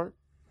forgiveness part?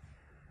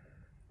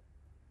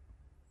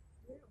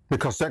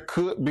 Because that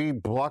could be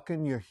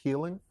blocking your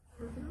healing?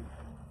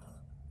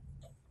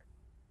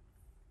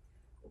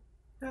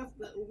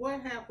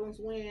 What happens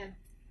when,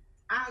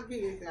 I'll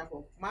give you an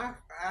example. I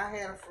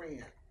had a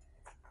friend.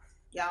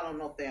 Y'all don't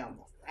know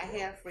Thelma. I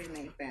had a friend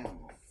named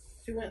Thelma.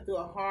 She went through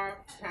a hard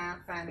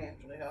time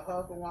financially. Her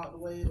husband walked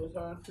away. It was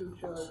her and 2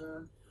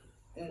 children.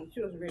 And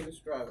she was really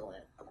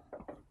struggling.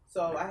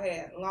 So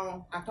I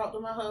talked to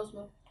my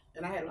husband,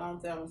 and I had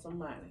loaned Thelma some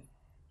money.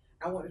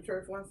 I went to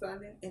church one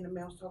Sunday, and the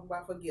man was talking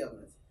about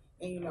forgiveness.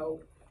 And, you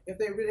know, if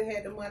they really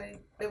had the money,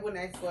 they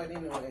wouldn't ask for it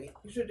anyway.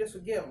 You should just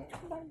forgive them.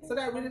 So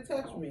that really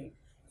touched me.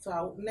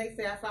 So next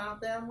day I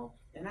found Thelma,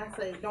 and I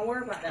say, don't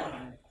worry about that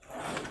money.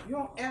 You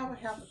don't ever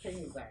have to pay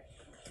me back.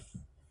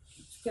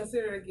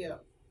 Consider it a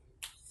gift.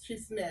 She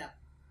snapped.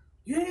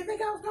 You didn't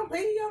think I was going to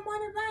pay you your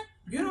money back?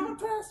 You don't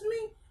trust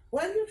me?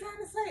 What are you trying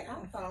to say?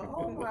 I thought,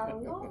 oh my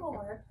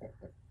Lord.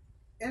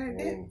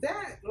 And it did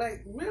that,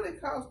 like, really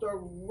caused her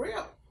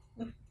real.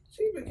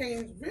 She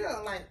became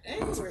real, like,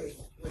 angry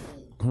with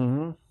me.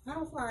 Mm-hmm. I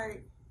was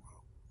like,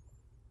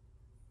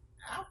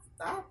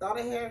 I thought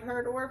I had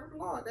heard the word from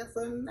the Lord that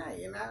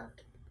Sunday night.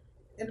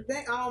 And the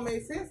thing all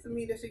made sense to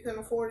me that she couldn't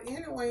afford it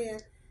anyway.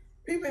 And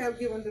people have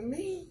given to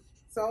me.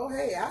 So,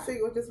 hey, I figured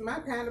it was just my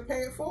time to pay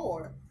it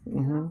forward.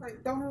 Mm-hmm. I was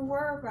like, don't even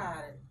worry about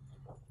it.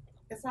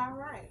 It's all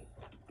right.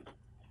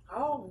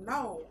 Oh,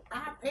 no,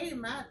 I paid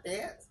my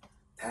debts.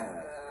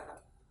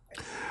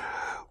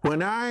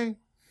 When I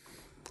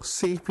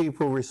see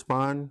people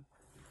respond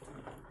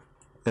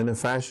in the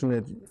fashion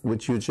that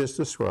which you just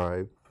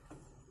described,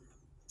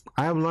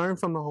 I have learned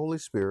from the Holy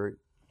Spirit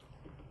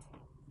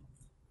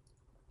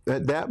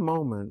at that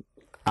moment,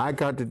 I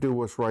got to do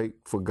what's right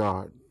for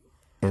God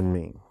and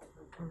me.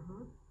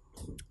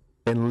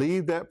 And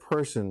leave that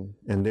person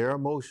and their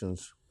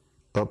emotions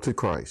up to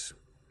Christ.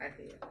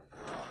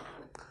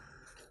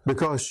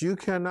 Because you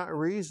cannot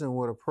reason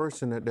with a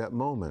person at that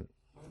moment.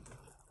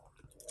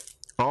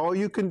 All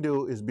you can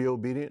do is be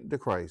obedient to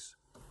Christ.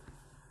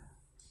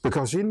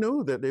 Because he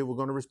knew that they were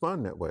going to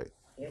respond that way.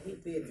 Yeah, he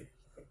did.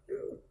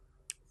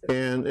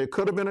 And it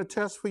could have been a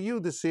test for you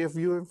to see if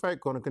you're in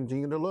fact going to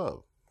continue to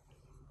love.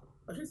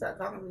 But she started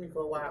talking to me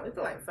for a while. It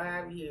took like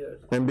 5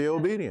 years. And be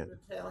obedient.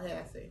 To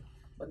Tallahassee.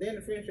 But then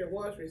the friendship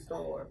was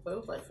restored. But it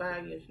was like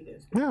 5 years she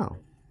didn't speak. Yeah.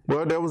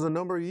 Well, there was a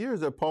number of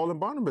years that Paul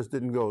and Barnabas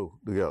didn't go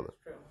together.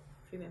 True.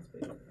 She didn't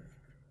speak.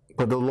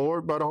 But the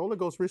Lord, by the Holy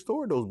Ghost,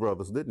 restored those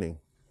brothers, didn't he?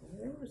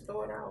 He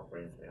restored our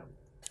friendship.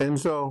 And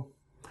so,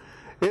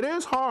 it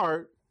is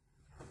hard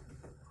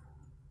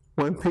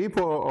when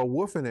people are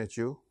woofing at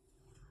you,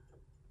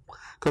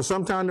 because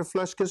sometimes the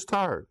flesh gets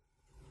tired.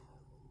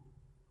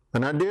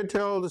 And I did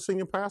tell the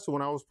senior pastor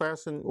when I was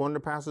passing, one of the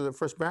pastors at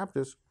First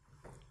Baptist,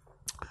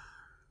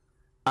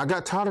 I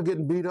got tired of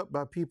getting beat up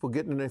by people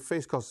getting in their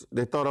face because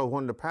they thought I was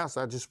one of the pastors.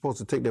 I was just supposed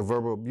to take their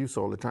verbal abuse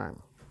all the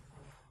time.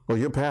 Well,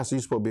 you're pastor,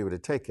 you're supposed to be able to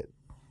take it.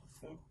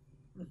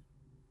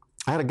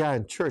 I had a guy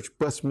in church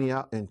bust me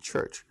out in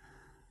church.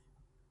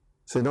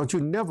 Said, don't you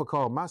never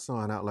call my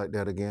son out like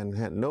that again.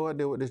 Had no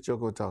idea what this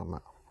joker was talking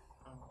about.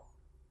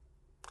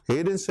 He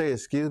didn't say,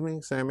 excuse me,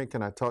 Sammy,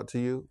 can I talk to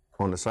you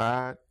on the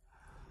side?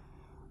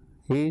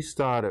 He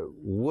started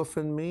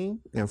woofing me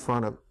in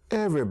front of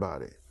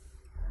everybody.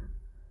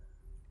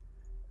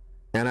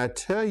 And I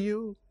tell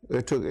you,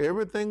 it took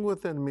everything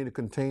within me to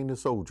contain the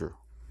soldier.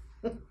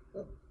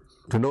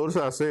 To notice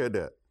I said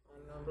that.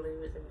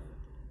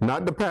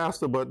 Not the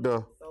pastor, but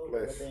the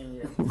flesh.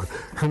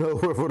 No,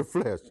 for the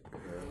flesh.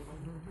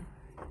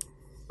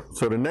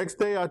 So the next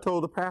day I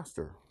told the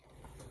pastor,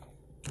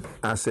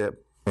 I said,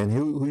 and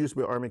who used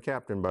to be an Army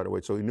captain, by the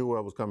way, so he knew where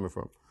I was coming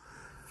from.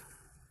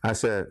 I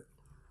said,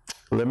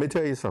 let me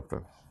tell you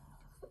something.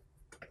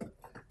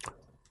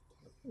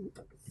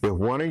 If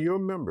one of your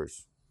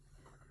members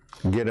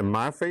get in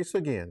my face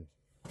again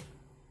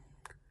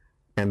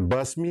and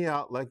bust me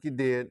out like you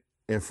did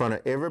in front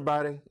of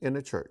everybody in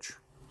the church,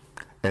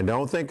 and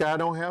don't think I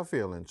don't have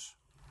feelings,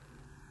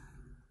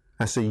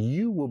 I said,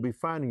 you will be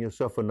finding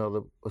yourself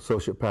another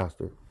associate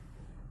pastor,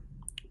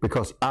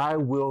 because I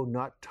will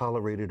not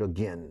tolerate it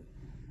again.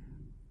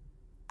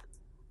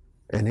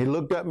 And he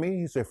looked at me,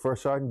 he said,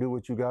 First Sergeant, do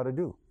what you got to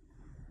do.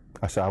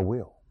 I said, I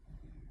will.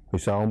 He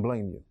said, I don't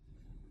blame you.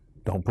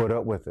 Don't put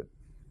up with it.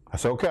 I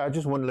said, okay, I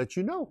just want to let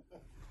you know.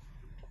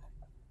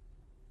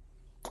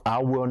 I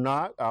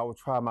will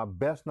try my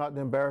best not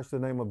to embarrass the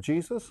name of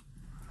Jesus,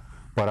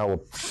 but I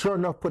will sure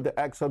enough put the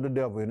axe of the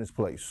devil in his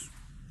place.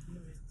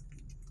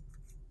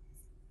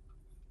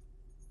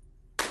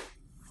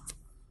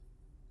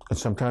 And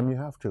sometimes you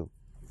have to.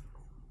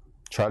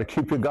 Try to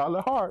keep your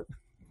godly heart.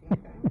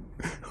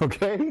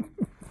 Okay?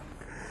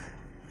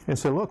 And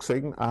say, look,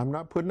 Satan, I'm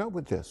not putting up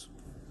with this.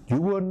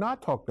 You will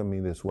not talk to me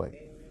this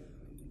way.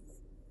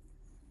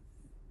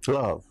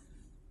 Love.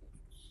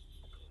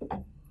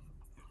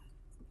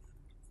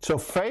 So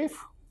faith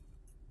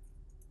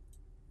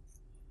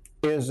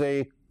is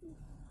a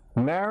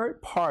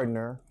married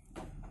partner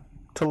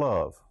to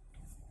love.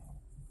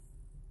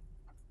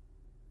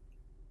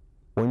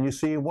 When you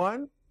see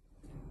one,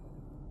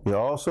 you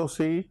also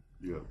see.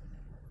 Yeah.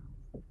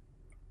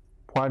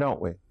 Why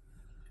don't we?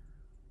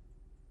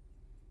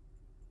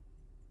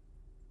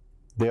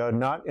 They are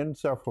not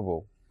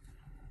inseparable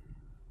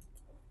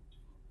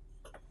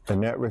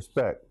in that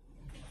respect.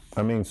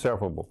 I mean,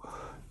 separable.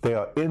 They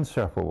are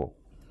inseparable.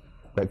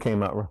 That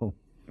came out wrong.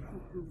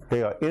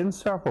 They are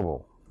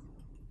inseparable.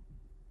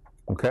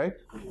 Okay?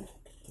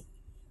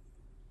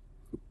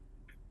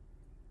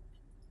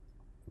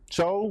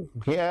 So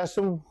he asked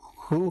him,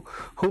 who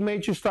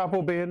made you stop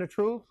obeying the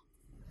truth?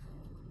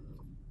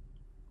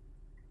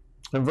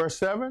 In verse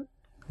 7,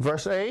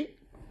 verse 8,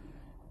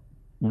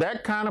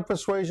 that kind of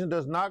persuasion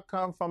does not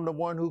come from the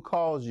one who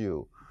calls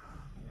you.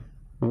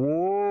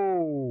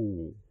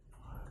 Whoa.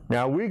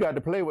 Now we got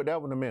to play with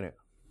that one a minute.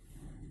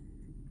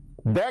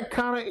 That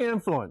kind of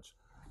influence,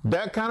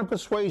 that kind of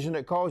persuasion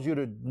that calls you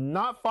to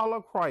not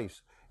follow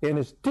Christ in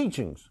his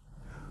teachings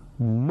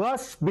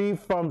must be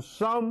from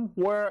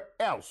somewhere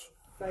else.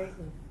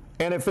 Satan.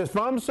 And if it's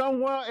from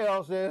somewhere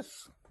else,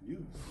 it's,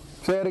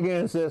 say it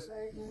again, sis,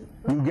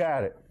 you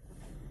got it.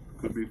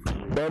 Could be from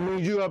you. That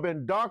means you have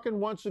been darkened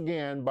once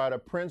again by the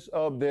prince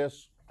of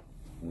this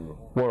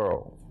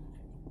world.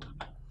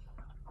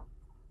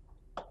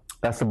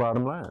 That's the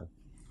bottom line.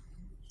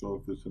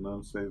 So if it's an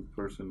unsaved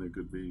person, it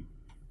could be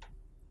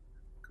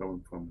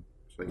coming from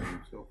Satan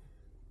himself.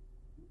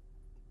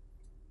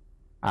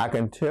 I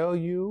can tell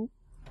you,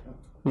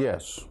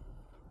 yes.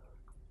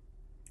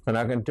 And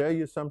I can tell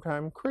you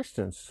sometimes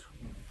Christians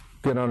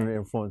get under the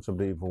influence of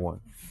the evil one.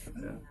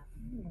 Yeah.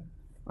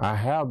 I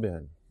have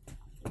been.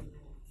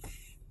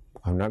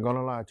 I'm not going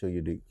to lie to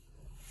you, Deep.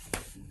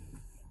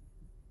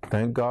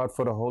 Thank God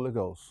for the Holy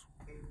Ghost.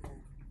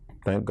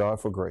 Thank God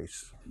for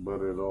grace.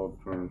 But it all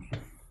turns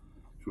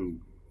to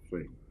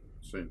Satan.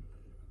 Sin.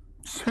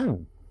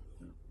 Sin.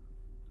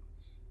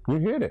 You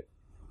hit it.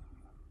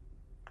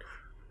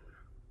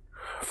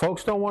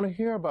 Folks don't want to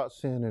hear about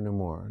sin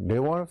anymore. They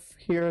want to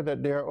hear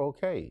that they're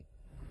okay.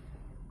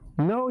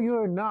 No,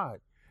 you're not.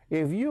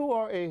 If you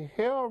are a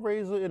hell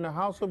raiser in the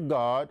house of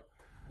God,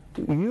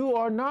 you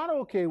are not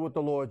okay with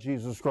the Lord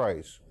Jesus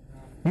Christ.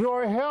 You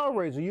are a hell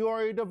raiser. You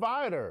are a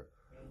divider.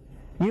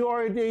 You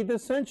are a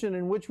dissension,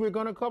 in which we're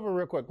going to cover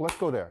real quick. Let's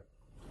go there.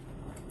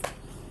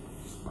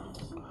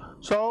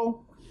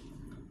 So,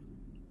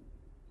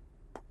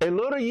 a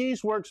little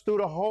yeast works through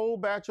the whole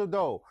batch of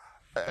dough.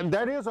 And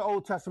that is an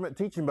Old Testament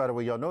teaching, by the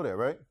way. Y'all know that,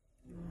 right?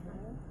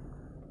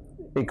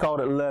 He called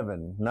it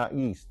leaven, not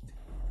yeast.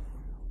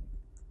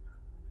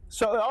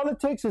 So all it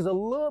takes is a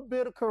little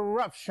bit of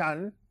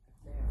corruption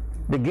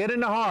to get in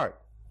the heart.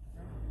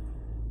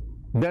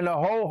 Then the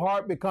whole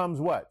heart becomes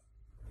what?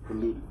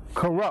 Polluted.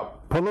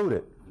 Corrupt,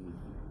 polluted.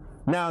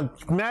 Now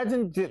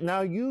imagine,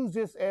 now use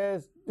this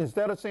as,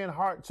 instead of saying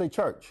heart, say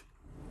church.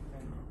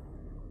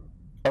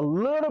 A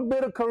little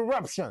bit of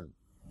corruption.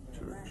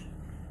 Church.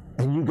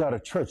 And you got a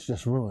church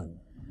that's ruined.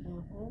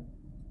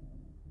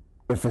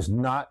 If it's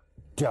not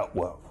dealt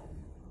with.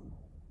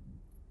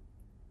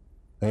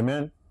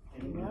 Amen?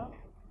 Yeah.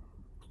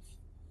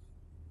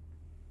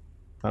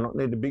 I don't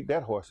need to beat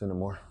that horse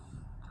anymore.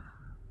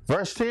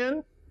 Verse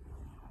 10.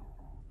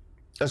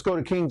 Let's go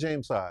to King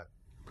James side.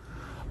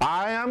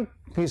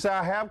 He said,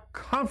 I have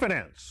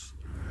confidence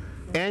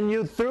in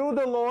you through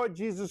the Lord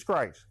Jesus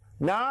Christ.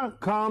 Now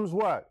comes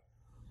what?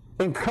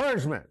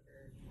 Encouragement.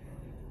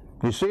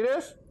 You see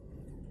this?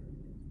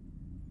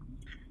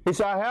 He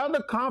said, I have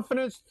the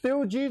confidence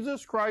through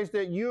Jesus Christ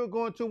that you are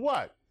going to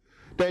what?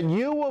 That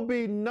you will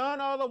be none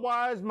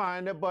otherwise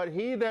minded, but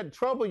he that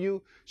trouble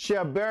you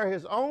shall bear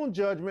his own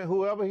judgment,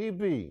 whoever he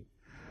be.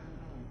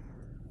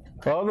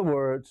 In other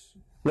words,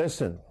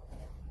 listen,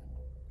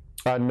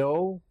 I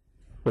know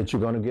that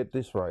you're going to get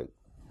this right.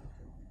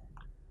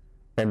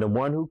 And the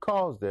one who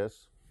caused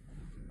this,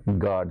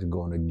 God's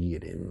going to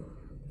get him.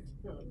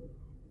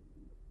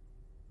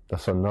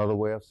 That's another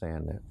way of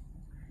saying that.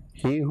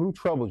 He who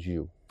troubles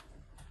you,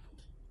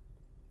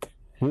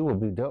 he will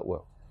be dealt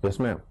with. Yes,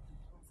 ma'am.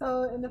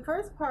 So in the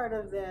first part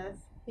of this,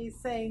 he's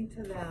saying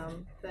to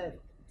them that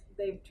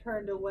they've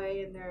turned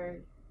away and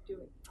they're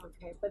doing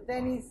okay. But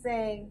then he's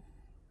saying,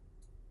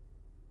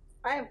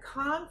 I have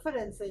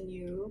confidence in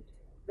you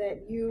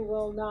that you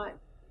will not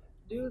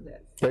do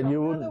this. That So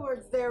you will, in other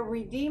words, they're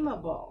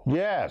redeemable.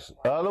 yes.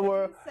 In other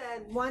words, He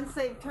said once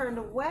they've turned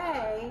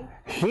away,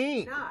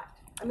 he, not.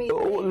 I mean,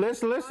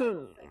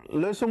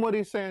 listen what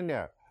he's saying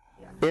there.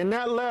 In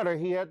that letter,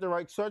 he had to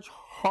write such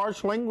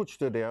harsh language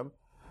to them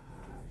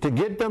to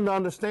get them to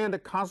understand the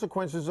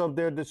consequences of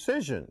their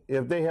decision.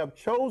 If they have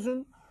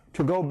chosen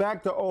to go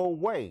back the old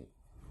way,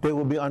 they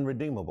will be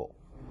unredeemable.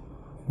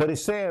 But he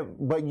said,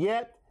 but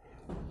yet,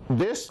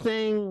 this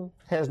thing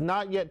has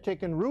not yet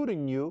taken root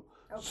in you,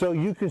 so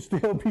you can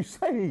still be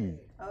saved.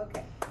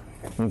 Okay.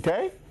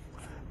 Okay?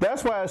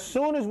 That's why as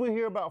soon as we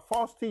hear about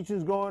false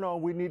teachings going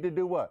on, we need to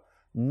do what?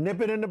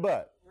 Nip it in the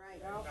bud.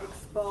 Right.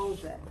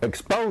 Expose it.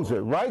 Expose it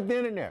right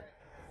then and there.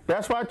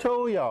 That's why I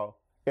told y'all,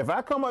 if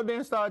I come up there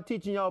and start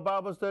teaching y'all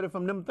Bible study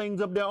from them things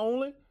up there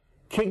only,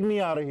 kick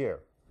me out of here.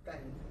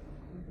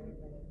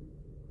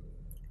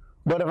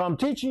 But if I'm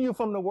teaching you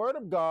from the Word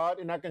of God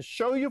and I can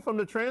show you from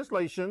the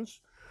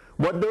translations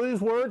what those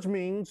words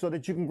mean so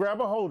that you can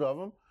grab a hold of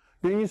them,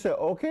 then you say,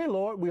 okay,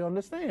 Lord, we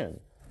understand.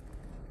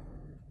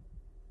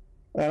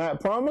 And I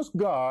promise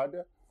God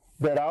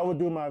that I will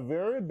do my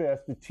very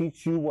best to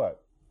teach you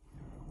what?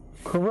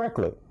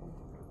 Correctly.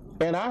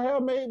 And I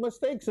have made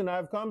mistakes and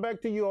I've come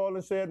back to you all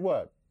and said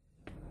what?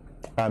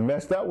 I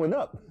messed that one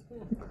up.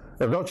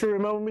 Don't you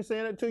remember me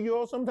saying it to you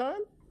all sometime?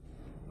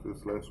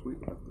 Just last week,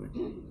 I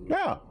think.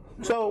 Yeah.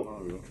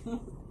 So,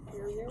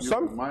 You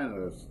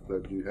reminded us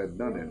that you had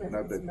done it,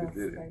 not that you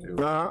did it. It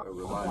was a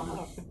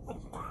reminder.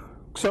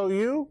 So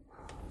you,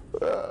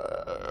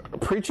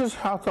 preachers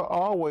have to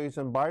always,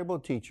 and Bible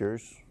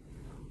teachers,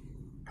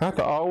 have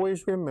to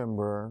always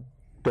remember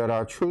that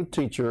our true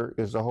teacher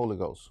is the Holy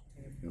Ghost.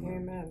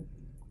 Amen.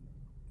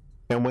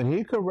 And when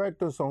he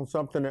corrects us on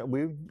something that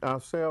we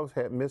ourselves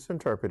had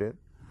misinterpreted,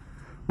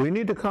 we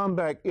need to come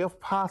back, if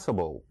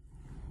possible,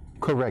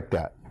 correct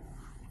that.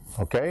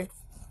 Okay?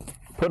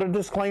 Put a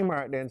disclaimer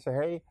out there and say,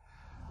 hey,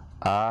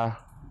 I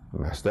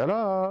messed that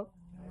up.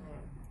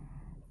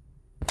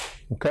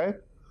 Okay?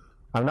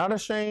 I'm not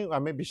ashamed. I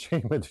may be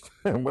ashamed, but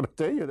I'm going to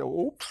tell you that,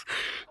 oops,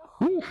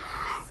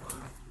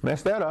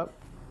 messed that up.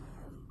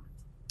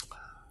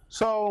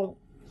 So,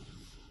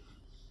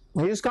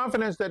 he's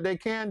confident that they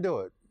can do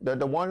it. That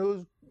the one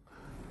who's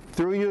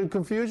threw you in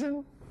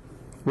confusion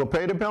will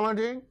pay the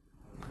penalty.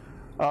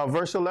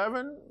 Verse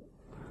 11,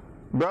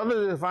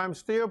 brothers, if I'm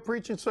still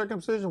preaching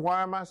circumcision,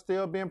 why am I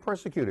still being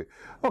persecuted?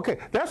 Okay,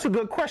 that's a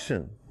good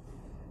question.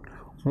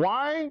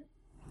 Why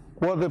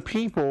were the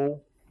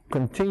people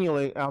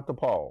continually after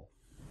Paul?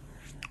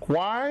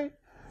 Why?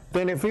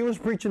 Then if he was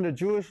preaching the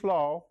Jewish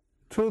law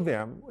to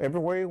them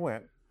everywhere he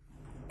went,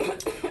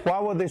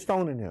 why were they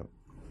stoning him?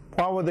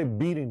 Why were they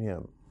beating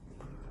him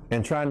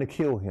and trying to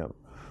kill him?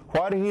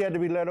 Why did he have to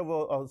be led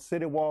over a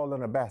city wall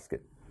in a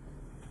basket?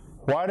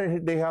 Why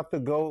did they have to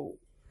go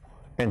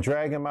and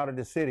drag him out of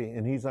the city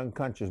and he's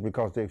unconscious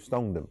because they've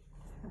stoned him?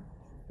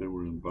 They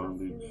were in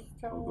bondage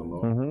of the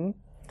law. Mm-hmm.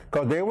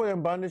 Because they were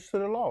in bondage to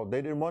the law.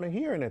 They didn't want to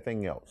hear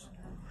anything else.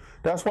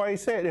 That's why he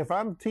said, if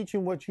I'm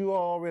teaching what you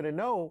already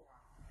know,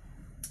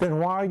 then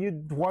why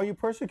are you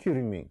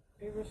persecuting me?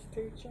 He was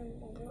teaching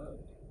the word.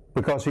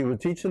 because he was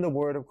teaching the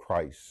word of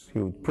Christ. He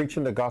was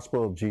preaching the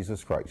gospel of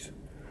Jesus Christ.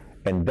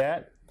 And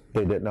that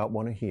they did not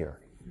want to hear.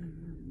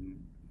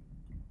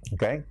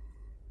 Okay?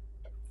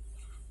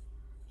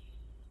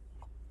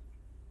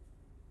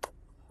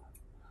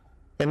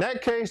 In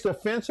that case, the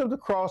offense of the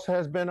cross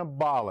has been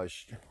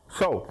abolished.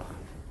 So,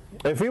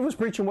 if he was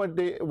preaching what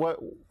you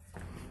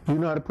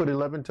know how to put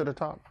 11 to the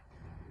top?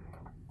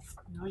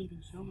 No, you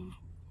didn't show me.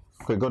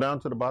 Okay, go down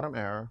to the bottom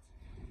arrow.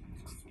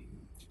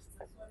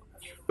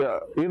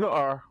 Either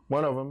or,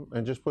 one of them,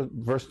 and just put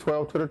verse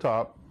 12 to the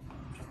top.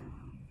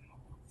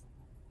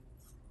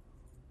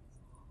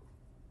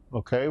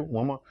 Okay,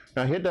 one more.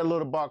 Now hit that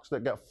little box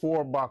that got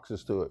 4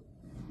 boxes to it.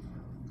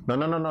 No,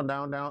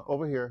 down,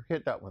 over here.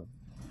 Hit that one.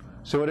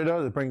 See what it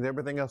does? It brings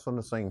everything else on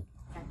the scene.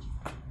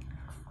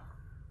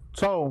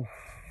 So,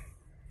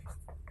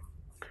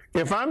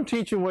 if I'm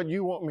teaching what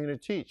you want me to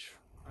teach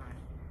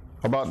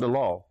about the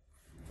law,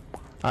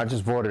 I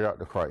just voided out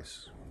the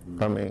Christ.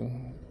 I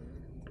mean,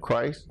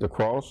 Christ, the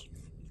cross,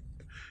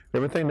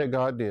 everything that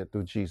God did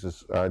through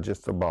Jesus, I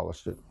just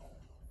abolished it.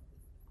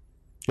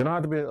 You don't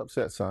have to be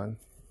upset, son.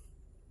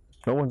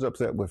 No one's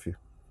upset with you.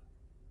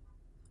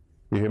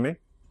 You hear me?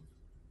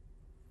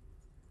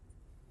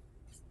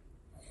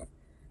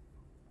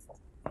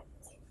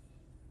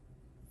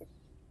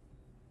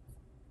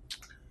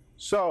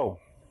 So,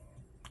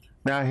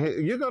 now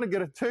you're going to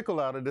get a tickle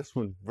out of this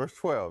one. Verse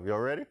 12. Y'all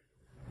ready?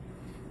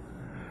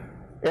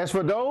 As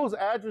for those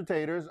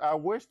agitators, I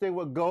wish they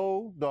would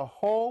go the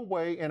whole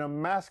way and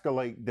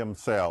emasculate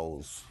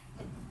themselves.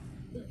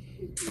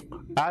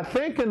 I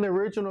think in the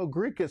original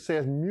Greek it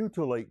says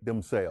mutilate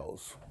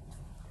themselves.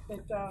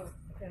 It does.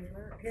 And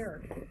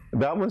here,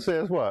 That one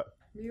says what?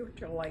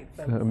 mutilate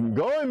them.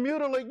 Go and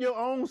mutilate your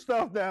own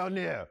stuff down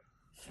there.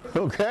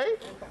 Okay?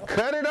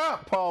 Cut it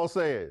up, Paul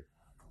said.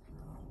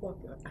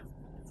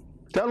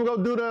 Tell them to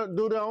go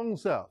do their own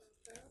stuff.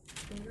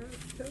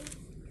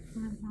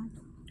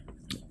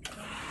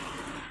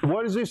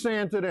 What is he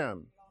saying to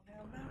them?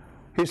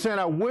 He's saying,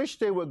 I wish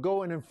they would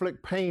go and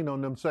inflict pain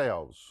on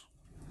themselves.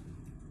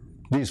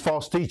 These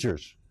false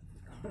teachers.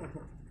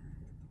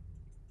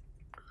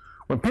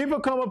 When people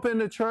come up in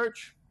the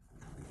church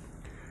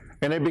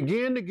and they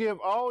begin to give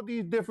all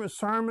these different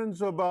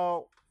sermons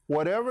about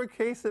whatever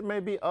case it may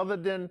be other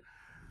than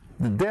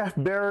the death,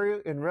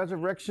 burial, and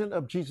resurrection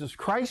of Jesus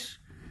Christ,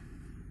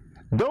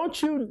 don't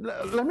you,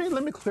 let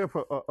me clear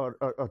up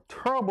a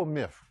terrible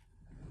myth.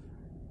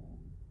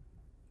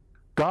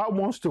 God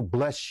wants to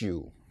bless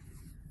you.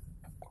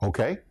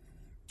 Okay?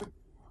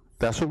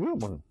 That's a real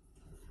one.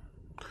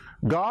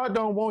 God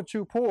don't want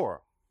you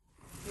poor.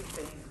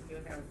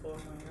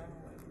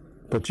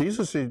 But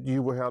Jesus said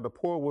you will have the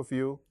poor with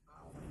you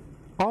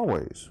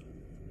always.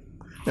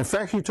 In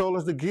fact, he told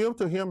us to give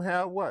to him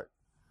have what?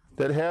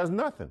 That has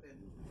nothing.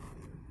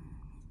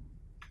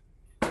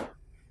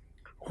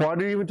 Why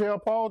did he even tell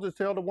Paul to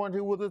tell the one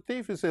who was a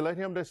thief? He said, let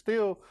him that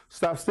steal,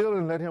 stop stealing,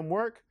 and let him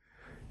work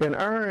and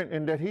earn,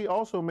 and that he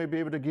also may be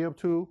able to give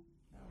to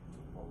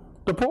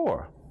the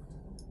poor.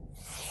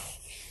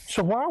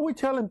 So why are we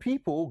telling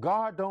people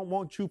God don't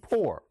want you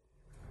poor?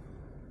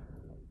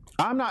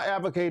 I'm not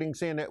advocating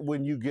saying that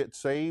when you get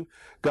saved,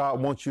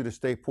 God wants you to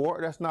stay poor.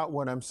 That's not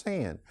what I'm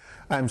saying.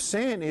 I'm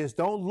saying is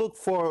don't look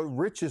for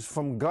riches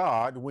from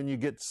God when you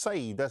get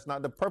saved. That's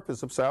not the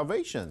purpose of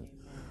salvation.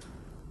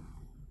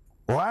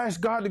 Well, I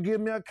asked God to give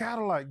me a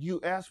Cadillac. You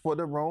asked for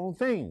the wrong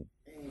thing.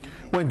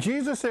 When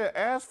Jesus said,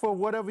 ask for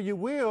whatever you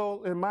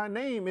will in my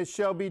name, it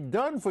shall be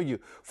done for you.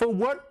 For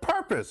what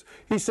purpose?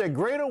 He said,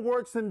 greater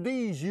works than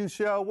these you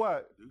shall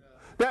what?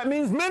 That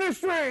means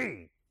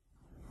ministry.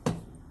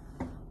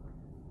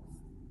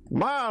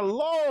 My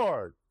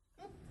Lord.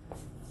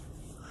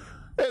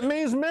 It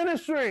means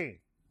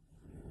ministry.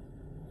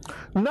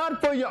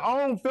 Not for your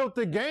own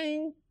filthy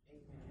gain.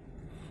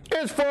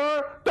 It's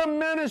for the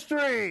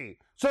ministry.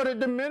 So that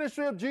the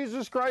ministry of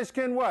Jesus Christ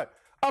can what?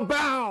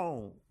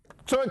 Abound.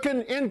 So it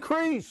can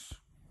increase.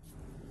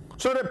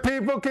 So that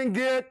people can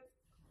get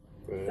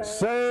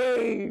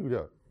saved.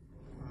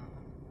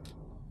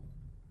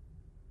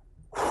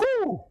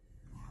 Whew.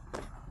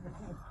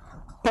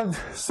 But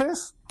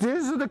sis,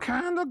 these are the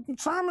kind of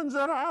sermons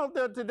that are out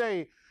there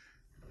today.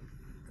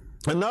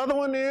 Another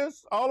one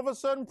is, all of a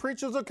sudden,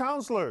 preachers are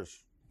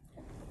counselors.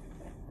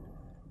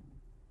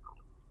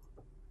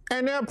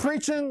 And they're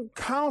preaching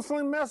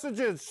counseling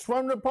messages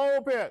from the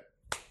pulpit.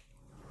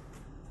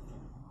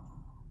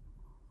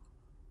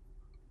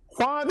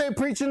 Why are they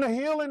preaching the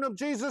healing of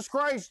Jesus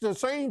Christ? The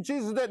same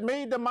Jesus that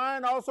made the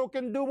mind also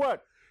can do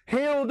what?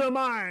 Heal the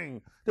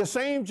mind. The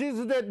same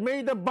Jesus that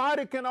made the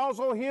body can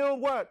also heal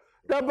what?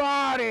 The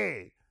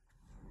body.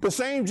 The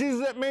same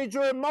Jesus that made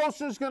your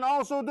emotions can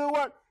also do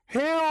what?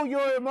 Heal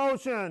your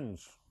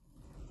emotions.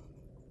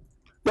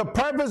 The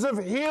purpose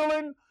of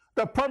healing,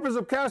 the purpose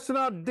of casting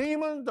out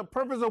demons, the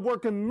purpose of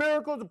working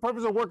miracles, the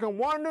purpose of working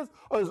wonders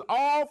is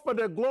all for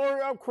the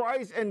glory of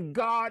Christ and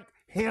God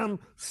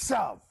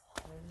himself.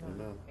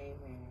 Amen.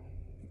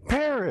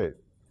 Period.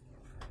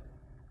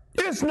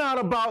 It's not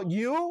about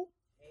you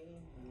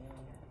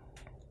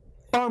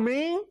or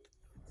me.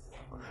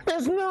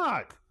 It's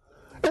not.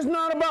 It's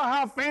not about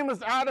how famous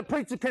the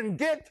preacher can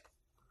get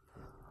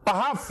or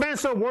how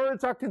fancy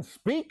words I can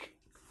speak.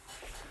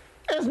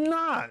 It's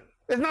not.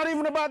 It's not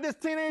even about this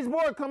teenage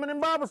boy coming in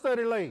Bible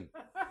study late.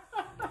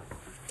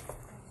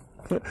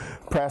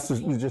 Pastor,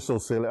 you're just so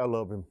silly. I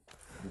love him.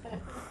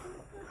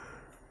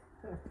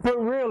 But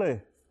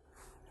really,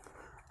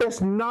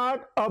 it's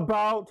not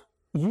about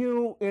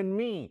you and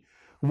me.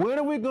 When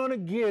are we going to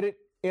get it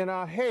in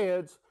our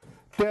heads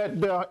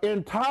that the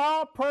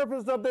entire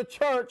purpose of the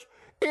church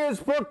is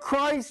for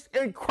Christ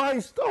and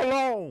Christ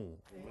alone?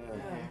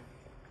 Amen.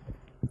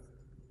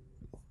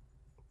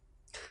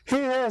 He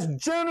has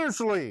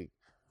generously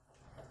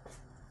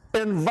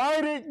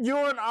invited you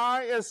and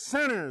I as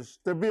sinners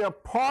to be a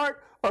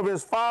part of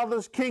his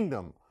Father's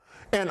kingdom.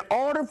 In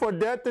order for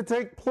that to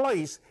take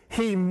place,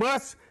 he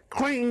must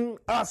clean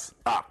us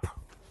up.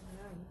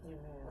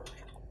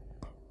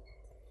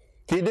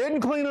 He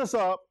didn't clean us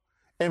up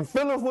and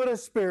fill us with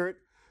his Spirit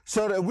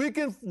so that we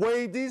can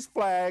wave these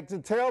flags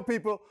and tell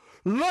people,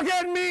 look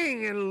at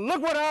me and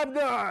look what I've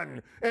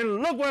done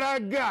and look what I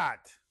got.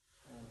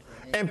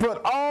 And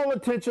put all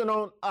attention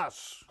on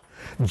us.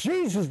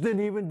 Jesus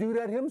didn't even do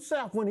that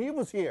himself when he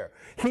was here.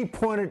 He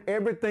pointed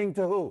everything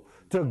to who?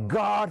 To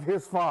God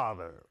his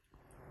Father.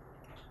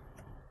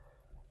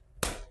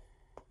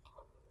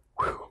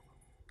 Whew.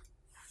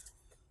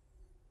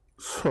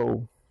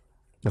 So,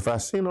 if I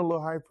seem a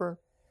little hyper,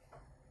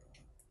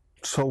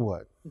 so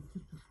what?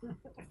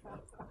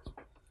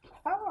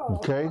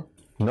 Okay,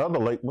 another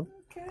late one.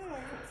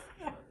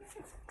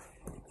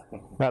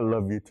 I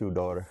love you too,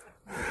 daughter.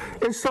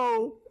 And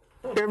so,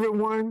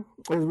 everyone,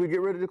 as we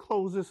get ready to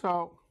close this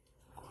out,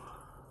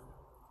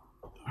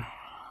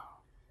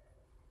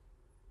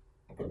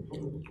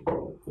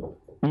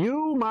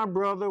 you, my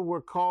brother,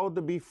 were called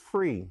to be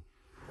free.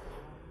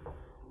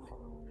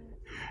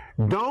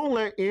 Don't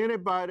let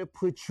anybody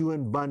put you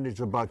in bondage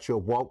about your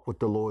walk with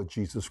the Lord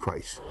Jesus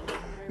Christ.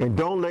 And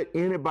don't let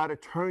anybody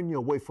turn you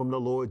away from the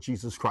Lord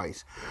Jesus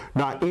Christ.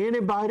 Not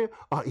anybody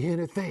or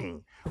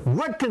anything.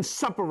 What can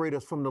separate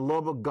us from the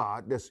love of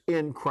God that's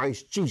in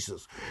Christ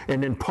Jesus?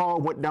 And then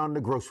Paul went down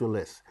the grocery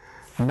list.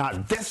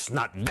 Not this,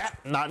 not that,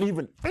 not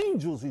even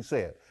angels, he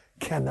said,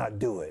 cannot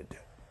do it.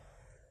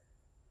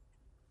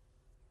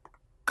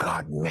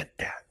 God meant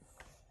that.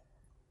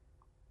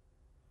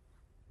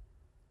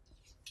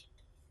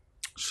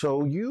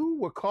 So you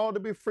were called to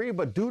be free,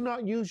 but do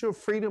not use your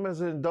freedom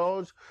as an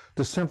indulge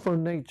the sinful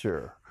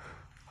nature.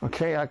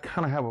 Okay, I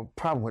kind of have a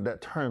problem with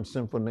that term,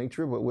 sinful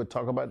nature, but we'll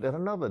talk about that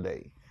another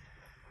day.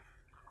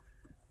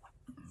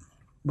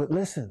 But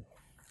listen.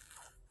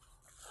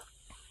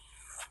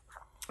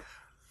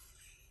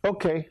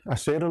 Okay, I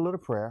said a little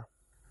prayer.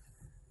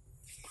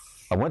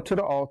 I went to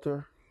the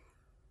altar,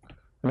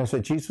 and I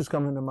said, Jesus,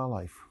 come into my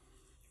life.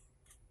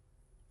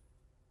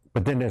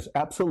 But then there's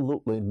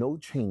absolutely no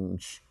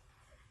change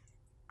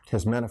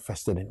has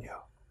manifested in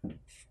you.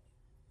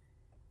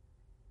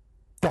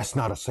 That's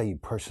not a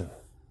saved person.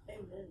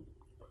 Amen.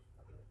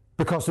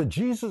 Because the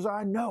Jesus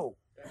I know,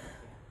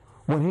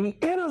 when he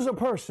enters a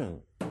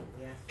person,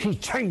 he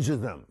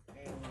changes them.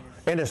 Amen.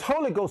 And his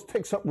Holy Ghost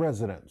takes up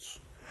residence.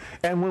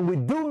 And when we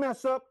do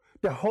mess up,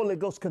 the Holy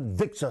Ghost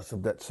convicts us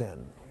of that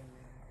sin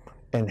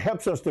and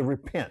helps us to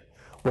repent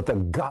with a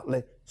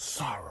godly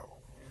sorrow.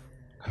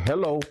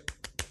 Hello.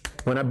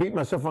 When I beat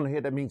myself on the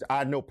head, that means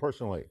I know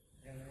personally.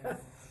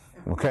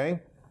 Okay?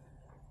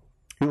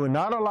 He will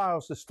not allow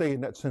us to stay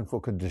in that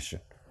sinful condition.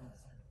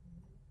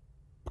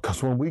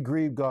 Because when we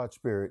grieve God's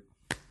Spirit,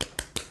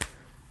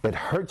 it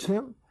hurts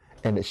him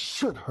and it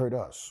should hurt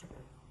us.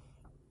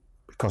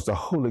 Because the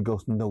Holy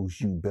Ghost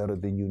knows you better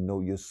than you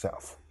know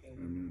yourself.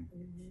 Mm-hmm.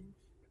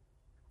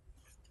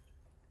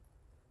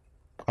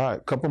 All right,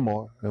 a couple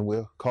more and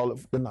we'll call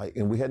it the night.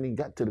 And we hadn't even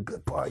got to the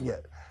good part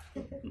yet.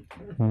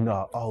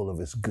 No, all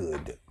of it's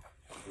good.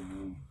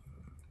 Mm-hmm.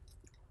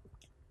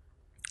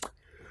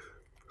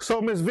 So,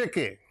 Miss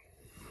Vicky,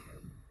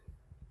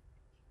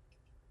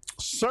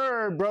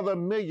 serve Brother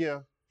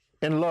Amelia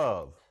in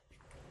love.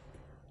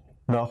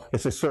 No, it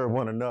says serve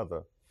one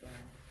another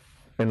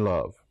in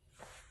love.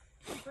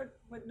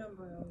 What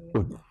number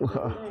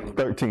are you?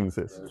 13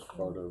 says.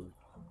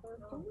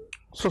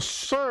 So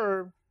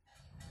serve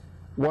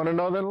one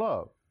another in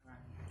love.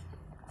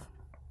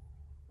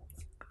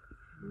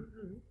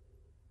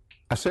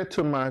 I said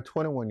to my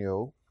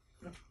 21-year-old,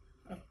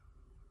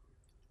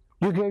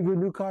 you gave your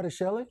new car to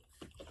Shelley?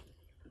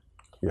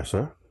 Yes,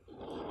 sir.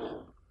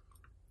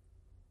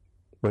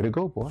 Way to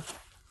go, boy.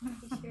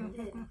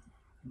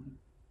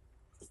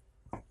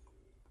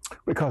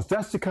 Because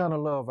that's the kind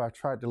of love I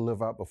tried to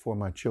live out before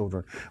my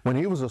children. When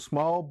he was a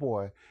small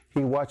boy,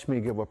 he watched me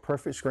give a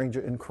perfect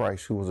stranger in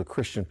Christ who was a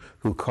Christian,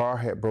 whose car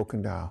had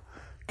broken down,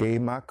 gave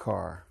my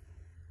car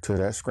to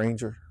that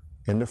stranger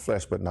in the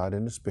flesh, but not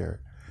in the spirit,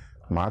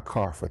 my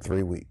car for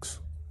 3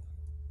 weeks.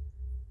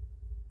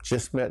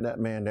 Just met that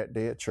man that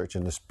day at church,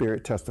 and the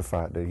Spirit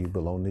testified that he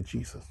belonged to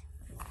Jesus.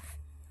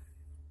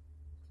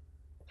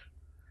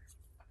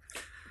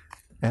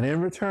 And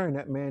in return,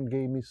 that man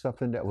gave me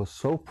something that was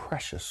so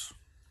precious.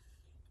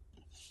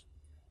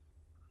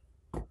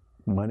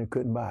 Money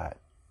couldn't buy it.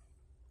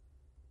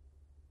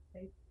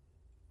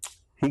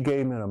 He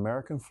gave me an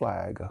American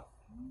flag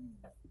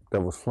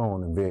that was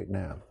flown in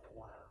Vietnam.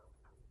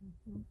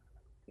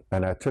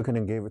 And I took it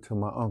and gave it to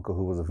my uncle,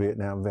 who was a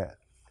Vietnam vet,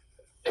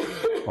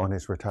 on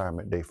his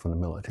retirement day from the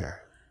military,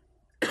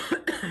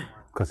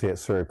 because he had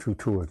served 2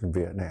 tours in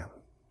Vietnam.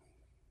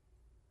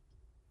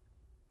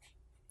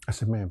 I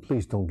said, man,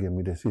 please don't give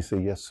me this. He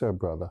said, yes, sir,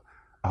 brother,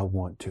 I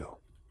want to.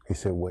 He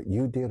said, what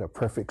you did, a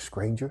perfect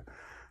stranger,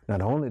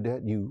 not only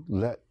that, you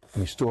let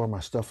me store my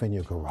stuff in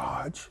your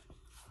garage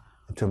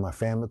until my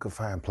family could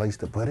find a place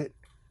to put it.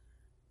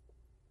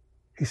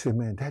 He said,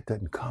 man, that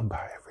doesn't come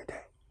by every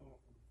day.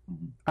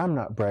 I'm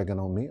not bragging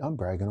on me, I'm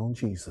bragging on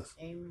Jesus.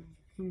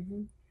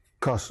 Amen.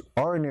 Because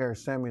ordinary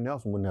Samuel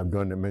Nelson wouldn't have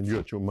done that, man. You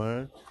got your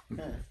mind?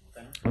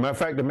 Matter of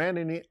fact, the man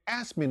didn't even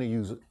ask me to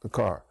use the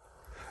car.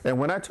 And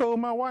when I told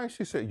my wife,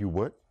 she said, you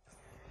what?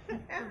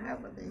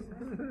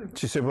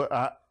 She said,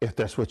 well, if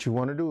that's what you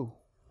want to do.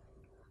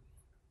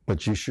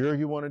 But you sure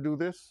you want to do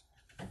this?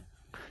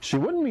 She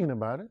wasn't mean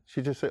about it.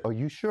 She just said, are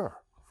you sure?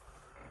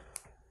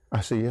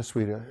 I said, yes,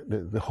 sweetheart.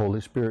 The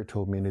Holy Spirit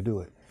told me to do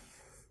it.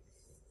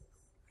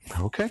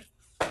 Okay.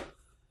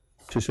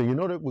 She said, you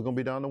know that we're going to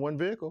be down to one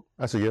vehicle?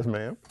 I said, yes,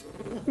 ma'am.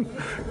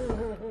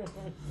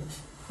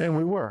 And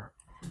we were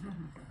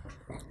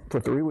for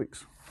 3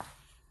 weeks.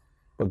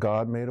 But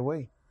God made a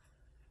way.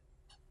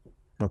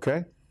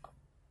 Okay?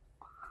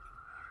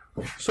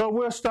 So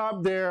we'll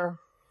stop there.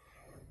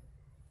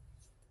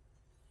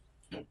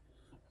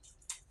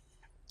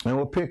 And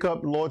we'll pick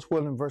up, Lord's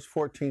willing, verse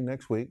 14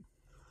 next week.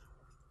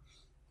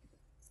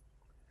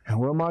 And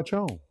we'll march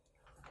on.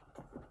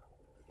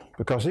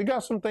 Because he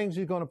got some things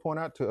he's going to point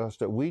out to us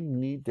that we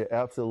need to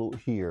absolutely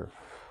hear.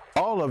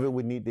 All of it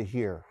we need to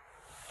hear.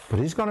 But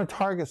he's going to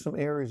target some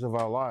areas of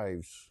our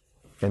lives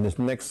in this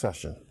next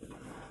session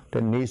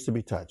that needs to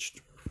be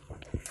touched.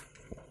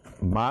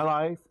 My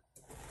life,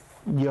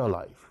 your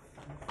life.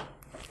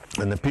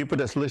 And the people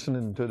that's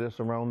listening to this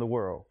around the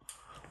world.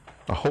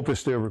 I hope it's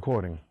still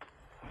recording.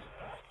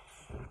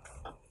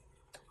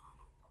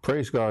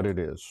 Praise God it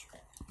is.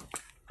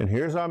 And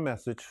here's our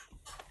message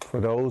for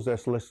those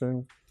that's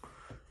listening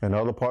in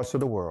other parts of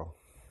the world.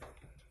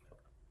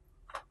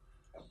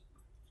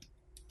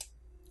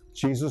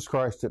 Jesus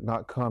Christ did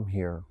not come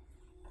here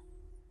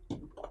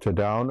to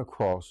die on the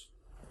cross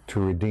to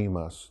redeem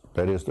us.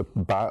 That is, to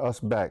buy us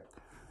back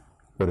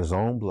with his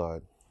own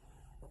blood.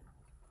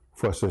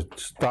 For us to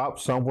stop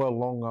somewhere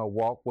along our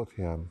walk with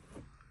him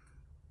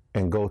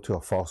and go to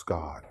a false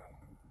god.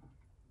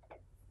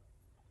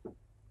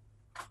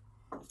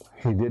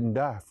 He didn't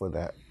die for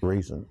that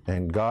reason.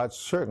 And God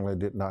certainly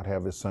did not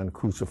have his son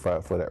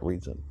crucified for that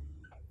reason.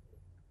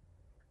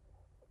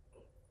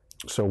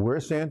 So we're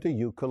saying to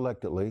you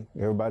collectively,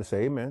 everybody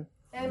say amen.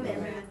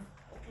 Amen.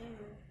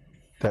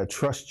 That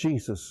trust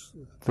Jesus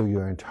through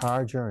your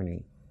entire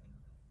journey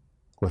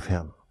with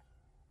him.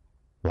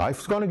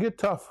 Life's going to get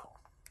tough.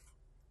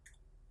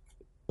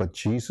 But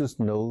Jesus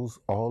knows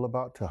all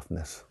about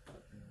toughness.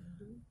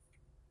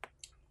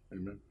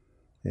 Amen.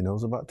 He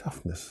knows about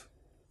toughness.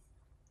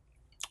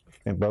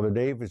 And Brother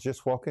Dave is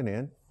just walking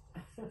in.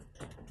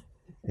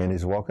 And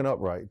he's walking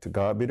upright. To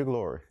God be the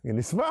glory. And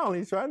he's smiling.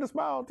 He's trying to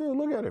smile too.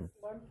 Look at him.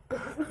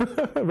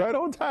 Right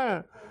on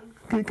time.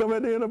 He come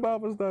at the end of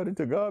Bible study.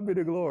 To God be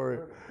the glory.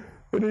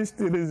 And he's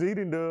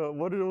eating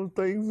one of those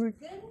things.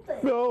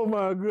 Oh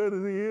my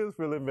goodness, he is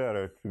feeling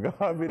better. To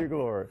God be the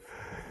glory.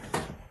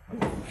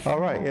 All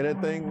right.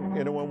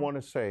 Anyone want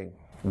to say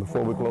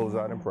before we close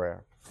out in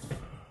prayer?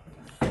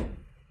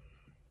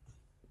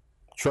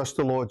 Trust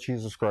the Lord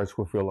Jesus Christ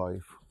with your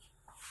life.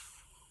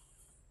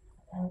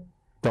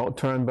 Don't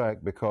turn back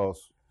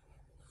because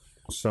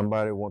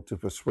somebody wants to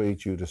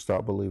persuade you to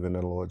stop believing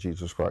in the Lord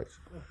Jesus Christ.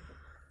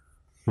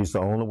 He's the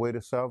only way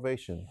to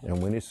salvation.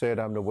 And when he said,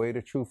 I'm the way,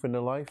 the truth, and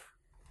the life,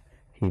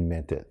 he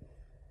meant it.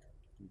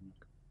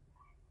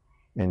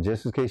 And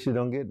just in case you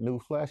don't get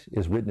newsflash,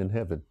 it's written in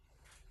heaven.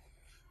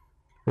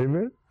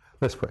 Amen?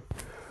 Let's pray.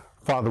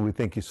 Father, we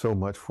thank you so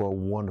much for a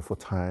wonderful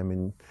time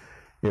in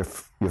your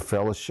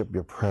fellowship,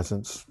 your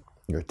presence,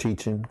 your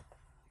teaching.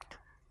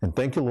 And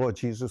thank you, Lord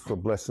Jesus, for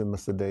blessing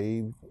Mr.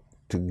 Dave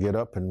to get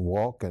up and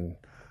walk and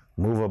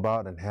move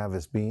about and have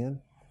his being.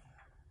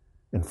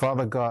 And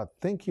Father God,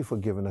 thank you for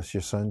giving us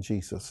your son,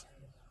 Jesus.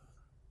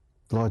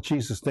 Lord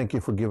Jesus, thank you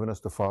for giving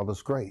us the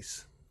Father's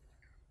grace,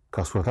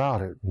 because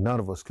without it, none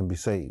of us can be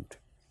saved.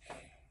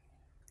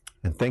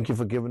 And thank you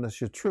for giving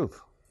us your truth,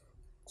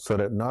 so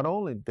that not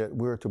only that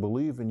we're to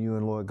believe in you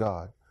and Lord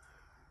God,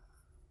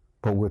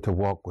 but we're to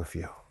walk with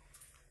you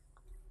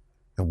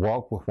and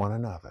walk with one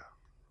another.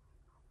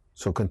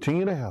 So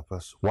continue to help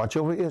us. Watch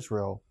over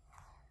Israel.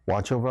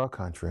 Watch over our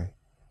country.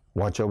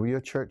 Watch over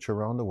your church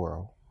around the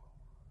world.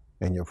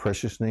 In your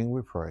precious name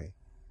we pray.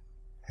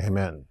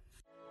 Amen.